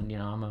himself, said,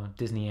 I'm a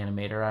Disney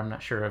animator. I'm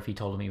not sure if he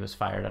told him he was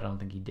fired. I don't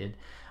think he did.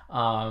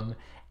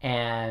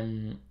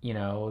 And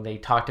they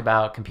talked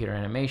about computer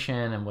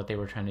animation and what they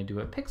were trying to do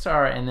at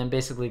Pixar. And then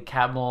basically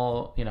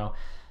Cadmel,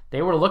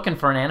 they were looking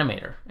for an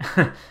animator.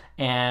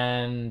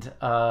 And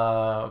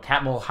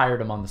Cadmel hired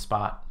him on the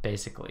spot,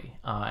 basically.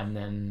 And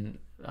then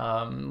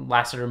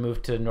Lasseter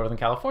moved to Northern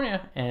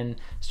California and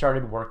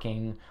started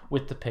working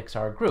with the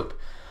Pixar group.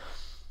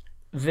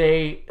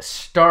 They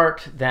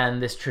start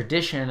then this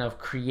tradition of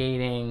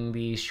creating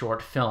these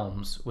short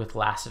films with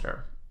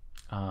Lasseter.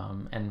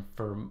 And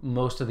for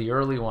most of the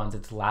early ones,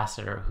 it's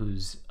Lasseter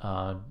who's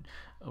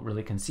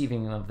really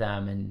conceiving of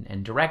them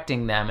and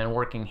directing them and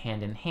working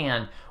hand in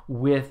hand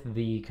with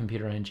the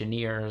computer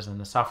engineers and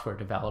the software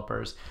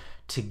developers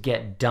to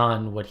get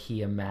done what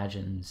he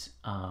imagines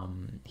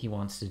he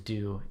wants to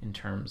do in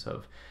terms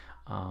of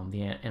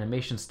the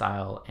animation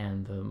style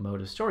and the mode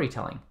of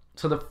storytelling.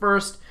 So the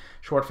first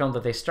short film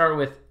that they start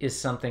with is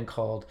something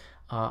called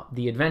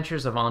The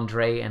Adventures of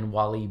Andre and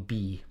Wally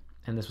B.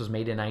 And this was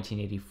made in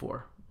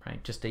 1984,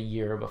 right? Just a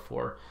year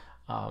before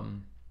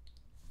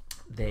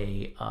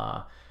they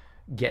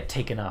get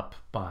taken up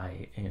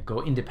by,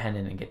 go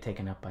independent and get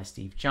taken up by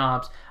Steve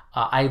Jobs.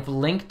 I've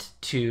linked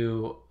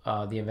to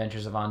The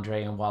Adventures of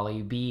Andre and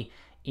Wally B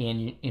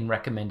in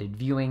recommended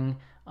viewing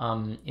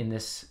in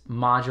this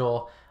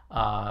module.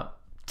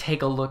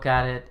 Take a look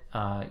at it.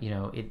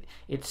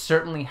 It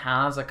certainly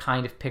has a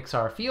kind of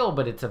Pixar feel,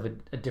 but it's of a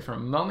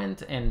different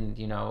moment. And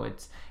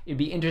it'd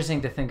be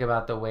interesting to think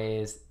about the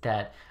ways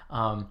that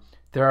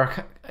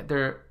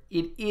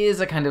it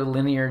is a kind of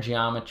linear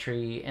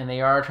geometry, and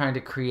they are trying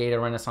to create a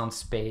Renaissance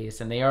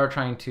space, and they are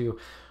trying to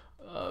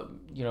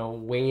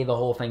weigh the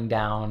whole thing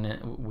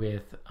down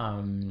with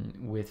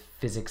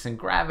physics and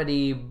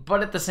gravity,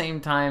 but at the same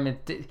time,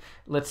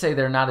 let's say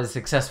they're not as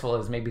successful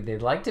as maybe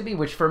they'd like to be,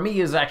 which for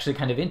me is actually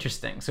kind of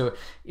interesting. So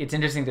it's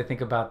interesting to think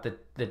about the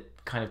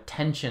kind of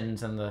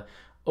tensions and the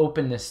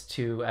openness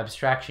to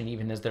abstraction,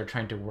 even as they're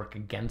trying to work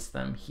against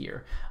them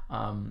here.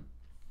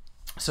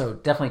 So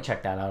definitely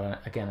check that out.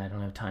 Again, I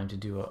don't have time to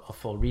do a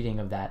full reading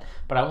of that,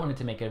 but I wanted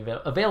to make it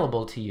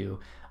available to you.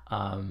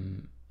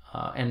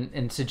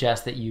 And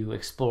suggest that you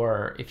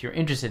explore, if you're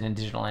interested in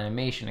digital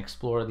animation,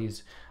 explore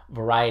these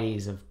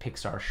varieties of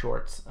Pixar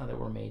shorts that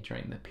were made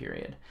during the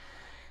period.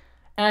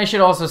 And I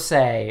should also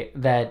say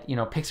that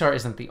Pixar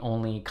isn't the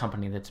only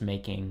company that's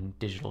making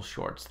digital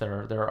shorts.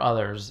 There are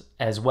others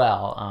as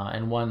well,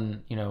 and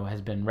one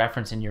has been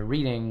referenced in your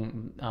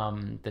reading,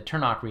 the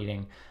Turnock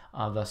reading,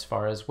 thus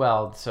far as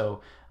well.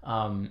 So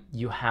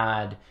you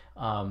had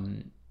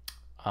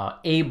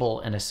Able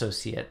and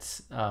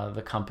Associates,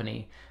 the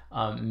company,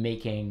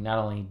 making not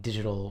only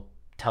digital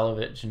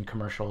television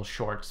commercial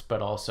shorts,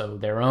 but also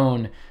their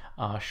own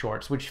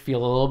shorts, which feel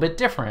a little bit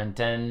different.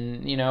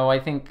 And I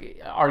think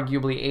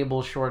arguably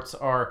Able shorts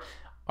are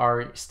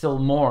still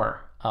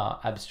more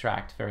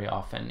abstract very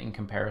often in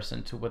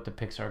comparison to what the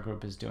Pixar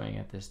group is doing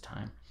at this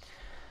time.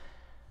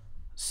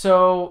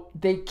 So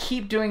they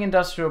keep doing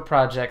industrial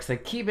projects, they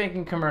keep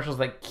making commercials,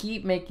 they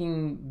keep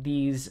making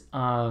these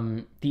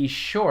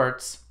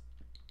shorts,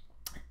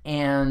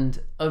 and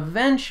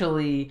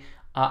eventually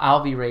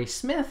Alvy Ray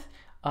Smith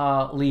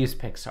leaves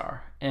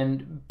Pixar.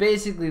 And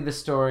basically the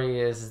story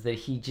is that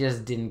he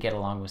just didn't get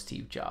along with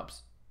Steve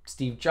Jobs.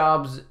 Steve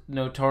Jobs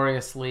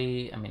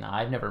notoriously,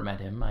 I've never met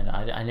him,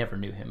 I never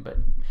knew him, but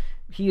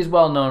he is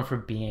well known for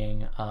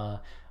being a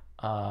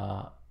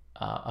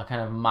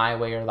kind of my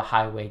way or the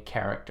highway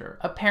character.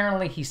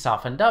 Apparently he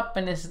softened up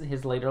in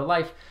his later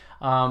life,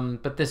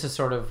 but this is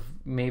sort of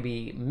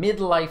maybe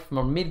midlife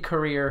or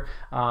mid-career.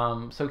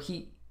 So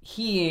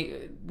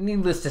he,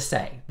 needless to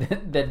say,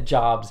 that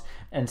Jobs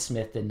and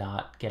Smith did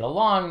not get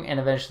along, and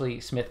eventually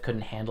Smith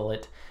couldn't handle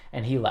it,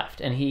 and he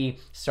left. And he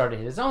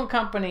started his own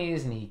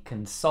companies, and he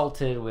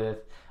consulted with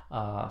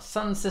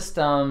Sun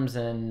Systems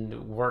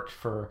and worked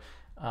for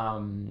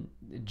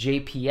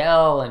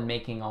JPL and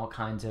making all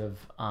kinds of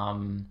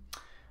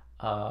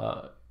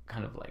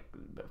kind of like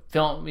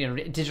film,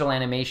 digital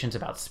animations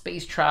about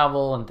space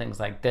travel and things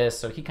like this.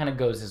 So he kind of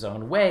goes his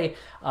own way.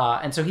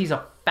 And so he's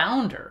a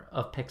founder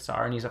of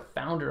Pixar, and he's a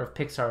founder of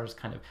Pixar's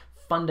kind of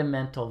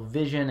fundamental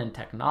vision and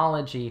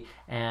technology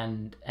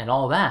and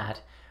all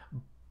that.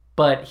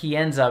 But he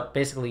ends up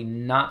basically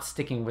not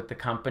sticking with the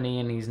company,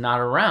 and he's not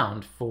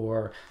around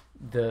for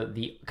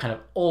the kind of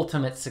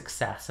ultimate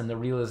success, and the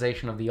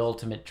realization of the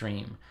ultimate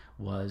dream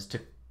was to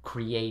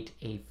create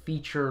a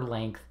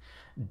feature-length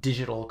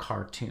digital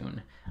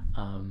cartoon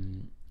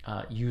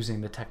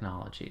using the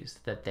technologies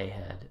that they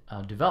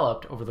had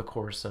developed over the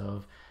course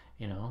of,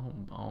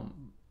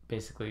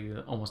 basically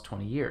almost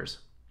 20 years.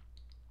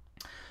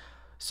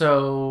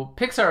 So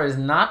Pixar is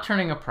not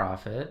turning a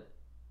profit.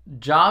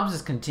 Jobs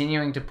is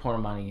continuing to pour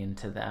money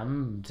into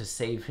them to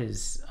save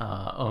his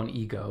own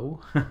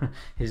ego,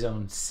 his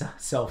own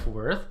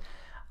self-worth.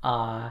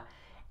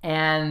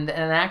 And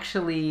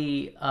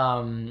actually, at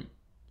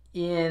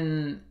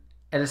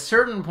a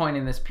certain point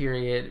in this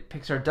period,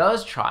 Pixar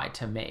does try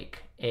to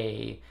make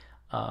a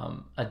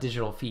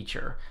digital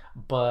feature,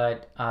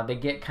 but they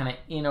get kind of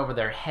in over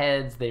their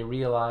heads. They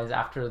realize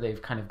after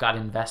they've kind of got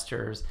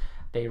investors,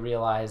 they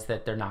realize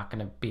that they're not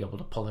going to be able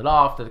to pull it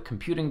off, that the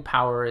computing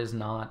power is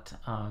not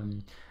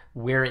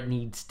where it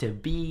needs to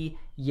be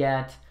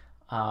yet,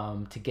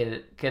 to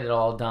get it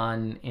all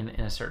done in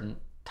a certain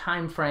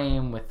time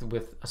frame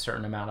with a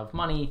certain amount of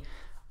money.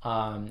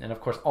 And of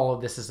course, all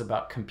of this is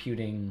about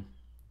computing.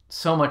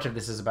 So much of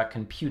this is about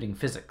computing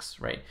physics,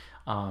 right?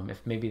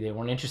 If maybe they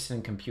weren't interested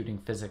in computing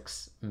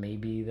physics,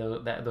 maybe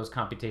those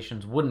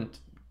computations wouldn't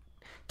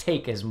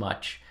take as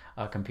much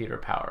computer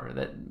power.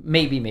 That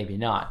maybe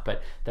not,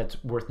 but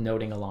that's worth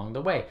noting along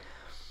the way.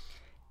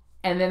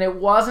 And then it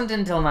wasn't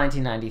until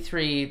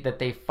 1993 that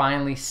they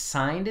finally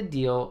signed a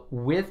deal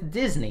with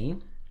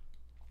Disney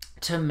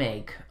to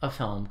make a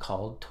film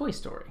called Toy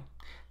Story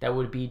that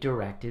would be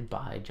directed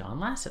by John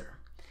Lasseter.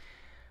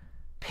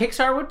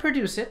 Pixar would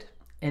produce it,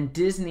 and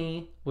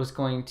Disney was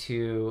going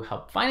to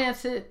help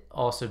finance it,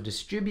 also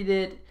distribute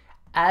it,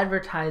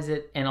 advertise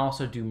it, and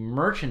also do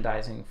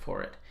merchandising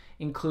for it,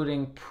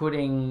 including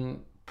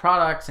putting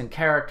products and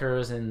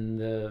characters in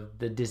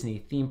the Disney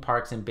theme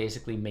parks and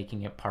basically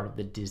making it part of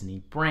the Disney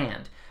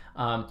brand.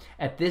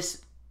 At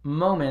this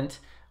moment,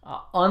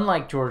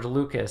 unlike George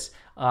Lucas,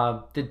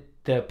 the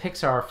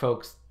Pixar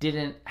folks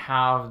didn't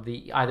have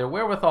the either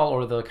wherewithal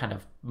or the kind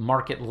of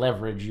market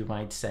leverage, you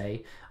might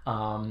say,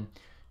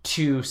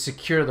 to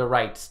secure the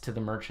rights to the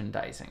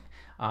merchandising.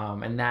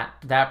 And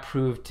that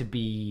proved to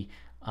be,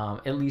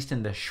 at least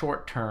in the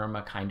short term,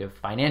 a kind of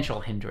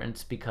financial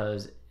hindrance,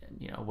 because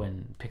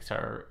when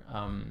Pixar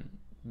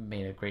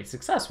made a great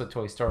success with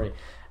Toy Story,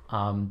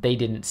 they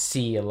didn't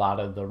see a lot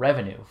of the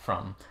revenue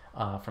from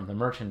the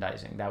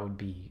merchandising. That would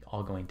be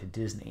all going to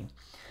Disney.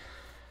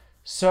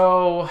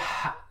 So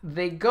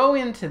they go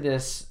into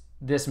this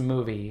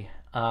movie,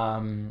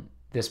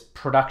 this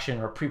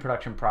production or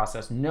pre-production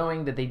process,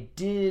 knowing that they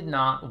did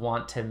not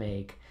want to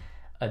make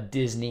a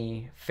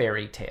Disney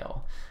fairy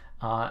tale.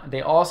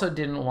 They also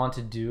didn't want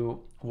to do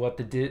what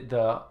the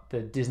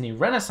Disney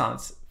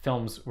Renaissance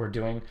films were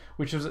doing,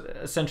 which was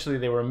essentially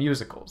they were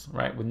musicals,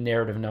 right, with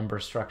narrative number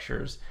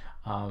structures,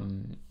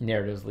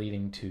 narratives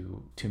leading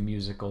to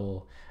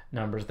musical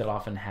numbers that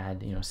often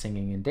had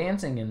singing and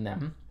dancing in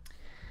them.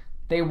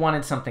 They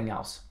wanted something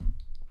else.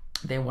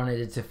 They wanted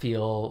it to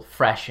feel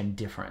fresh and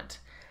different.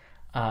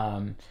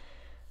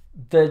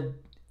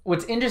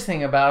 What's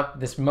interesting about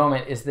this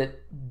moment is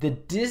that the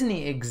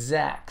Disney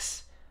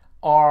execs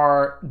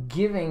are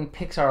giving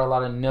Pixar a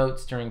lot of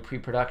notes during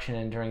pre-production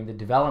and during the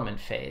development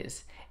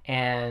phase.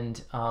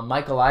 And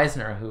Michael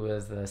Eisner, who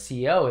was the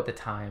CEO at the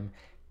time,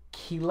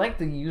 he liked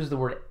to use the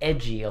word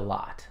edgy a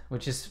lot,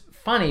 which is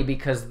funny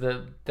because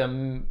the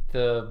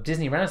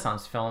Disney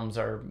Renaissance films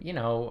are,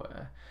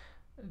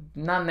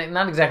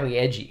 not exactly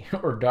edgy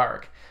or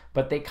dark,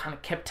 but they kind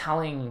of kept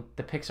telling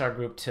the Pixar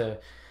group to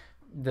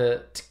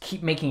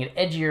keep making it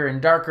edgier and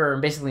darker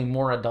and basically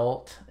more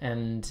adult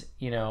and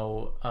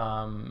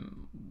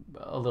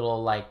a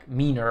little like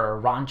meaner or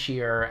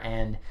raunchier,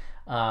 and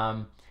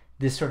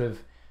this sort of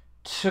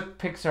took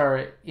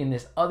Pixar in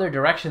this other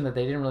direction that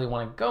they didn't really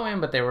want to go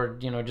in, but they were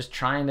just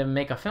trying to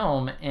make a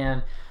film,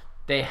 and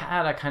they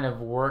had a kind of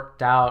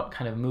worked out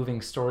kind of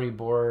moving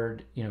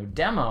storyboard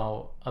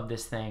demo of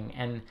this thing,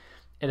 and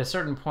at a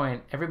certain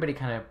point everybody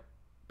kind of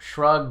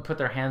shrugged, put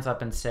their hands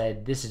up, and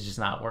said, "This is just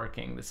not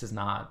working. This is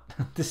not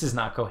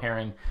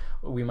coherent.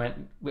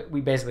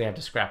 We basically have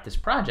to scrap this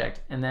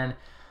project." And then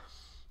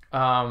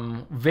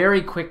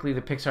very quickly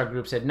the Pixar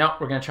group said, "No,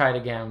 we're going to try it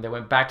again." They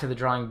went back to the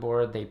drawing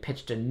board. They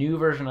pitched a new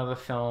version of the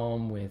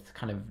film with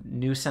kind of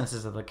new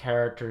senses of the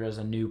characters,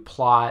 a new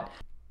plot.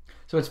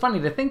 So it's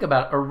funny to think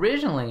about.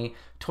 Originally,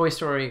 Toy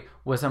Story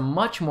was a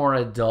much more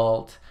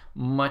adult,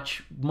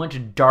 much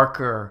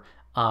darker,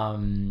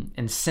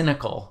 and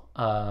cynical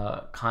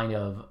kind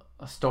of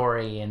a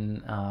story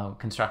and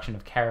construction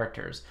of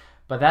characters.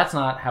 But that's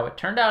not how it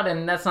turned out,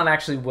 and that's not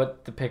actually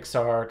what the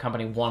Pixar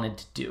company wanted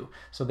to do.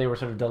 So they were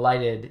sort of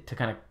delighted to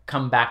kind of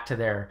come back to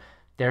their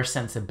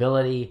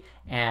sensibility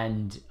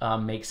and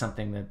make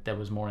something that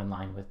was more in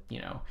line with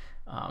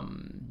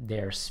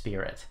their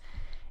spirit.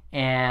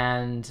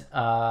 And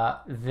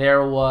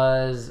there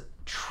was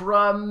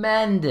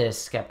tremendous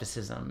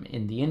skepticism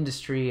in the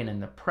industry and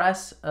in the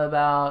press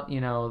about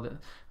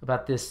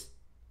about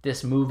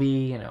this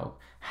movie.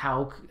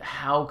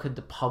 How could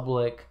the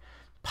public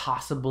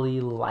possibly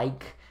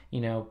like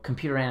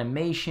computer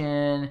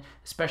animation,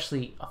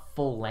 especially a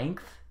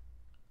full-length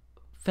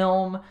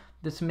film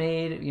that's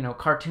made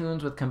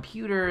cartoons with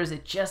computers?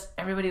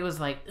 Everybody was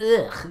like,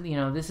 ugh,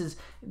 this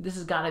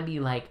has got to be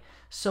like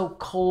so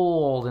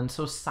cold and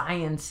so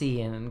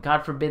sciencey, and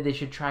God forbid they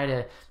should try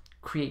to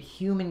create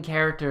human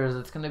characters.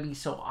 It's going to be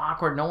so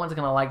awkward. No one's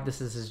going to like this.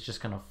 This is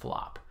just going to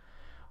flop.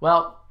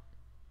 Well,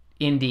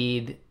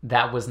 indeed,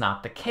 that was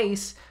not the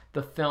case.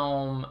 The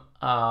film,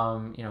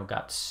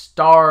 got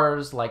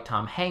stars like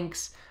Tom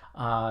Hanks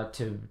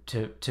to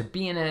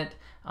be in it.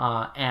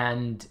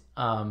 and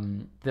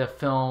the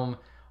film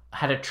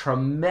had a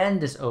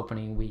tremendous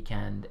opening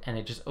weekend, and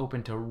it just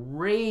opened to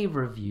rave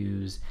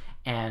reviews,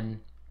 and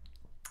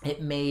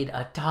it made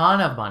a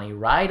ton of money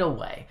right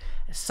away,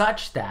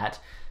 such that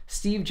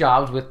Steve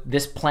Jobs, with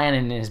this plan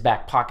in his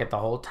back pocket the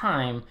whole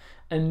time,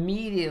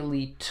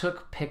 immediately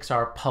took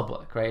Pixar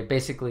public, right?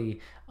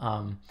 Basically,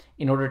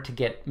 in order to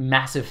get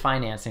massive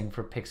financing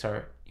for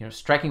Pixar,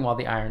 striking while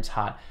the iron's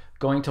hot,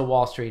 going to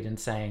Wall Street and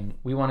saying,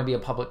 we want to be a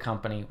public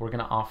company. We're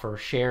going to offer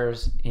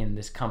shares in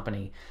this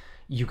company.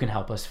 You can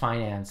help us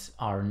finance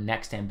our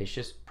next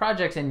ambitious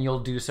projects, and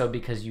you'll do so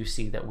because you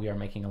see that we are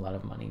making a lot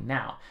of money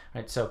now,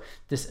 right? So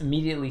this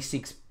immediately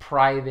seeks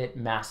private,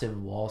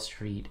 massive Wall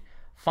Street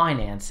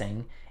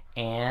financing,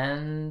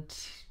 and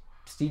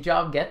Steve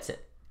Jobs gets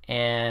it.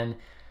 And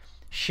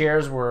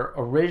shares were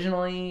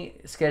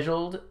originally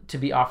scheduled to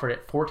be offered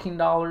at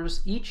 $14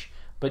 each,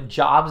 but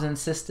Jobs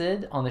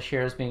insisted on the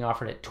shares being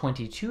offered at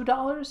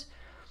 $22.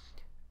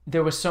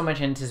 There was so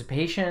much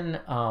anticipation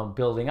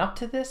building up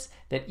to this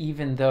that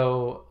even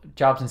though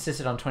Jobs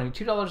insisted on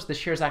 $22, the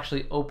shares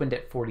actually opened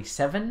at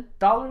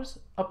 $47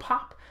 a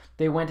pop.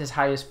 They went as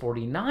high as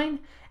 $49,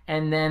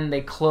 and then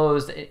they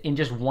closed in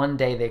just one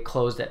day. They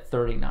closed at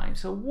 $39,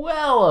 so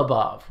well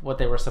above what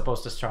they were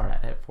supposed to start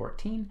at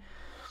 $14.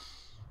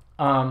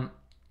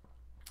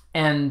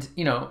 And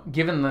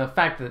given the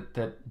fact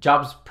that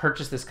Jobs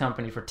purchased this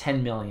company for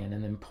 $10 million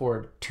and then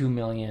poured $2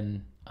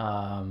 million,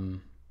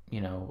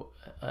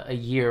 a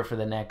year for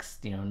the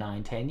next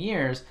 9-10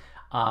 years,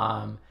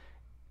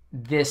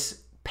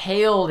 this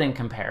paled in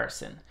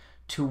comparison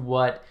to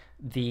what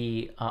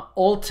the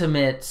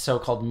ultimate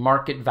so-called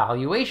market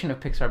valuation of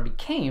Pixar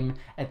became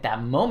at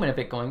that moment of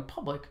it going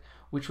public,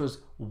 which was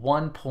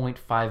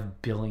 $1.5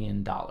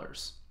 billion.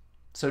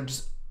 So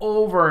just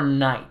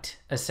overnight,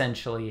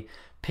 essentially,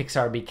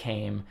 Pixar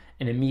became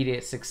an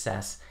immediate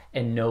success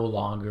and no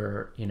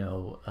longer,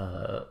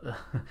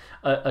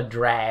 a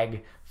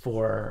drag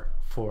for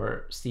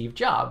Steve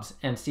Jobs.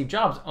 And Steve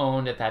Jobs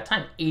owned at that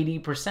time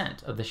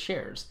 80% of the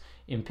shares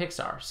in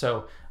Pixar.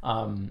 So,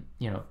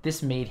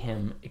 this made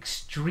him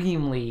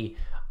extremely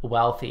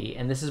wealthy.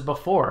 And this is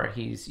before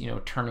he's,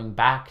 turning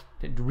back,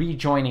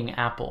 rejoining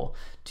Apple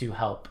to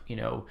help,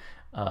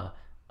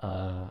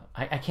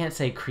 I can't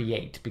say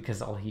create,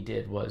 because all he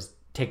did was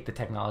take the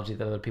technology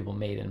that other people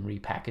made and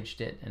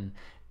repackaged it and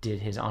did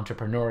his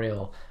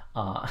entrepreneurial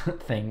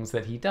things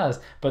that he does.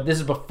 But this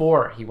is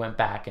before he went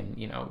back and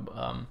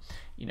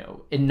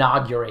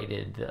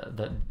inaugurated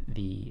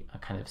the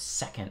kind of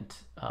second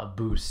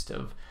boost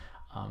of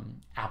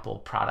Apple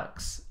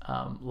products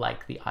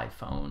like the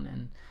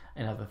iPhone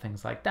and other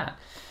things like that.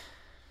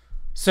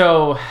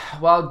 So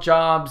while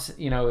Jobs,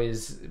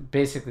 is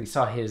basically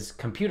saw his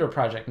computer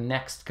project,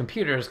 Next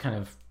Computers, kind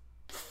of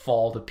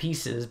fall to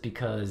pieces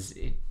because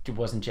it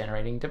wasn't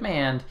generating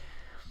demand,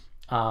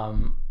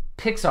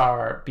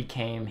 Pixar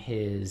became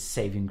his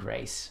saving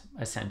grace,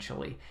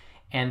 essentially.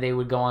 And they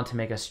would go on to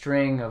make a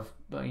string of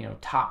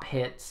top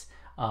hits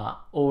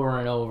over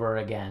and over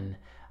again.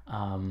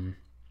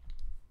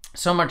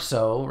 So much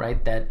so,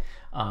 right, that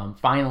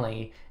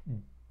finally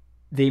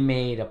they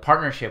made a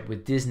partnership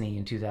with Disney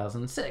in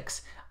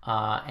 2006,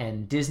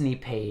 and Disney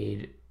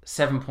paid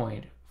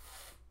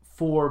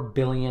 $7.4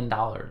 billion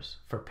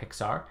for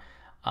Pixar.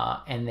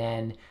 And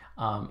then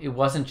it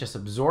wasn't just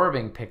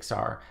absorbing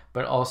Pixar,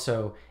 but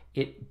also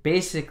it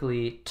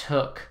basically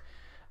took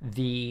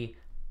the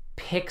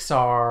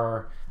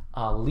Pixar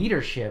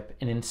leadership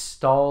and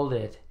installed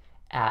it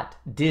at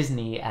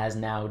Disney as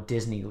now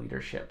Disney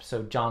leadership.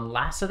 So John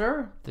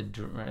Lasseter, the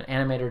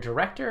animator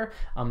director,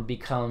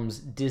 becomes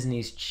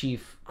Disney's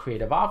chief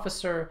creative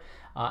officer,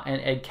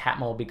 and Ed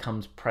Catmull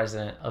becomes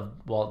president of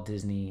Walt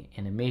Disney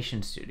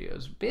Animation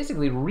Studios,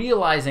 basically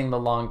realizing the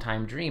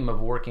longtime dream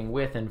of working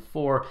with and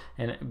for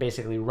and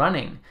basically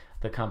running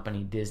the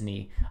company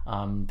Disney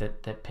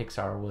that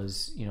Pixar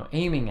was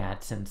aiming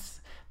at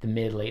since the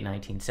mid-late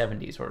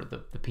 1970s, or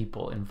the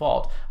people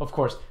involved. Of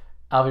course,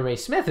 Alvy Ray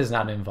Smith is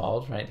not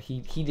involved, right?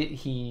 He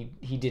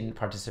didn't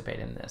participate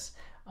in this,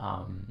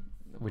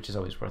 which is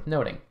always worth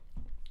noting.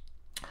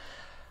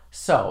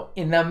 So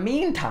in the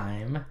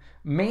meantime,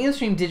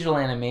 mainstream digital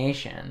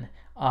animation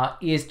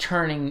is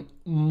turning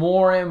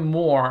more and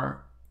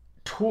more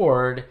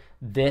toward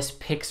this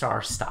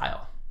Pixar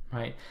style,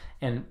 right?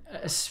 And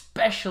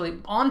especially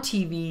on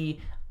TV,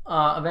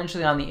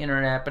 eventually on the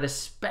internet, but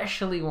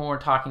especially when we're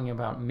talking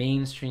about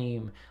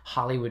mainstream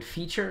Hollywood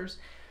features,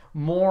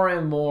 more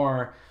and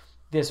more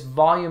this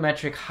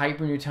volumetric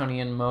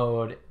hyper-Newtonian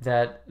mode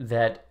that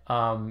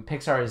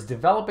Pixar is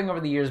developing over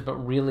the years, but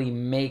really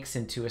makes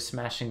into a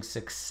smashing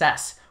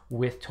success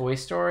with Toy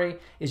Story,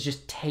 is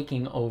just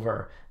taking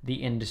over the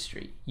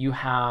industry. You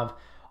have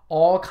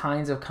all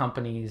kinds of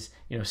companies,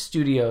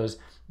 studios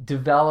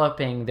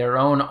developing their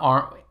own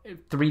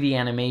 3D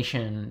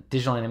animation,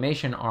 digital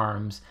animation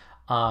arms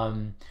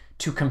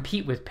to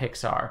compete with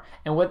Pixar.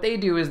 And what they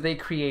do is they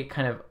create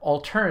kind of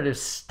alternative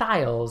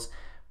styles,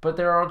 but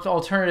their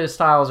alternative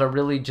styles are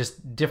really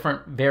just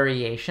different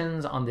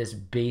variations on this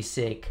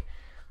basic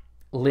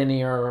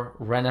linear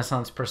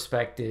Renaissance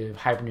perspective,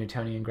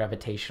 hyper-Newtonian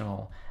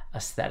gravitational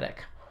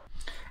aesthetic.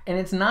 And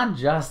it's not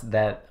just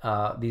that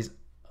these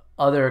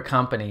other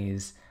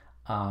companies,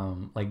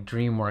 like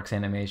DreamWorks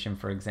Animation,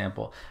 for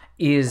example,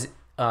 is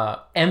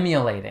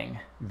emulating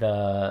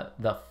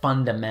the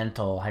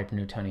fundamental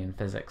hyper-Newtonian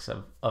physics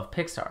of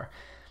Pixar.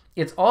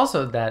 It's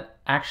also that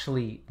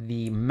actually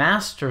the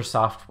master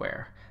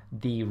software,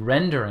 the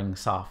rendering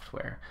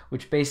software,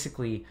 which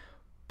basically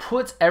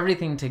puts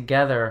everything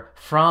together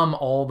from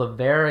all the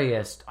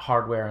various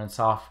hardware and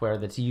software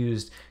that's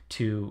used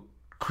to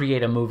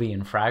create a movie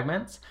in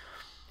fragments,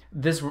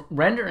 this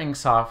rendering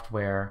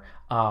software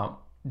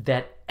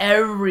that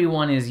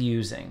everyone is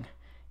using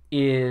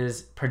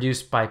is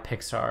produced by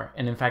Pixar.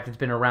 And in fact, it's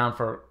been around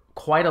for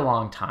quite a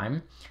long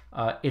time.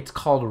 It's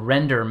called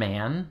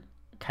RenderMan,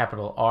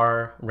 capital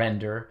R,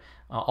 render,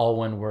 all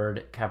one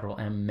word, capital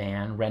M,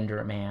 man,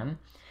 RenderMan.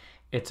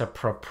 It's a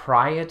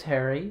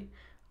proprietary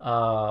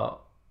renderer,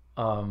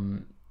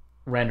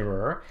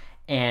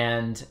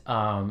 and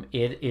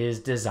it is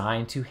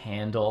designed to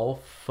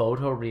handle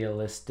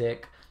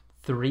photorealistic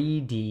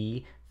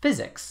 3D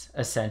physics,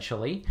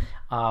 essentially.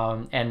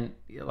 And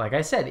like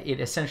I said, it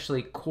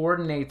essentially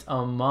coordinates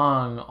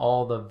among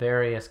all the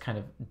various kind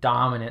of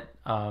dominant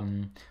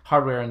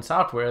hardware and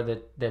software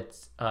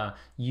that's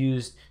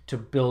used to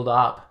build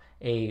up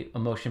a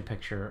motion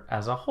picture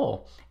as a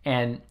whole.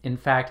 And in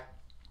fact,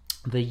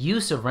 the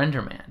use of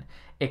RenderMan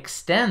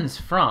extends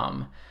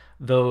from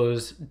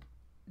those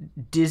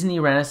Disney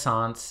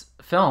Renaissance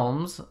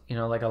films,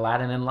 like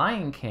Aladdin and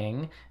Lion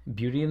King,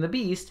 Beauty and the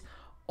Beast,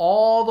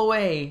 all the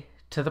way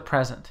to the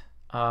present.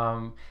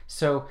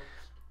 So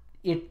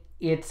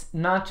it's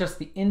not just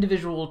the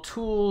individual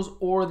tools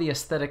or the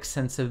aesthetic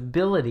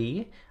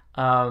sensibility,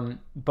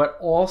 but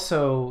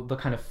also the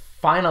kind of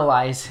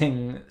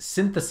finalizing,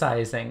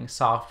 synthesizing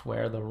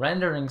software, the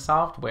rendering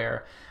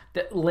software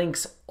that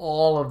links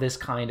all of this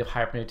kind of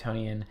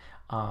hyper-Newtonian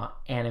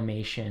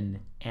animation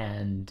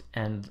and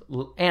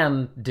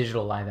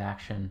digital live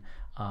action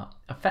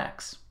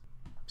effects.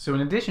 So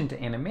in addition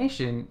to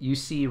animation, you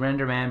see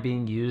RenderMan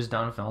being used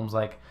on films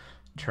like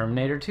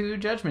Terminator 2,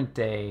 Judgment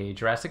Day,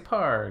 Jurassic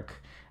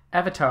Park,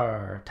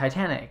 Avatar,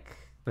 Titanic,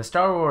 the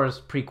Star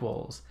Wars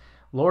prequels,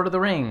 Lord of the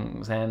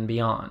Rings, and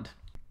beyond.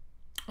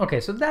 Okay,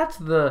 so that's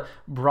the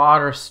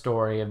broader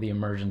story of the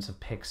emergence of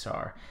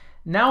Pixar.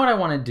 Now what I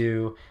want to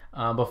do,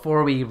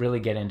 before we really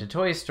get into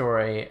Toy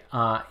Story,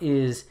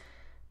 is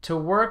to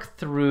work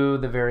through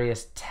the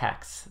various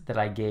texts that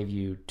I gave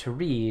you to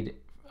read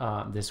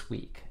this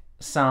week.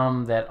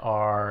 Some that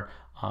are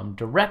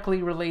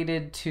directly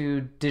related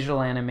to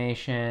digital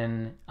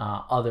animation,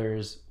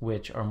 others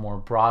which are more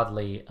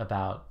broadly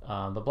about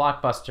the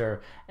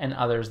blockbuster, and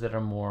others that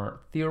are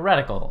more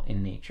theoretical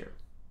in nature.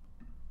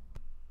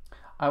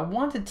 I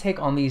want to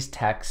take on these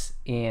texts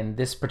in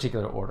this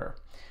particular order.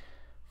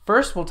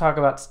 First, we'll talk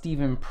about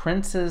Stephen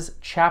Prince's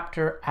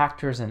chapter,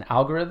 Actors and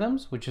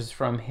Algorithms, which is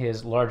from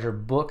his larger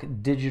book,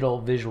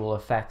 Digital Visual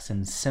Effects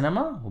in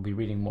Cinema. We'll be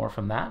reading more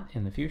from that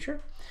in the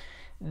future.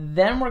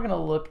 Then we're going to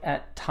look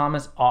at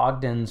Thomas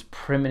Ogden's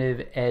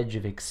Primitive Edge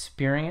of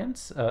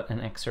Experience, an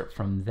excerpt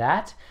from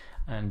that,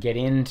 and get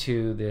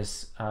into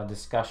this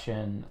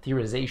discussion,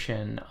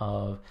 theorization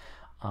of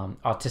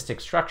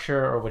autistic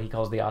structure, or what he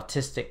calls the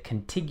autistic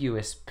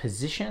contiguous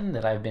position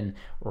that I've been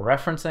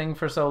referencing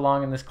for so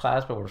long in this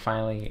class, but we're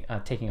finally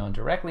taking on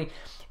directly.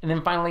 And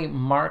then finally,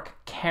 Mark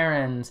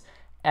Caron's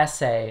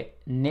essay,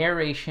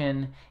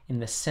 Narration in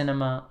the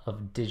Cinema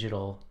of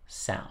Digital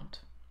Sound,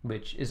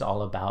 which is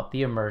all about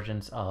the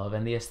emergence of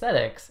and the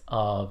aesthetics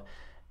of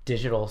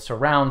digital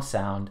surround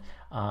sound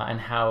and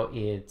how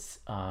it's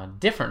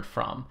different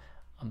from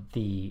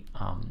the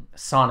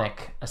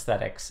sonic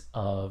aesthetics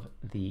of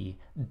the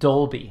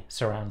Dolby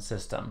surround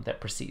system that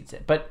precedes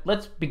it. But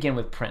let's begin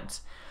with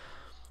Prince.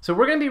 So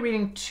we're going to be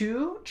reading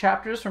 2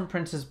 chapters from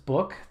Prince's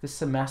book this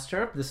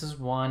semester. This is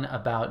one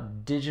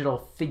about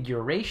digital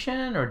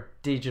figuration or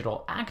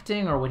digital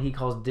acting, or what he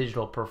calls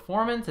digital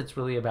performance. It's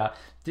really about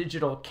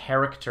digital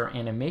character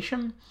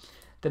animation.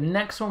 The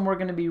next one we're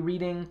going to be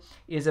reading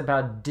is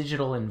about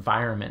digital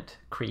environment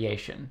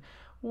creation.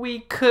 We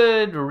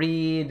could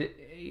read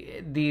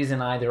these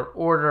in either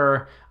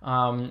order.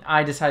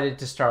 I decided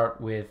to start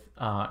with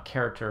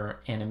character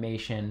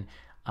animation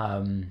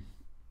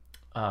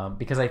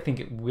because I think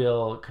it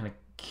will kind of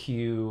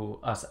cue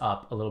us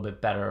up a little bit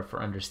better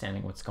for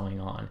understanding what's going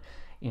on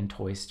in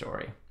Toy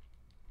Story.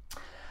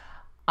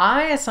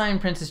 I assign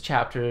Prince's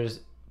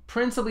chapters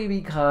principally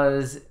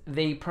because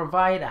they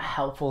provide a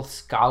helpful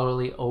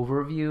scholarly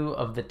overview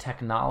of the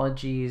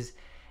technologies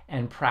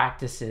and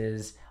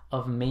practices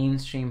of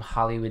mainstream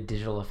Hollywood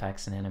digital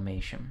effects and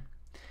animation.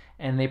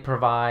 And they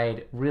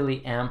provide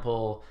really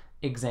ample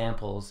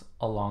examples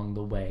along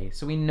the way.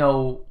 So we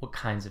know what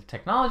kinds of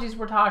technologies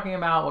we're talking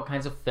about, what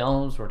kinds of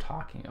films we're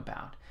talking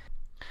about.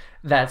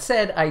 That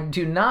said, I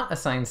do not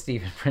assign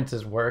Stephen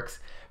Prince's works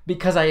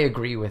because I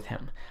agree with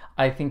him.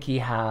 I think he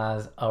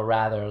has a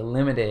rather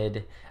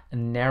limited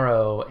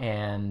narrow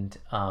and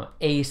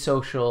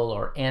asocial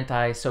or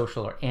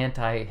antisocial or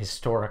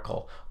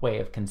anti-historical way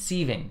of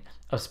conceiving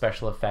of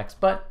special effects.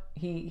 But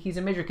he's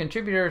a major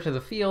contributor to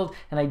the field,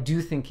 and I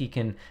do think he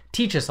can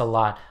teach us a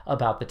lot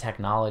about the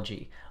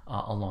technology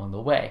along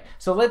the way.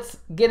 So let's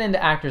get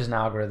into Actors and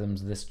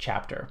Algorithms this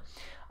chapter.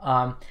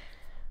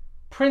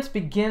 Prince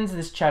begins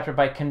this chapter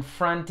by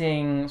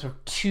confronting sort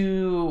of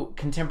two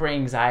contemporary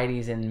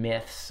anxieties and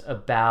myths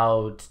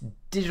about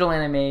digital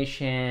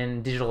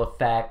animation, digital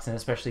effects, and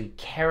especially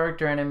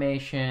character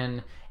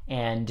animation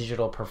and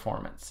digital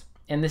performance.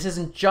 And this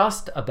isn't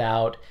just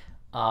about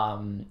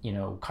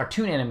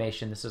cartoon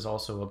animation. This is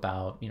also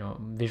about,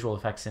 visual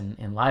effects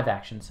in live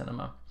action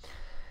cinema.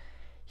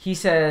 He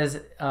says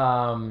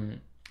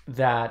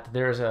that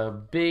there's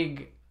a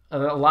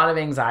lot of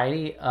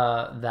anxiety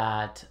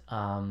that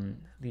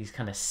these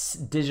kind of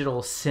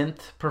digital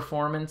synth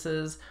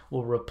performances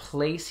will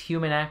replace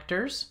human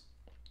actors,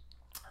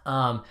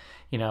 in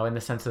the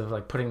sense of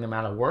like putting them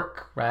out of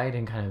work, right?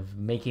 And kind of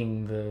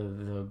making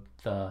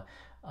the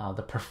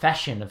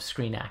profession of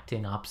screen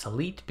acting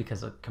obsolete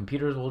because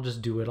computers will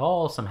just do it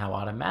all somehow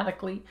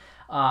automatically.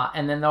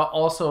 And then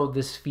also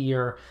this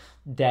fear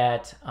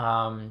that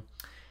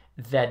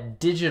that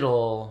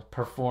digital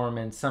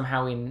performance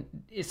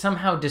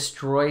somehow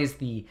destroys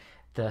the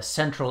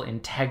central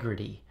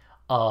integrity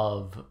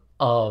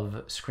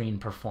of screen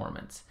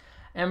performance.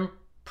 And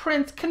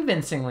Prince,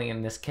 convincingly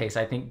in this case,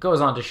 I think,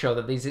 goes on to show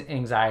that these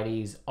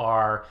anxieties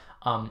are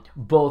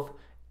both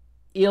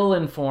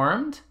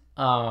ill-informed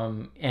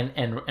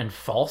and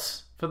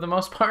false for the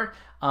most part,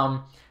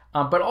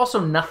 but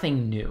also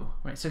nothing new,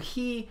 right? So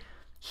he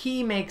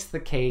makes the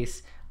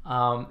case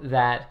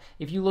that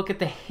if you look at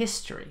the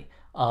history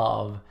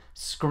of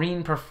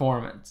screen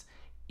performance,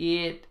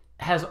 it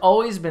has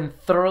always been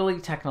thoroughly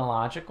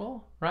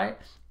technological, right?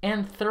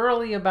 And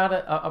thoroughly about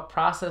a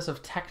process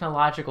of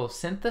technological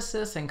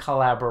synthesis and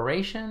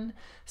collaboration,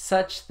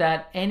 such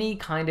that any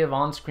kind of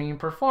on-screen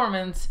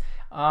performance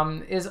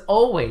is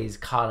always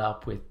caught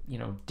up with,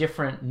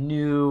 different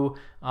new,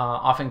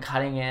 often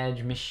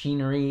cutting-edge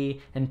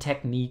machinery and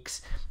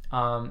techniques,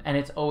 and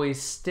it's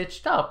always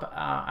stitched up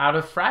out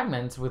of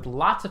fragments with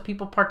lots of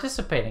people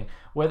participating,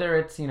 whether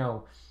it's,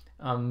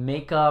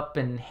 makeup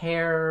and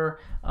hair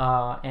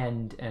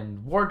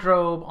and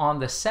wardrobe on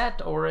the set,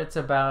 or it's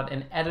about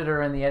an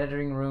editor in the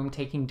editing room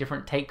taking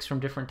different takes from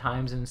different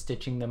times and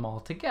stitching them all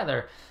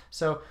together.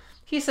 So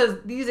he says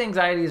these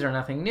anxieties are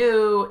nothing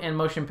new, and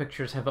motion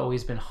pictures have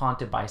always been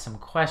haunted by some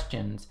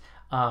questions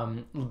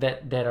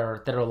that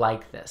are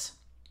like this.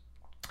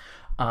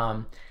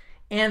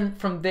 And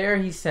from there,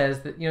 he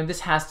says that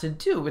this has to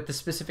do with the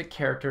specific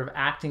character of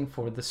acting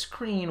for the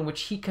screen,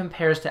 which he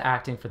compares to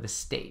acting for the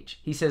stage.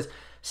 He says,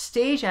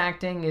 stage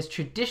acting is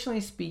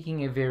traditionally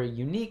speaking a very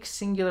unique,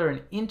 singular,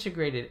 and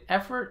integrated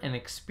effort and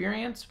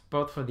experience,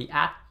 both for the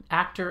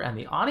actor and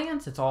the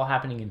audience. It's all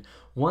happening in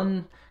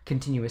one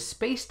continuous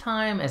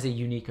space-time as a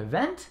unique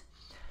event.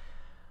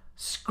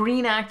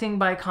 Screen acting,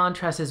 by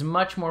contrast, is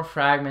much more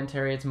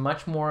fragmentary. It's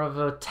much more of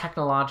a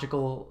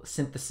technological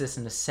synthesis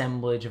and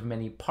assemblage of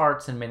many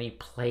parts and many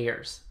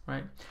players,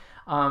 right?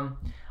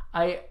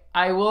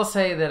 I will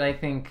say that I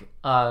think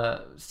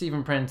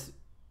Stephen Prince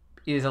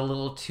is a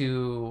little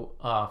too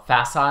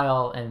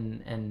facile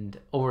and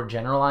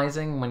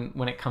overgeneralizing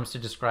when it comes to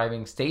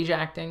describing stage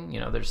acting.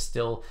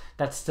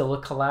 That's still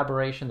a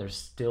collaboration. There's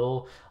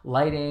still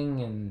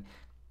lighting and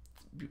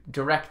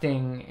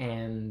directing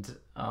and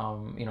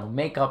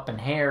makeup and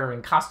hair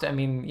and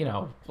costume.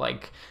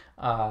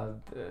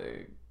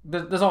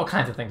 There's all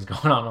kinds of things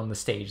going on the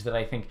stage that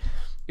I think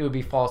it would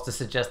be false to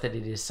suggest that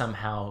it is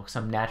somehow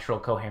some natural,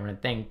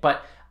 coherent thing.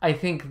 But I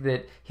think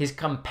that his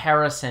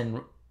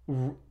comparison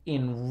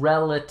in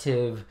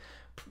relative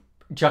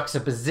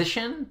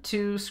juxtaposition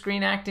to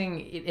screen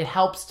acting, it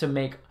helps to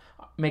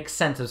make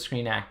sense of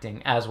screen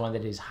acting as one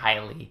that is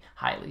highly,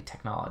 highly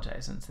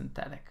technologized and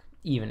synthetic,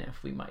 even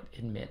if we might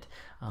admit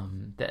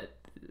that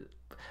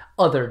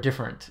other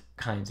different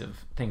kinds of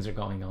things are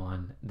going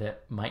on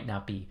that might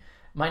not be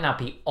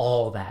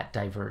all that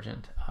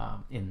divergent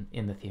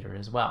in the theater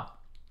as well.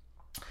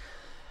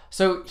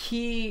 So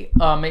he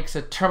makes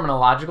a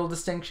terminological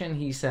distinction.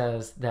 He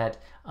says that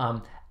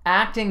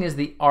acting is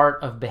the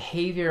art of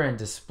behavior and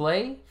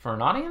display for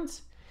an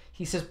audience.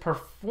 He says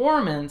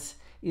performance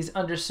is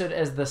understood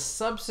as the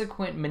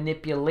subsequent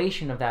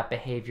manipulation of that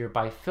behavior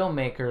by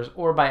filmmakers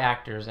or by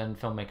actors and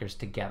filmmakers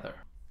together.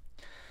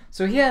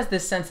 So he has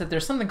this sense that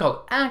there's something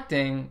called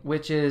acting,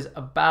 which is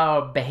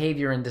about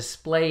behavior and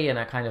display in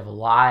a kind of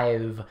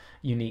live,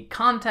 unique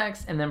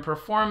context, and then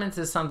performance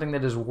is something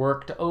that is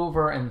worked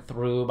over and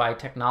through by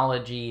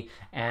technology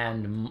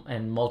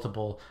and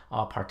multiple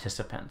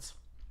participants.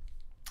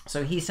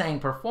 So he's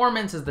saying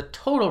performance is the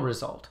total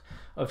result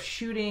of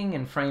shooting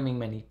and framing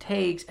many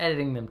takes,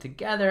 editing them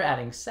together,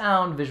 adding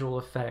sound, visual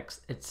effects,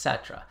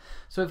 etc.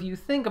 So if you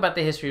think about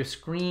the history of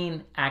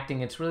screen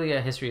acting, it's really a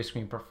history of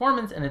screen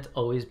performance, and it's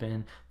always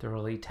been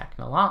thoroughly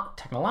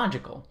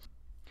technological.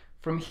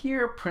 From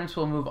here, Prince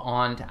will move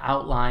on to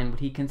outline what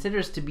he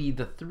considers to be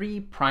the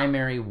three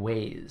primary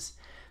ways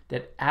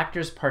that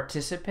actors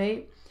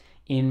participate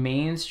in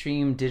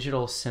mainstream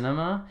digital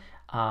cinema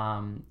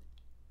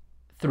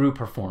through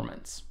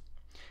performance.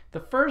 The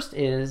first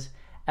is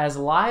as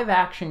live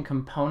action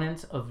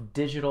components of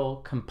digital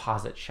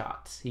composite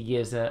shots. He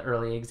gives an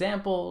early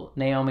example,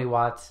 Naomi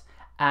Watts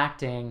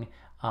acting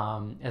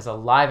as a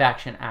live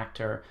action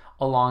actor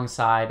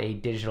alongside a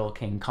digital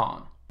King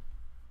Kong.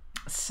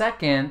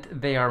 Second,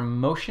 they are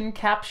motion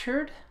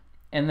captured,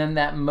 and then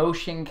that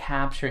motion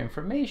capture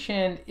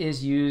information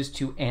is used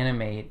to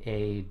animate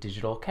a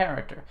digital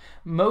character.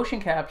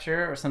 Motion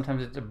capture, or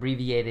sometimes it's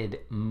abbreviated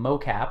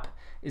mocap,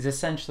 is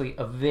essentially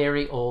a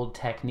very old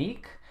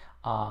technique,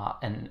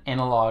 an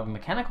analog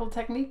mechanical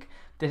technique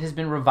that has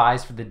been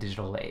revised for the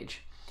digital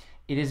age.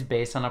 It is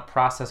based on a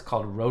process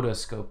called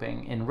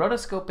rotoscoping. In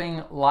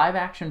rotoscoping, live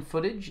action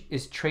footage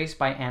is traced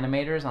by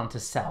animators onto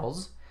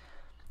cells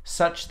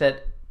such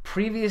that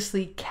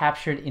previously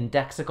captured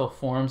indexical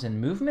forms and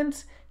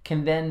movements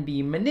can then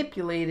be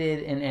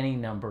manipulated in any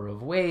number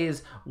of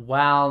ways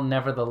while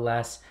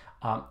nevertheless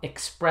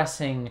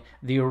expressing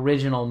the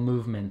original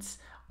movements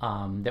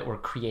that were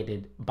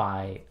created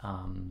by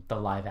the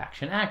live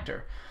action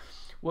actor.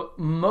 What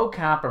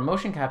mocap or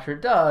motion capture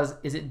does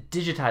is it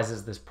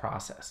digitizes this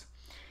process.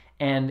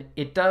 And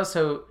it does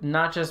so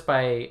not just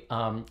by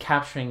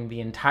capturing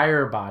the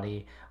entire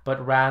body,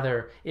 but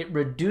rather it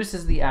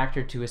reduces the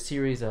actor to a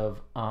series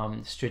of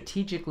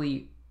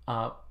strategically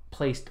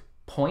placed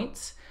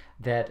points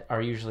that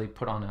are usually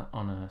put on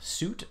a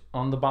suit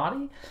on the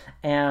body.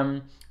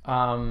 And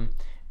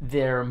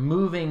their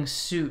moving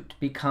suit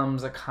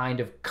becomes a kind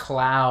of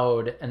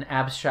cloud, an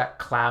abstract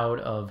cloud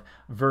of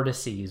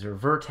vertices or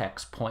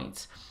vertex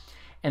points.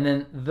 And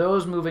then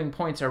those moving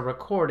points are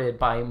recorded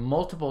by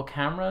multiple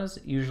cameras,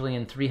 usually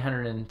in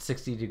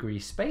 360-degree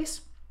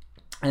space.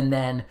 And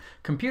then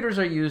computers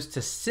are used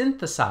to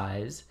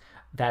synthesize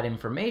that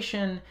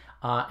information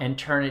and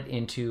turn it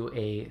into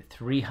a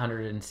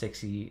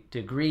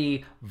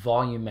 360-degree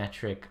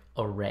volumetric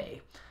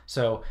array.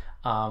 So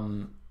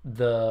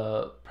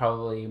the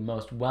probably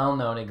most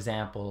well-known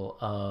example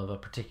of a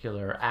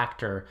particular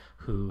actor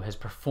who has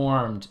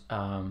performed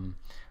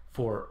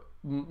for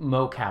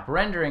mocap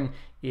rendering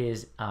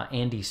is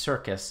Andy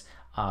Serkis,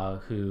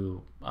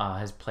 who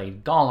has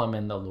played Gollum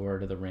in the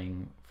Lord of the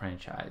Ring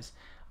franchise.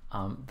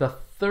 The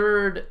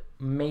third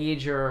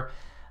major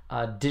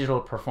digital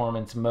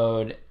performance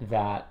mode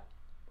that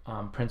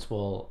Prince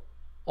will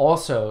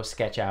also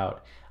sketch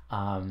out,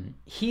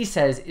 he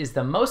says is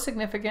the most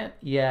significant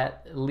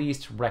yet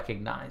least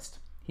recognized.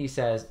 He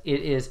says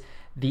it is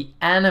the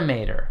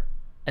animator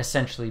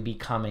essentially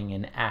becoming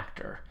an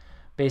actor,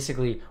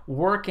 basically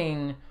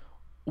working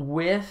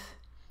with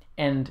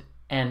and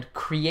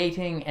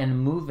creating and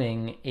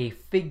moving a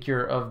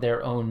figure of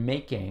their own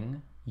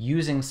making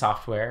using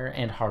software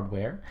and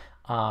hardware,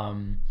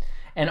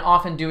 and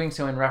often doing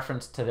so in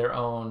reference to their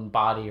own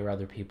body or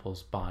other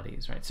people's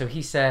bodies, right? So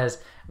he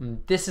says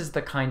this is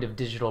the kind of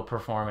digital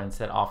performance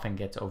that often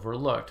gets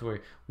overlooked,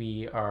 where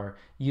we are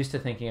used to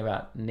thinking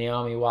about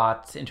Naomi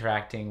Watts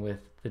interacting with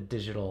the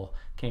digital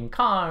King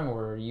Kong.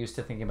 We're used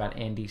to thinking about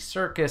Andy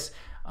Serkis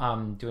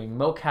doing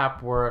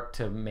mocap work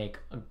to make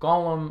a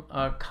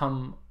Gollum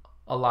come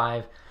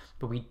alive,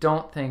 but we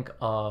don't think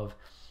of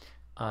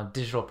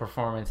digital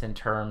performance in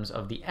terms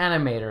of the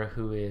animator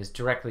who is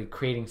directly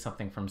creating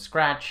something from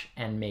scratch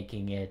and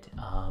making it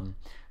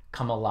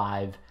come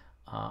alive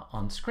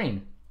on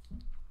screen.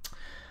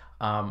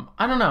 I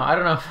don't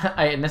know if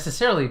I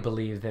necessarily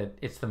believe that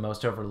it's the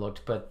most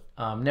overlooked, but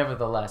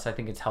nevertheless, I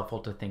think it's helpful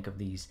to think of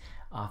these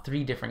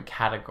three different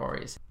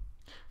categories.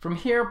 From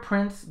here,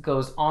 Prince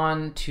goes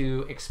on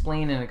to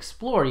explain and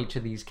explore each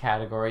of these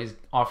categories,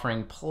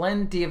 offering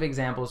plenty of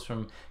examples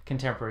from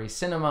contemporary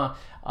cinema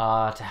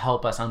to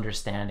help us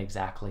understand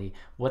exactly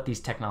what these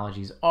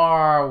technologies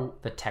are,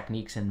 the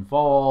techniques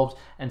involved,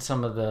 and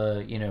some of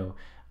the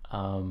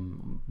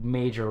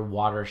major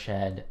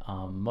watershed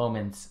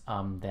moments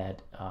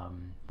that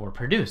were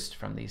produced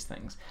from these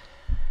things.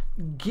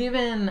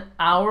 Given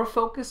our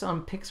focus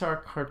on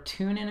Pixar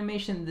cartoon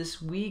animation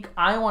this week,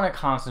 I want to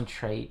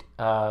concentrate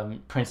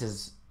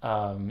Prince's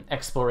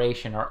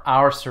exploration, or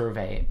our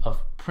survey of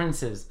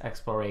Prince's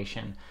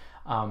exploration,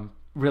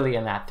 really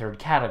in that third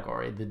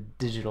category, the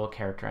digital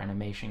character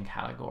animation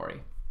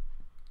category.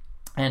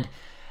 And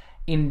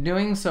in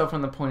doing so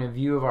from the point of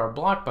view of our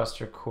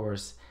Blockbuster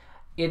course,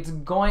 it's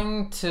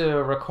going to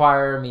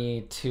require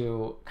me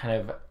to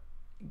kind of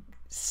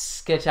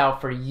sketch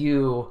out for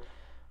you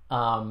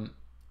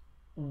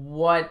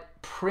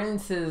what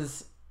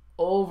Prince's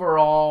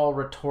overall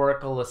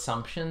rhetorical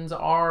assumptions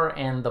are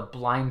and the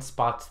blind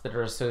spots that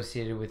are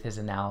associated with his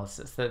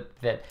analysis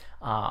that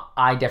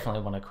I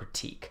definitely want to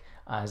critique,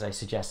 as I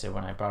suggested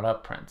when I brought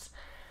up Prince.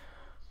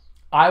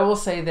 I will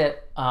say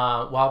that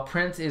while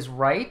Prince is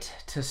right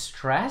to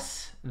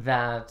stress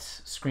that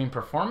screen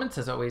performance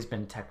has always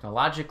been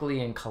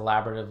technologically and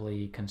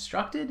collaboratively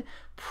constructed,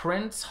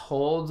 Prince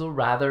holds a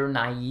rather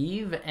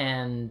naive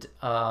and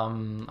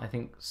I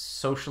think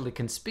socially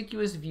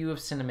conspicuous view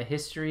of cinema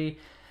history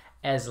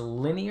as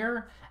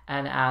linear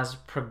and as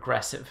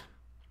progressive.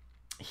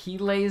 he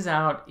lays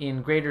out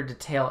in greater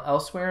detail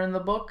elsewhere in the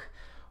book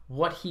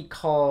what he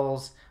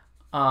calls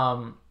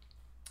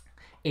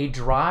a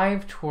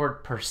drive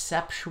toward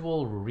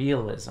perceptual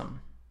realism.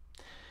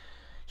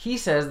 He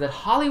says that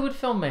Hollywood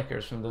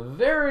filmmakers from the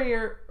very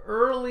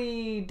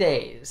early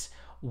days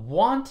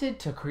wanted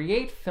to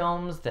create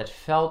films that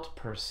felt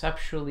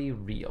perceptually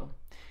real.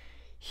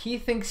 He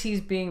thinks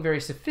he's being very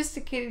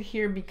sophisticated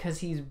here because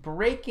he's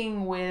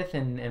breaking with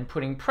and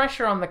putting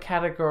pressure on the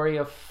category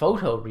of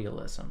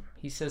photorealism.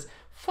 He says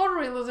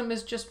photorealism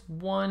is just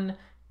one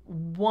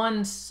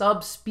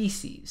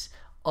subspecies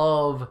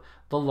of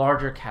the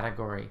larger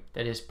category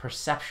that is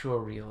perceptual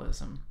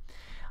realism.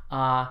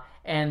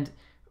 And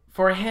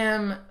for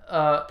him,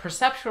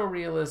 perceptual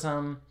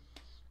realism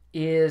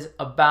is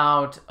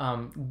about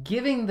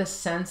giving the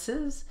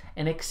senses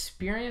an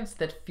experience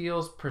that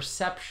feels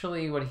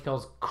perceptually what he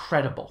calls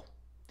credible.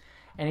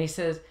 And he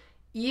says,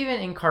 even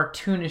in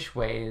cartoonish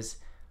ways,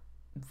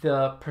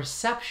 the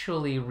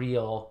perceptually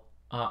real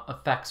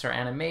effects or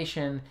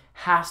animation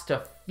has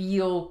to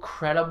feel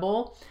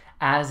credible,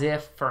 as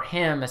if for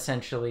him,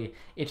 essentially,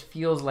 it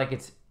feels like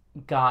it's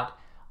got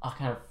a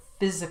kind of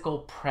physical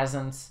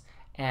presence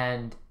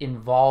and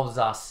involves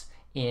us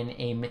in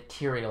a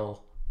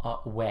material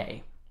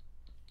way.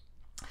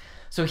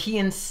 So he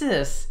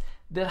insists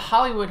that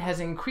Hollywood has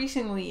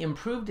increasingly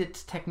improved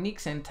its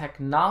techniques and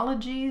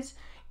technologies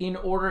in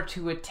order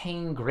to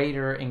attain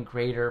greater and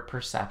greater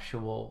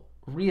perceptual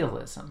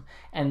realism.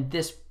 And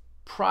this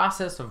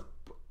process of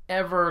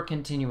ever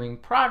continuing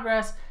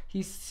progress,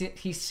 he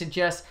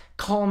suggests,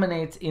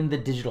 culminates in the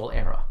digital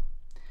era.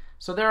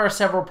 So there are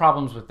several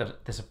problems with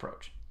this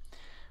approach.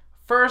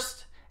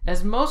 First,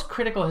 as most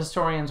critical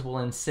historians will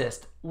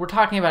insist, we're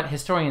talking about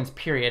historians,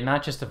 period,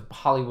 not just of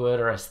Hollywood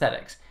or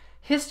aesthetics.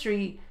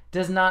 History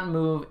does not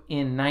move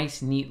in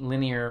nice, neat,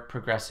 linear,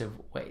 progressive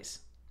ways.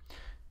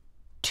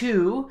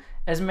 Two,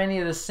 as many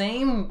of the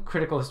same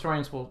critical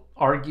historians will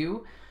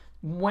argue,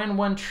 when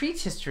one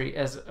treats history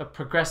as a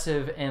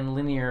progressive and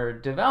linear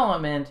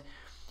development,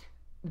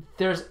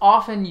 there's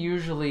often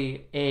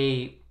usually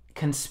a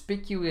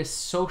conspicuous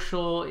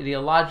social,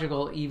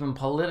 ideological, even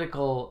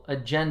political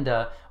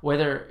agenda,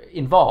 whether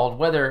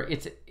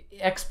it's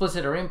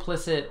explicit or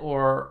implicit,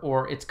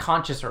 or it's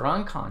conscious or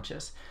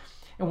unconscious.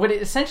 And what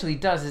it essentially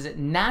does is it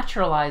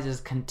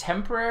naturalizes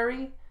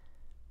contemporary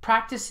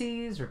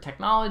practices or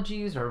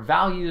technologies or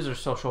values or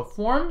social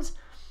forms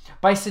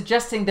by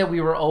suggesting that we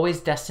were always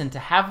destined to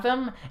have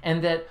them,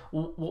 and that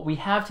what we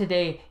have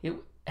today, it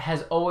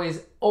has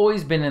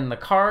always been in the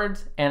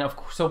cards. And of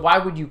course, so why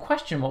would you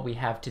question what we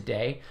have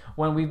today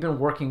when we've been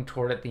working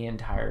toward it the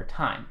entire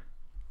time?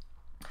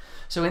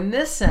 So in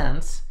this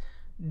sense,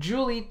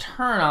 Julie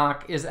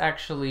Turnock is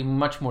actually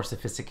much more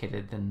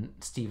sophisticated than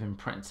Stephen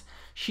Prince.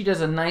 She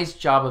does a nice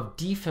job of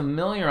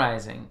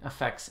defamiliarizing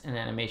effects in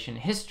animation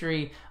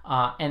history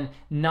and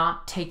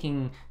not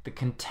taking the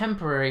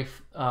contemporary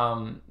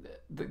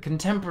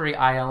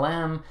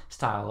ILM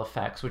style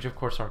effects, which of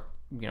course are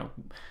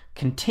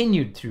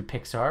continued through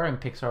Pixar, and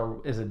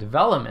Pixar is a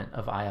development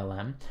of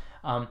ILM.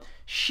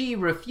 She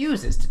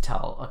refuses to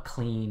tell a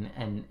clean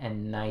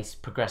and nice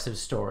progressive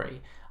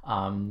story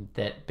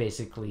that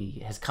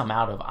basically has come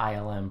out of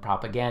ILM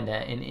propaganda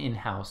and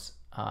in-house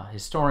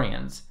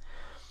historians.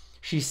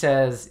 She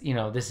says,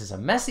 this is a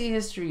messy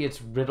history,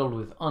 it's riddled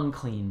with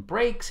unclean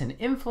breaks and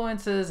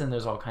influences, and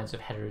there's all kinds of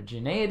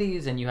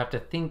heterogeneities, and you have to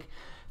think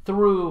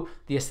through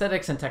the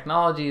aesthetics and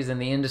technologies in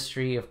the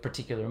industry of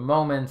particular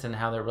moments and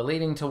how they're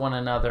relating to one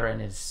another,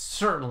 and it's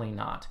certainly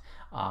not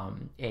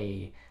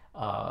a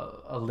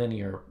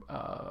linear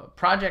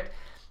project.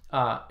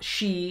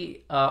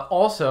 She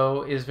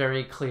also is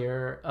very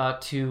clear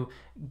to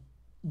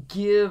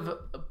give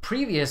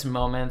previous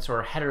moments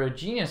or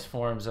heterogeneous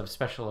forms of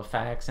special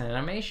effects and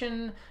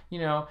animation,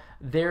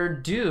 their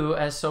due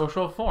as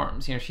social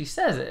forms. She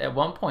says it at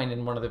one point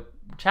in one of the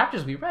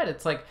chapters we read,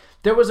 it's like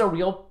there was a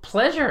real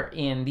pleasure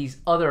in these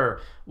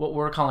other, what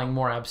we're calling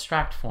more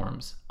abstract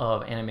forms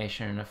of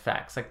animation and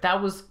effects. Like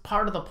that was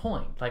part of the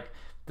point. Like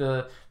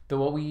the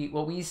what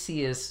we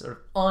see as sort of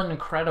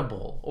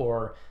uncredible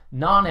or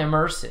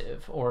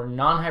non-immersive or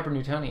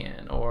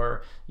non-hyper-Newtonian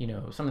or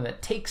something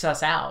that takes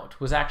us out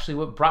was actually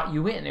what brought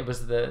you in. It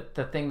was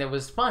the thing that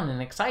was fun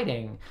and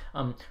exciting,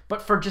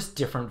 but for just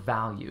different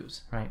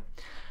values, right?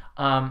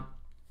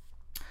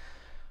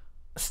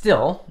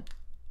 Still,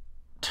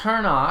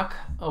 Turnock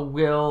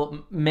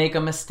will make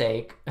a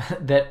mistake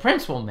that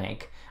Prince will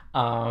make,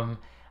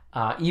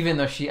 even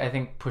though she, I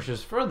think,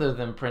 pushes further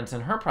than Prince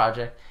in her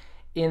project,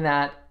 in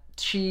that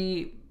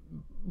she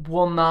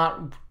will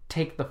not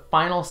take the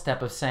final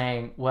step of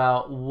saying,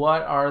 well,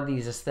 what are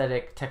these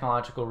aesthetic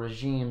technological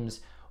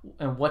regimes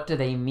and what do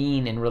they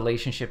mean in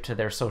relationship to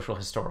their social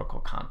historical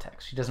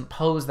context? She doesn't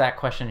pose that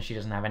question. She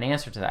doesn't have an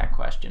answer to that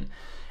question.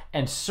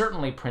 And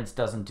certainly Prince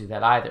doesn't do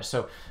that either.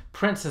 So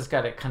Prince has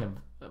got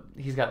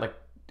he's got like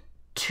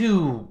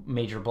two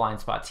major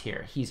blind spots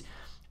here. He's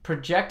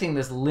projecting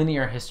this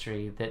linear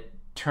history that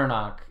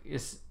Turnock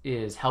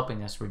is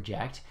helping us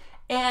reject,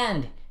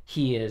 and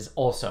he is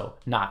also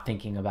not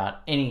thinking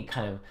about any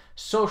kind of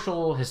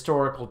social,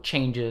 historical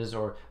changes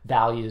or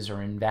values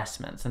or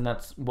investments. And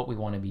that's what we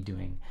want to be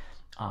doing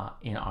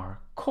in our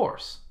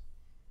course.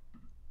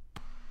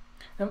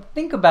 Now,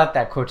 think about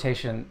that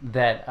quotation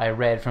that I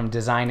read from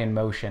Design in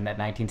Motion, that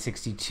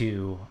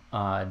 1962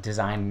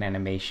 design and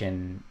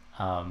animation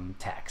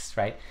text,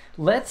 right?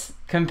 Let's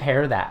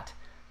compare that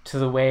to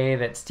the way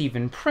that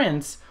Stephen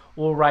Prince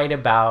will write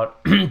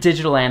about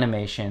digital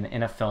animation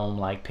in a film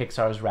like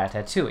Pixar's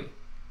Ratatouille.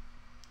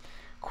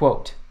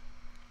 Quote,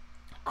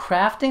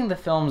 crafting the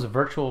film's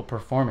virtual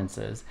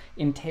performances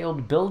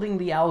entailed building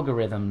the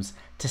algorithms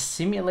to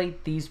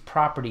simulate these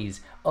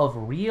properties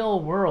of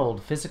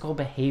real-world physical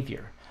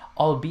behavior,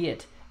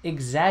 albeit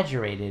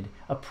exaggerated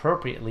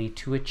appropriately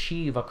to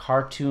achieve a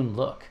cartoon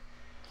look.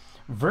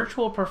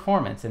 Virtual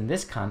performance in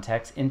this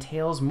context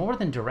entails more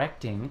than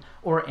directing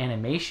or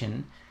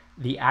animation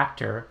the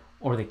actor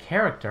or the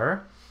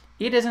character.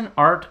 It is an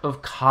art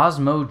of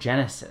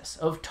cosmogenesis,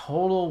 of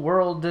total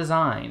world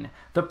design,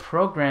 the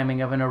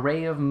programming of an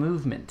array of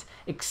movement,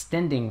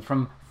 extending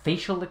from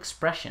facial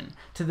expression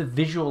to the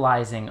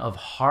visualizing of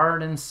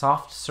hard and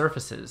soft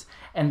surfaces,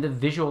 and the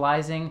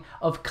visualizing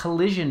of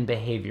collision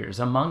behaviors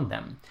among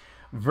them.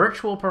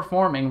 Virtual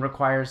performing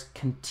requires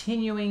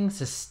continuing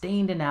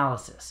sustained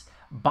analysis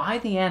by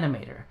the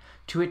animator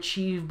to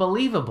achieve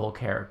believable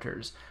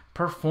characters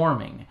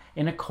performing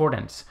in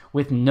accordance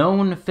with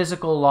known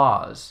physical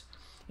laws.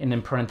 And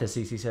in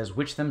parentheses, he says,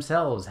 which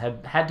themselves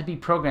have had to be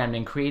programmed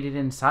and created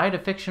inside a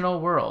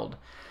fictional world,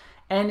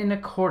 and in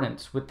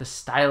accordance with the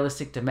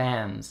stylistic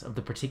demands of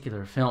the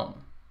particular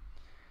film.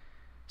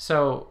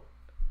 So,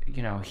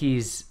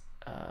 he's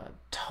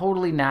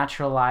totally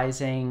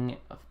naturalizing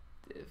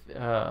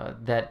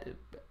that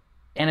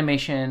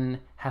animation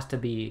has to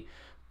be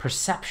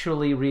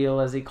perceptually real,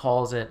 as he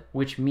calls it,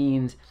 which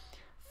means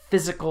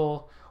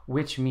physical,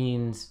 which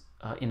means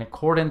in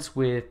accordance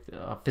with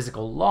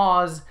physical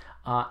laws.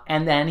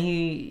 And then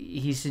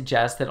he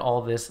suggests that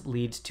all this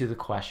leads to the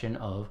question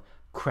of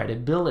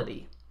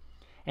credibility.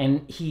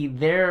 And he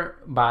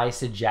thereby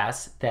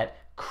suggests that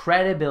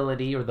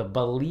credibility, or the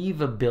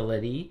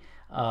believability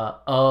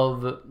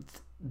of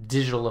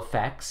digital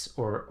effects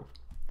or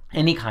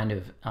any kind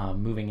of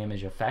moving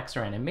image effects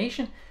or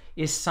animation,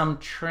 is some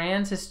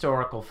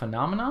transhistorical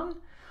phenomenon,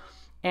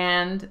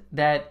 and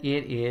that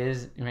it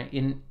is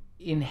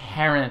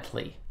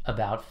inherently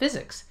about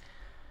physics.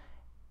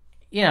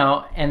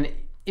 And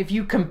if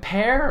you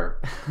compare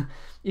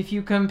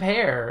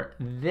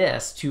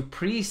this to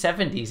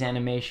pre-70s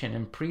animation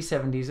and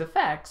pre-70s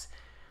effects,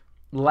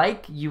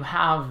 like you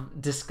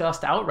have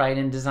discussed outright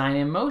in Design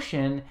in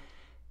Motion,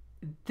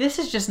 this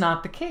is just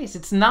not the case.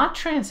 It's not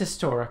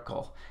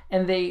transhistorical,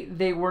 and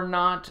they were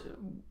not.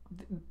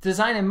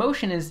 Design in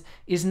Motion is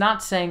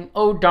not saying,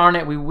 oh darn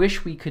it, we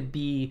wish we could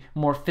be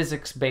more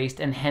physics-based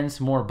and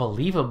hence more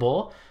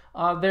believable.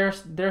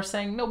 They're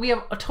saying, no, we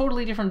have a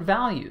totally different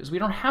values. We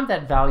don't have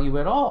that value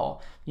at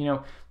all.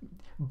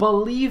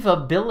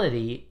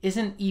 Believability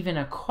isn't even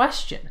a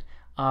question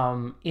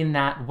in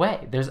that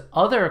way. There's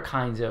other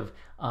kinds of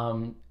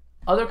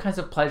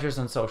pleasures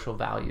and social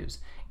values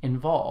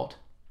involved.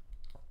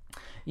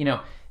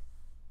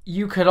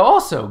 You could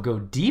also go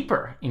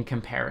deeper in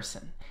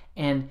comparison,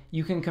 and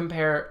you can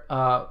compare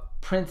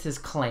Prince's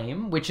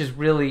claim, which is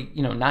really,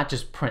 not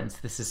just Prince.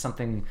 This is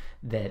something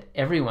that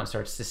everyone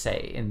starts to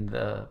say in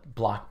the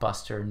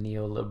blockbuster,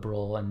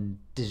 neoliberal, and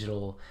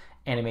digital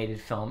animated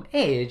film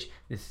age.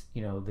 This,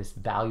 this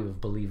value of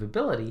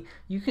believability.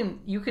 You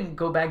can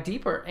go back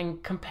deeper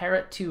and compare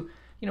it to,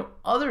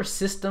 other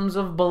systems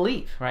of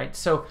belief, right?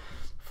 So,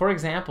 for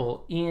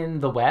example,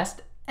 in the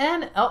West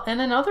and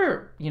in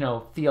other,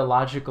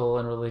 theological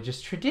and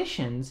religious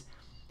traditions,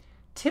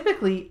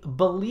 typically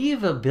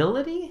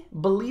believability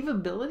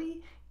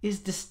is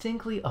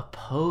distinctly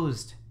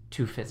opposed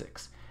to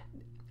physics.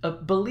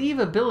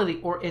 Believability,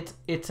 or it's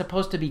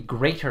supposed to be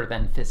greater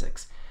than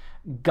physics.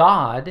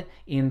 God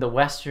in the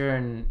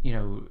Western,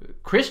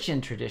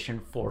 Christian tradition,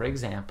 for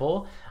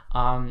example,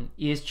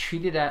 is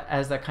treated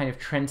as that kind of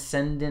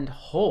transcendent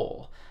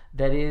whole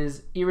that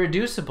is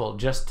irreducible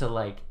just to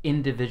like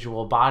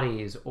individual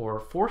bodies or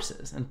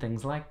forces and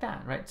things like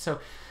that, right? So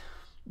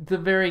the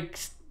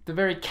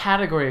very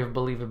category of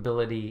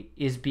believability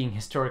is being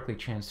historically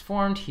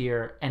transformed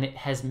here, and it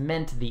has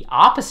meant the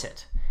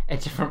opposite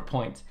at different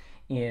points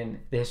in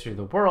the history of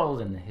the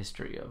world and the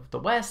history of the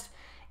West.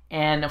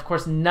 And of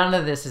course, none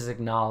of this is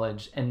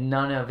acknowledged, and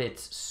none of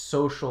its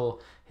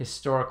social,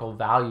 historical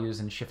values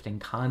and shifting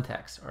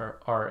contexts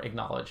are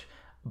acknowledged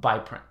by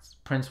Prince.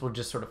 Prince will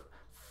just sort of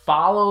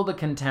follow the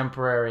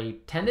contemporary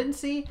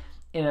tendency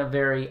in a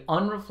very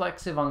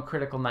unreflexive,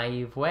 uncritical,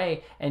 naive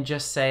way, and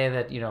just say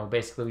that,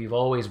 basically we've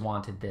always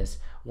wanted this,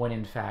 when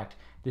in fact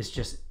this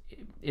just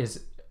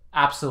is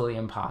absolutely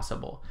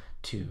impossible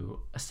to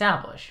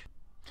establish.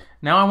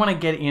 Now I want to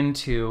get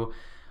into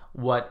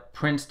what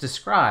Prince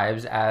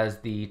describes as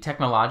the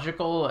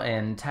technological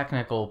and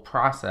technical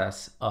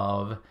process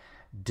of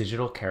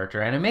digital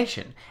character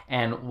animation.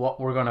 And what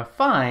we're going to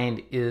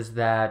find is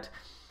that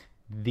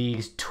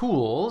these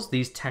tools,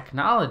 these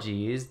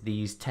technologies,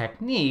 these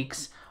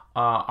techniques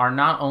are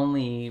not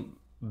only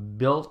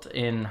built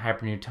in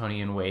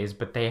hyper-Newtonian ways,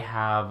 but they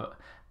have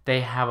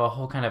a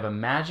whole kind of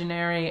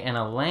imaginary and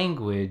a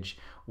language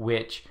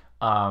which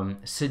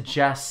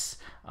suggests,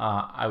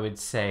 I would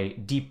say,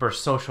 deeper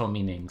social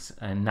meanings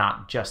and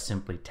not just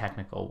simply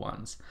technical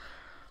ones.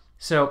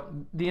 So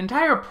the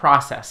entire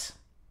process,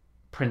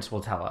 Prince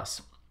will tell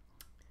us,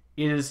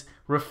 is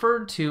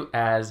referred to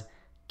as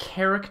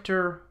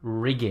character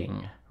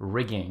rigging.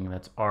 Rigging,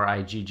 that's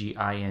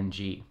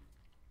R-I-G-G-I-N-G.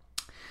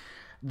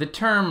 The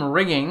term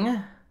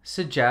rigging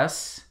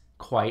suggests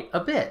quite a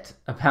bit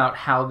about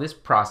how this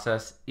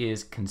process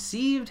is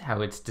conceived,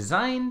 how it's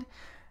designed,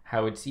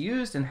 how it's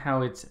used, and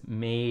how it's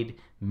made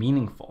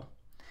meaningful.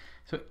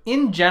 So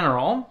in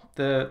general,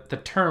 the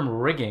term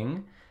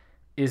rigging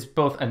is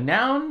both a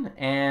noun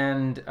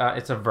and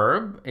it's a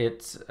verb.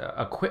 It's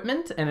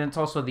equipment, and it's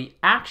also the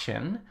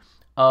action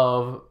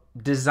of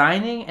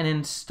designing and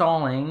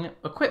installing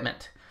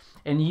equipment.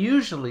 And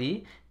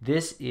usually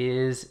this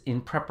is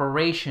in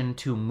preparation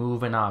to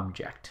move an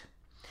object.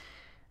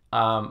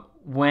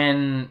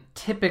 When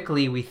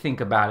typically we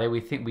think about it, we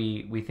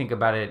think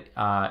about it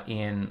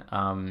in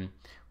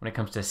when it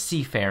comes to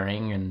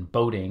seafaring and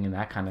boating and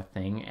that kind of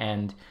thing.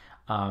 And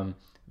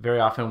very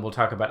often we'll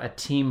talk about a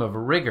team of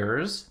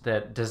riggers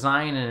that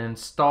design and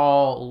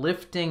install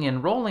lifting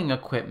and rolling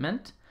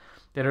equipment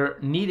that are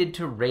needed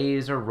to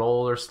raise or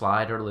roll or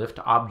slide or lift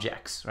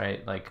objects,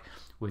 right? Like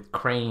with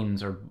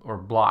cranes or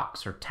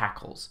blocks or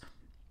tackles.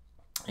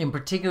 In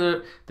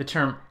particular, the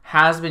term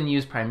has been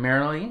used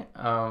primarily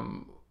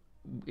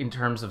in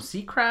terms of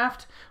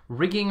seacraft.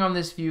 Rigging on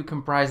this view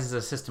comprises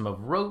a system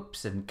of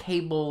ropes and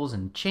cables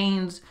and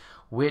chains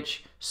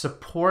which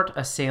support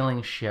a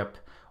sailing ship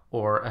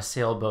or a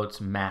sailboat's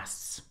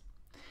masts.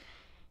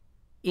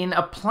 In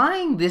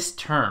applying this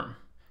term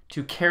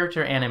to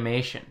character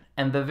animation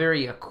and the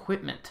very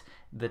equipment,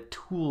 the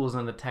tools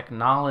and the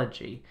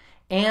technology,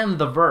 and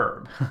the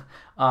verb,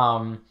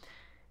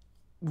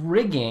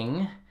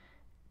 rigging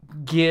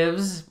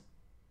gives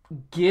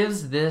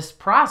this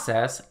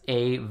process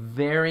a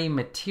very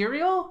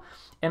material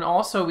and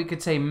also, we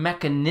could say,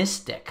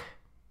 mechanistic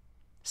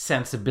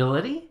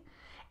sensibility,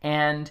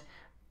 and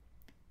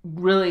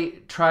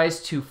really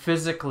tries to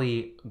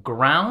physically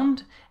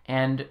ground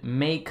and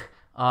make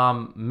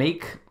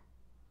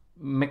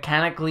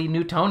mechanically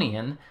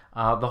Newtonian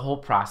the whole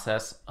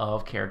process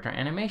of character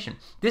animation.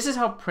 This is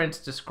how Prince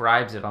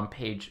describes it on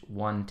page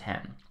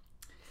 110.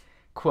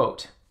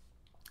 Quote,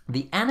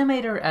 "The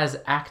animator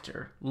as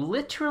actor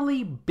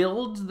literally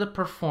builds the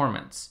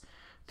performance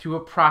through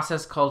a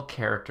process called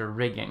character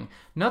rigging."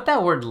 Note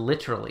that word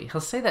literally.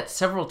 He'll say that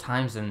several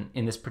times in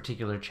this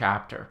particular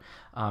chapter,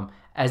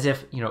 as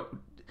if,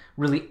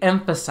 really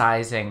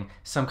emphasizing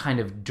some kind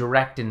of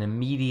direct and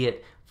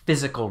immediate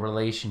physical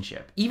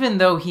relationship, even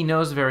though he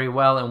knows very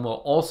well and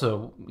will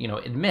also,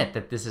 admit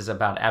that this is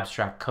about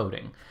abstract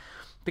coding.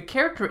 The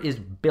character is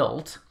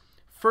built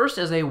first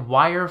as a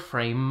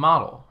wireframe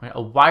model, right?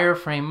 A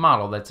wireframe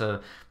model that's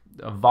a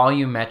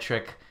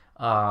volumetric,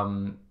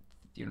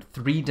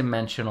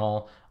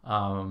 three-dimensional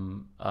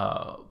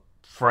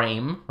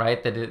frame,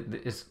 right? That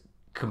is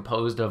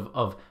composed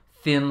of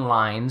thin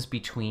lines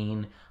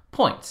between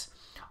points.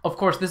 Of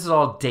course, this is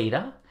all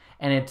data,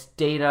 and it's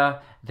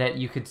data that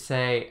you could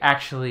say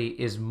actually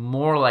is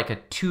more like a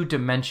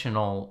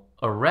two-dimensional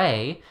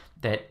array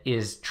that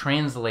is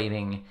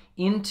translating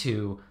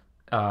into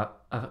a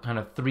kind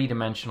of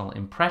three-dimensional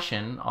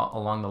impression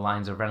along the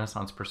lines of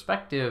Renaissance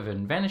perspective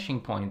and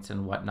vanishing points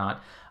and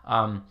whatnot.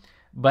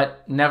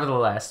 But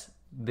nevertheless,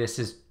 this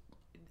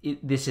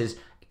is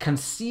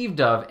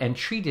conceived of and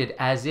treated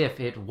as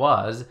if it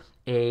was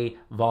a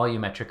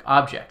volumetric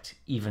object,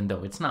 even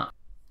though it's not.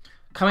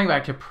 Coming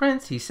back to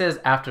Prince, he says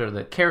after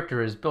the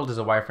character is built as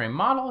a wireframe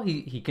model,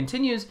 he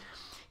continues,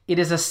 "It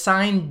is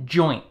assigned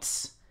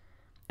joints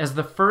as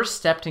the first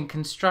step in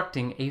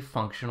constructing a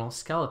functional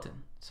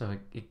skeleton." So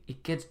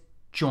it gets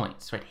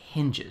joints, right?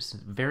 Hinges,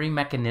 very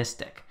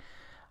mechanistic.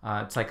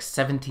 It's like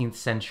 17th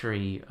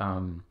century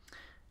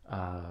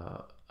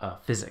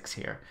physics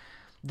here.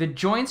 The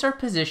joints are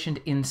positioned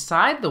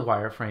inside the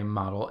wireframe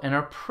model and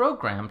are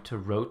programmed to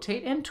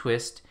rotate and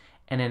twist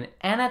in an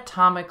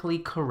anatomically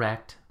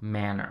correct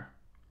manner.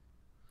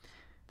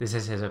 This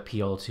is his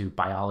appeal to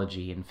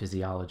biology and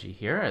physiology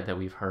here that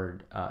we've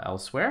heard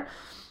elsewhere.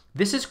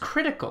 "This is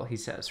critical," he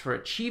says, "for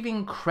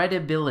achieving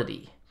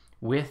credibility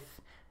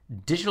with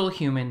digital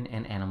human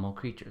and animal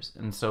creatures."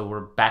 And so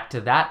we're back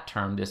to that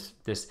term,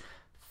 this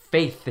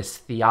faith, this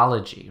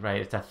theology,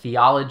 right? It's a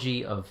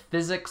theology of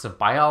physics, of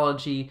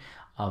biology,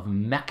 of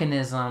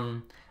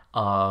mechanism,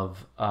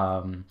 of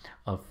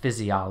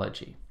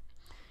physiology.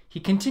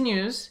 He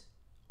continues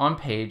on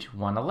page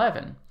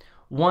 111.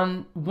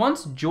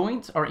 Once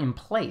joints are in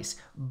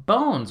place,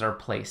 bones are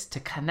placed to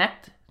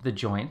connect the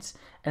joints,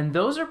 and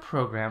those are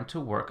programmed to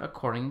work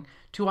according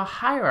to a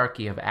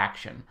hierarchy of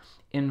action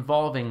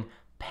involving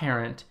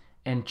parent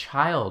and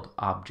child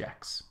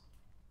objects.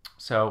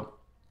 So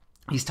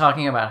he's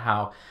talking about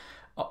how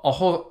a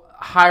whole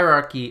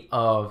hierarchy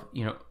of,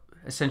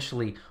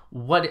 essentially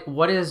what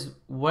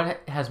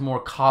has more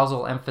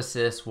causal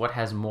emphasis, what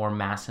has more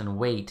mass and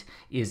weight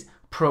is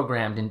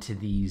programmed into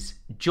these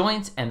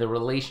joints and the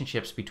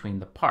relationships between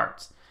the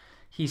parts.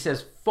 He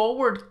says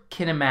forward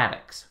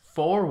kinematics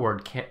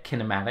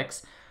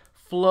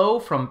flow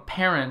from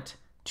parent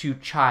to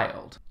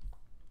child.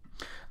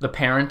 The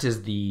parent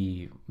is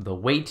the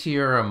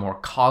weightier and more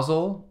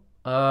causal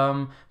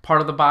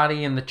part of the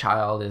body, and the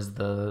child is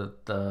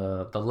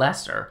the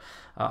lesser.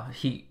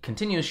 He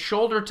continues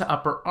shoulder to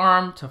upper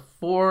arm to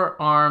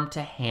forearm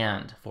to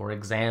hand. For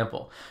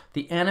example,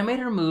 the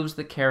animator moves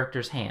the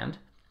character's hand,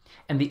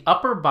 and the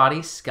upper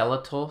body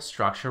skeletal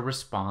structure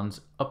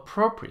responds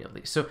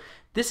appropriately. So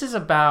this is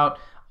about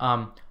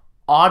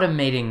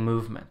automating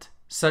movement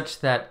such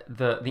that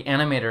the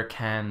animator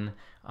can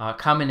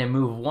come in and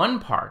move one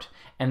part,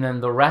 and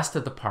then the rest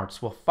of the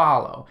parts will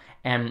follow.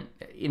 And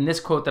in this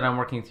quote that I'm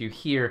working through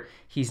here,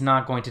 he's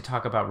not going to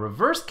talk about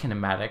reverse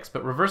kinematics,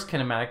 but reverse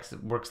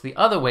kinematics works the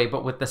other way,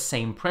 but with the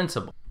same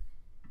principle.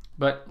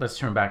 But let's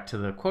turn back to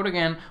the quote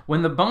again.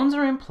 When the bones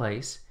are in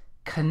place,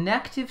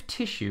 connective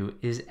tissue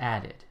is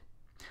added.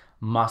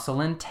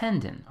 Muscle and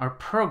tendon are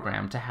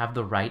programmed to have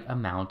the right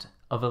amount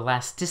of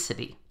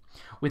elasticity,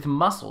 with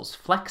muscles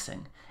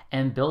flexing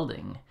and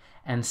building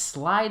and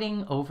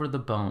sliding over the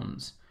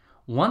bones.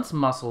 Once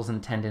muscles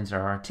and tendons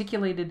are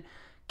articulated,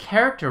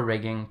 character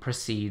rigging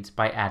proceeds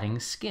by adding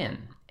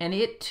skin, and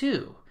it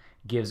too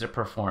gives a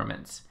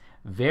performance,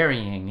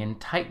 varying in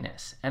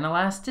tightness and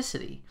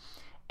elasticity,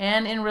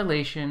 and in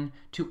relation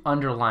to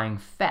underlying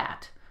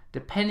fat,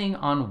 depending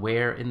on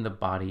where in the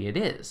body it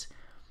is.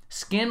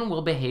 Skin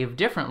will behave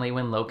differently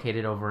when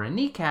located over a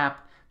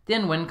kneecap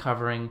than when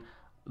covering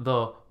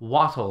the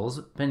wattles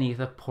beneath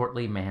a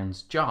portly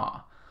man's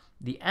jaw.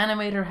 The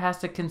animator has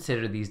to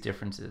consider these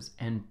differences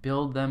and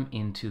build them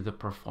into the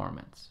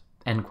performance.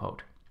 End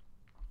quote.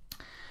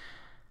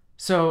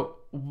 So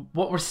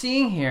what we're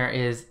seeing here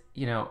is,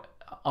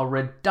 a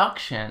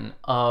reduction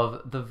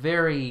of the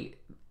very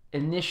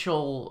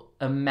initial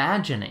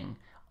imagining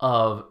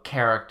of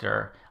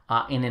character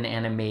in an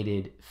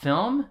animated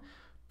film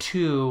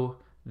to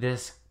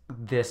this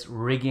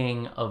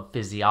rigging of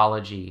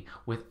physiology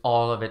with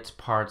all of its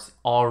parts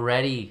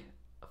already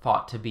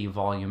thought to be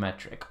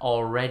volumetric,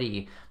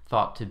 already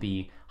thought to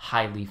be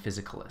highly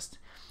physicalist.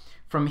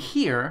 From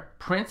here,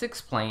 Prince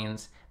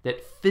explains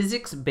that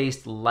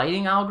physics-based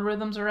lighting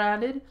algorithms are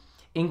added,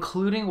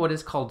 including what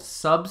is called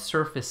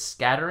subsurface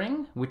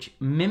scattering, which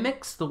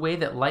mimics the way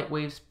that light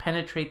waves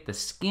penetrate the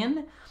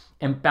skin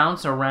and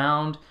bounce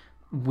around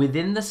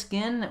within the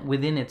skin,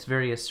 within its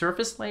various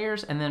surface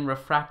layers, and then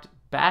refract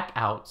back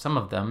out, some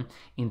of them,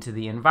 into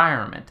the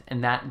environment.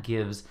 And that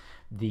gives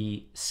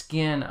the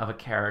skin of a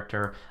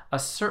character a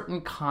certain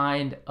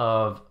kind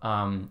of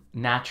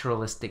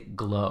naturalistic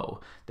glow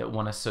that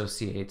one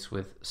associates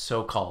with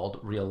so-called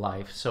real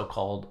life,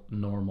 so-called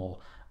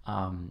normal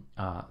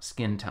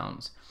skin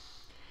tones.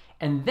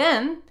 And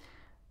then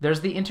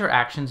there's the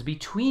interactions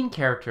between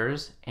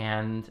characters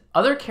and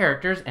other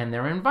characters and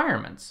their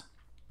environments.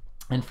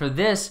 And for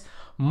this,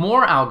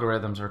 more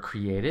algorithms are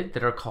created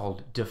that are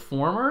called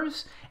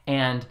deformers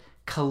and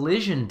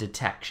collision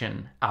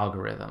detection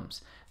algorithms.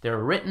 They're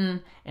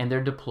written and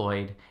they're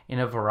deployed in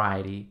a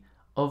variety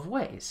of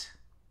ways.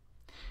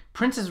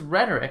 Prince's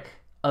rhetoric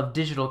of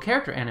digital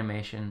character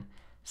animation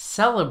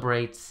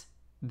celebrates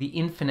the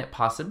infinite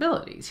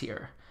possibilities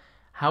here.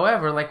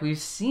 However, like we've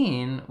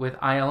seen with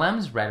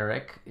ILM's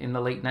rhetoric in the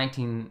late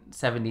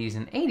 1970s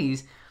and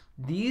 80s,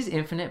 these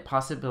infinite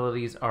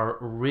possibilities are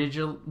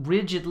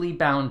rigidly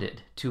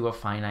bounded to a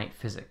finite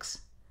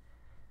physics.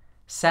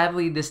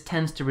 Sadly, this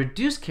tends to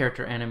reduce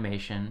character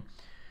animation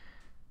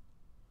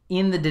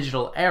in the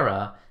digital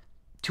era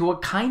to a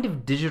kind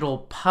of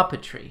digital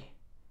puppetry.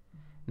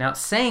 Now,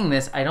 saying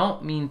this, I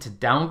don't mean to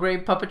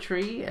downgrade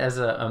puppetry as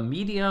a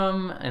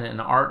medium and an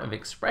art of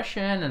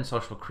expression and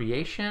social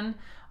creation.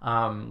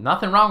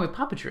 Nothing wrong with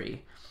puppetry.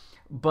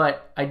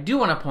 But I do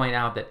want to point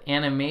out that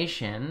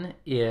animation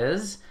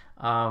is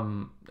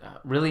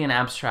really an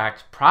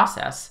abstract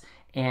process,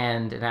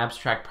 and an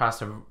abstract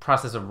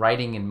process of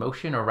writing in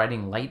motion or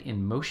writing light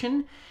in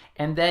motion,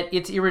 and that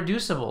it's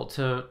irreducible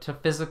to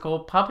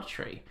physical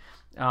puppetry.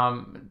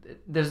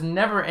 There's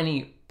never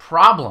any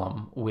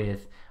problem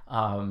with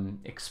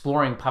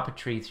exploring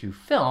puppetry through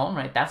film,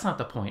 right? That's not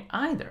the point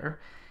either.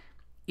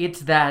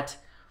 It's that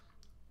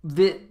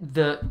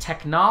the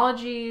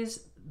technologies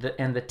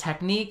and the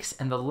techniques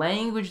and the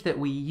language that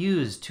we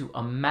use to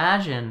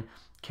imagine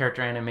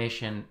character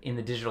animation in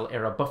the digital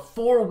era,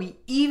 before we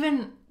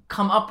even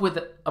come up with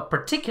a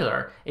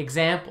particular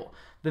example,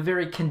 the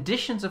very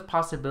conditions of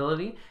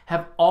possibility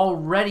have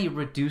already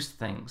reduced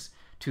things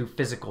to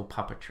physical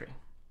puppetry.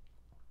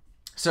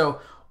 So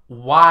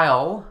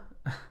while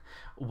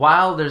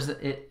there's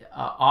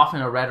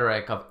often a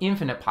rhetoric of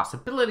infinite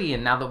possibility,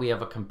 and now that we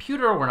have a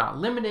computer, we're not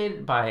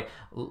limited by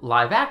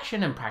live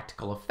action and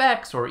practical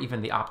effects or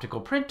even the optical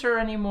printer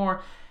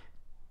anymore,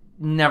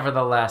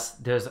 nevertheless,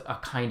 there's a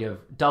kind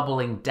of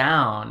doubling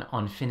down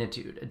on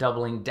finitude, a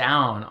doubling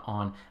down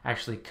on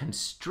actually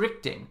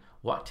constricting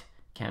what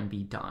can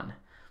be done.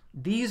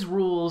 These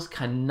rules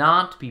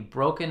cannot be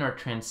broken or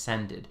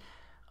transcended.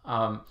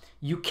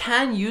 You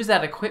can use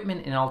that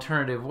equipment in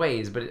alternative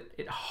ways, but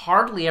it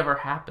hardly ever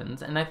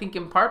happens. And I think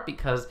in part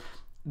because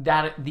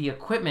that the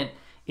equipment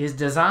is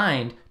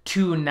designed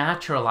to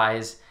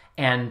naturalize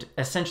and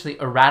essentially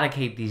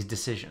eradicate these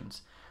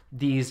decisions,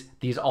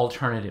 these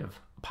alternative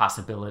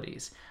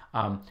possibilities.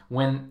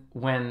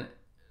 When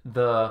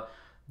the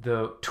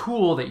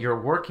tool that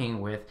you're working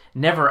with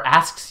never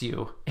asks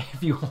you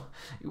if you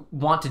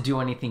want to do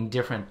anything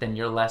different, then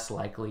you're less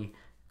likely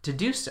to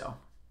do so.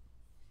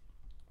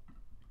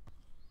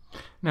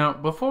 Now,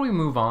 before we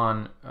move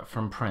on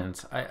from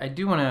Prince, I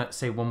do want to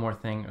say one more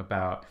thing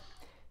about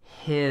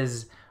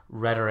his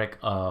rhetoric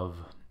of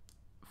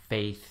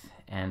faith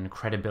and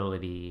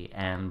credibility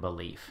and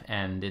belief.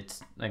 And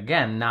it's,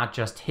 again, not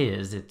just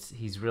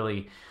he's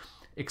really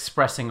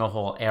expressing a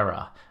whole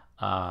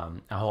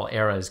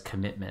era's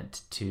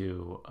commitment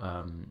to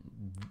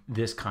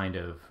this kind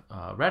of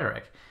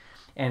rhetoric.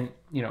 And,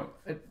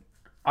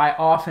 I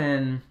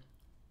often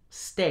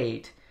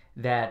state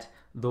that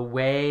the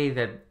way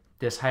that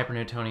this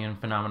hyper-Newtonian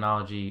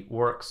phenomenology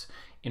works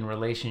in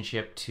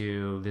relationship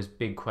to this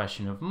big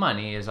question of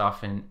money is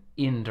often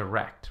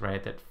indirect,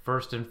 right? That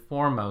first and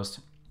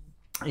foremost,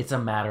 it's a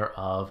matter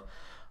of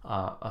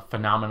a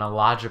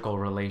phenomenological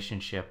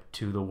relationship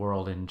to the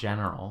world in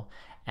general,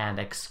 and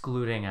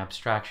excluding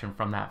abstraction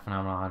from that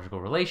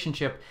phenomenological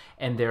relationship,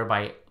 and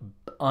thereby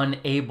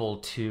unable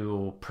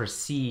to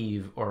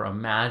perceive or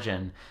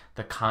imagine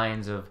the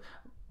kinds of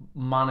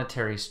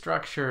monetary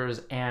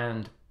structures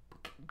and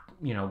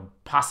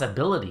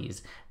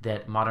possibilities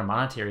that modern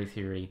monetary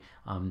theory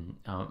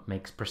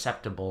makes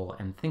perceptible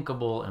and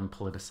thinkable and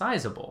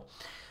politicizable.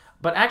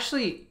 But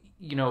actually,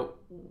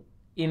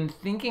 in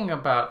thinking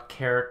about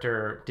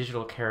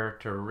digital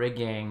character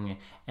rigging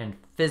and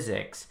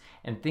physics,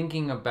 and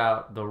thinking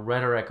about the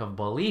rhetoric of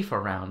belief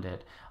around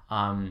it,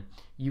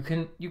 you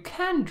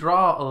can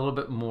draw a little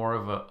bit more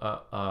of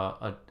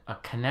a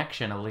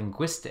connection, a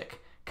linguistic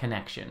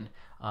connection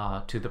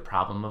to the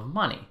problem of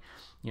money.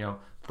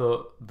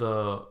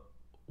 The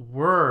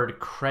word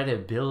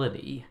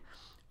credibility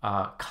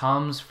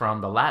comes from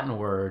the Latin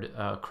word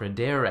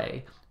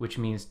credere, which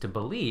means to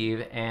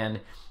believe, and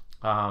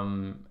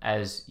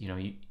as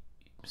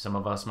some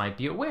of us might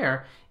be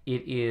aware,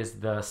 it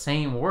is the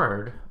same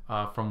word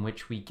from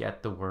which we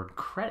get the word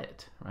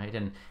credit, right?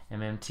 And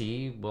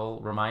MMT will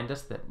remind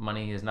us that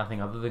money is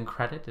nothing other than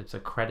credit. It's a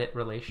credit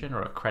relation,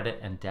 or a credit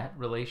and debt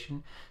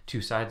relation,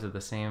 two sides of the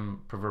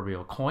same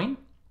proverbial coin.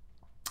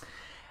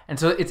 And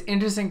so it's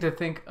interesting to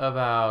think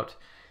about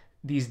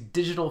these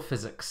digital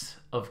physics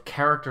of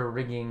character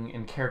rigging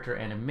and character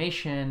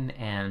animation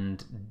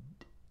and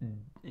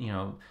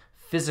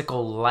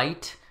physical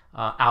light,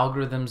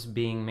 algorithms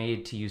being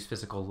made to use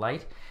physical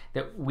light,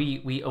 that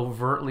we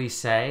overtly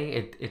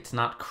say it's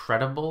not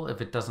credible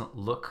if it doesn't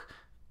look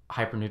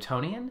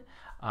hyper-Newtonian.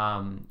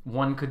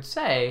 One could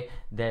say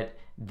that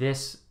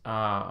this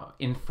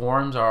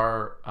informs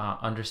our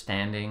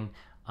understanding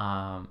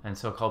and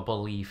so-called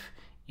belief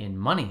in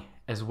money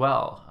as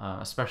well,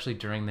 especially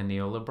during the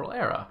neoliberal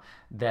era,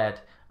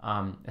 that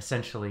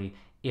essentially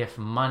if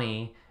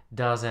money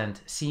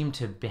doesn't seem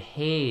to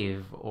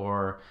behave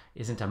or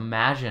isn't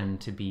imagined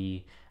to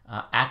be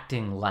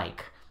acting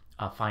like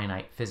a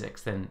finite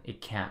physics, then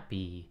it can't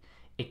be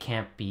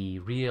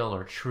real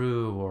or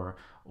true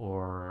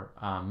or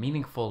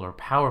meaningful or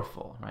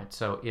powerful, right?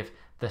 So if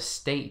the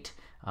state,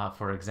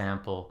 for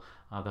example,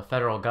 the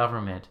federal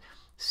government,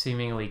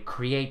 seemingly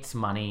creates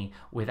money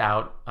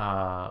without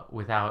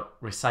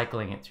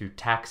recycling it through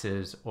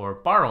taxes or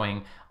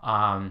borrowing,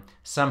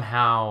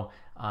 somehow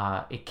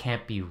it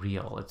can't be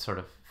real. It's sort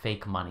of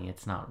fake money.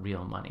 It's not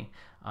real money.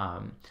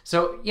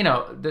 So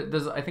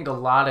there's, I think, a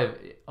lot of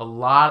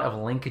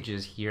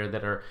linkages here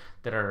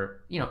that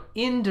are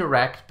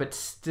indirect, but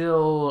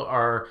still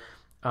are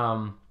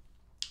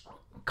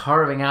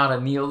carving out a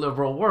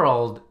neoliberal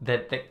world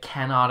that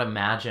cannot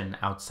imagine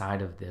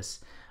outside of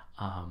this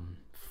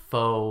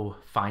faux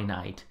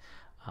finite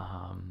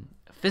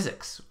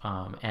physics,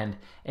 and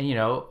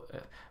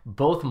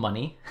both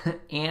money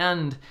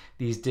and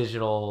these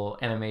digital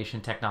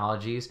animation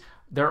technologies,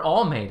 they're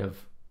all made of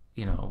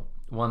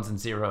ones and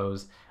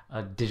zeros,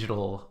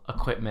 digital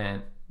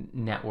equipment,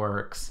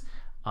 networks,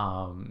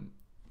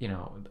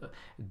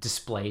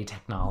 display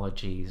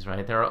technologies,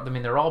 right?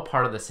 They're all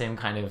part of the same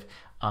kind of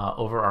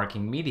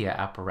overarching media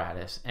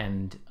apparatus,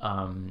 and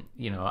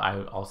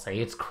I'll say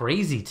it's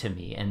crazy to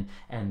me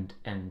and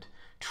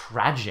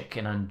tragic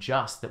and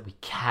unjust that we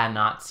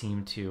cannot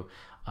seem to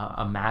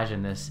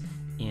imagine this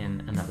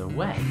in another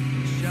way.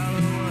 Shallow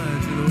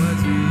words are the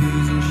words we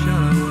use, and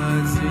shallow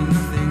words see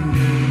nothing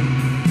new.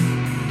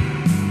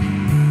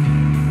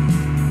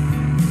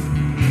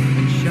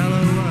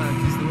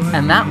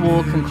 And that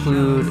will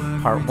conclude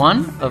part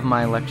one of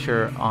my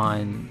lecture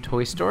on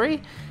Toy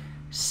Story.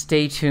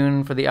 stay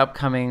tuned for the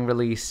upcoming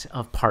release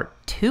of part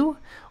 2,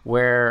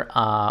 where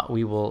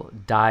we will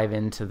dive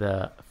into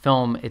the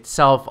film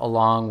itself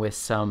along with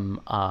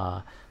some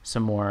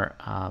more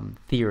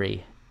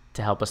theory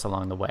to help us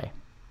along the way.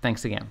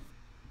 Thanks again.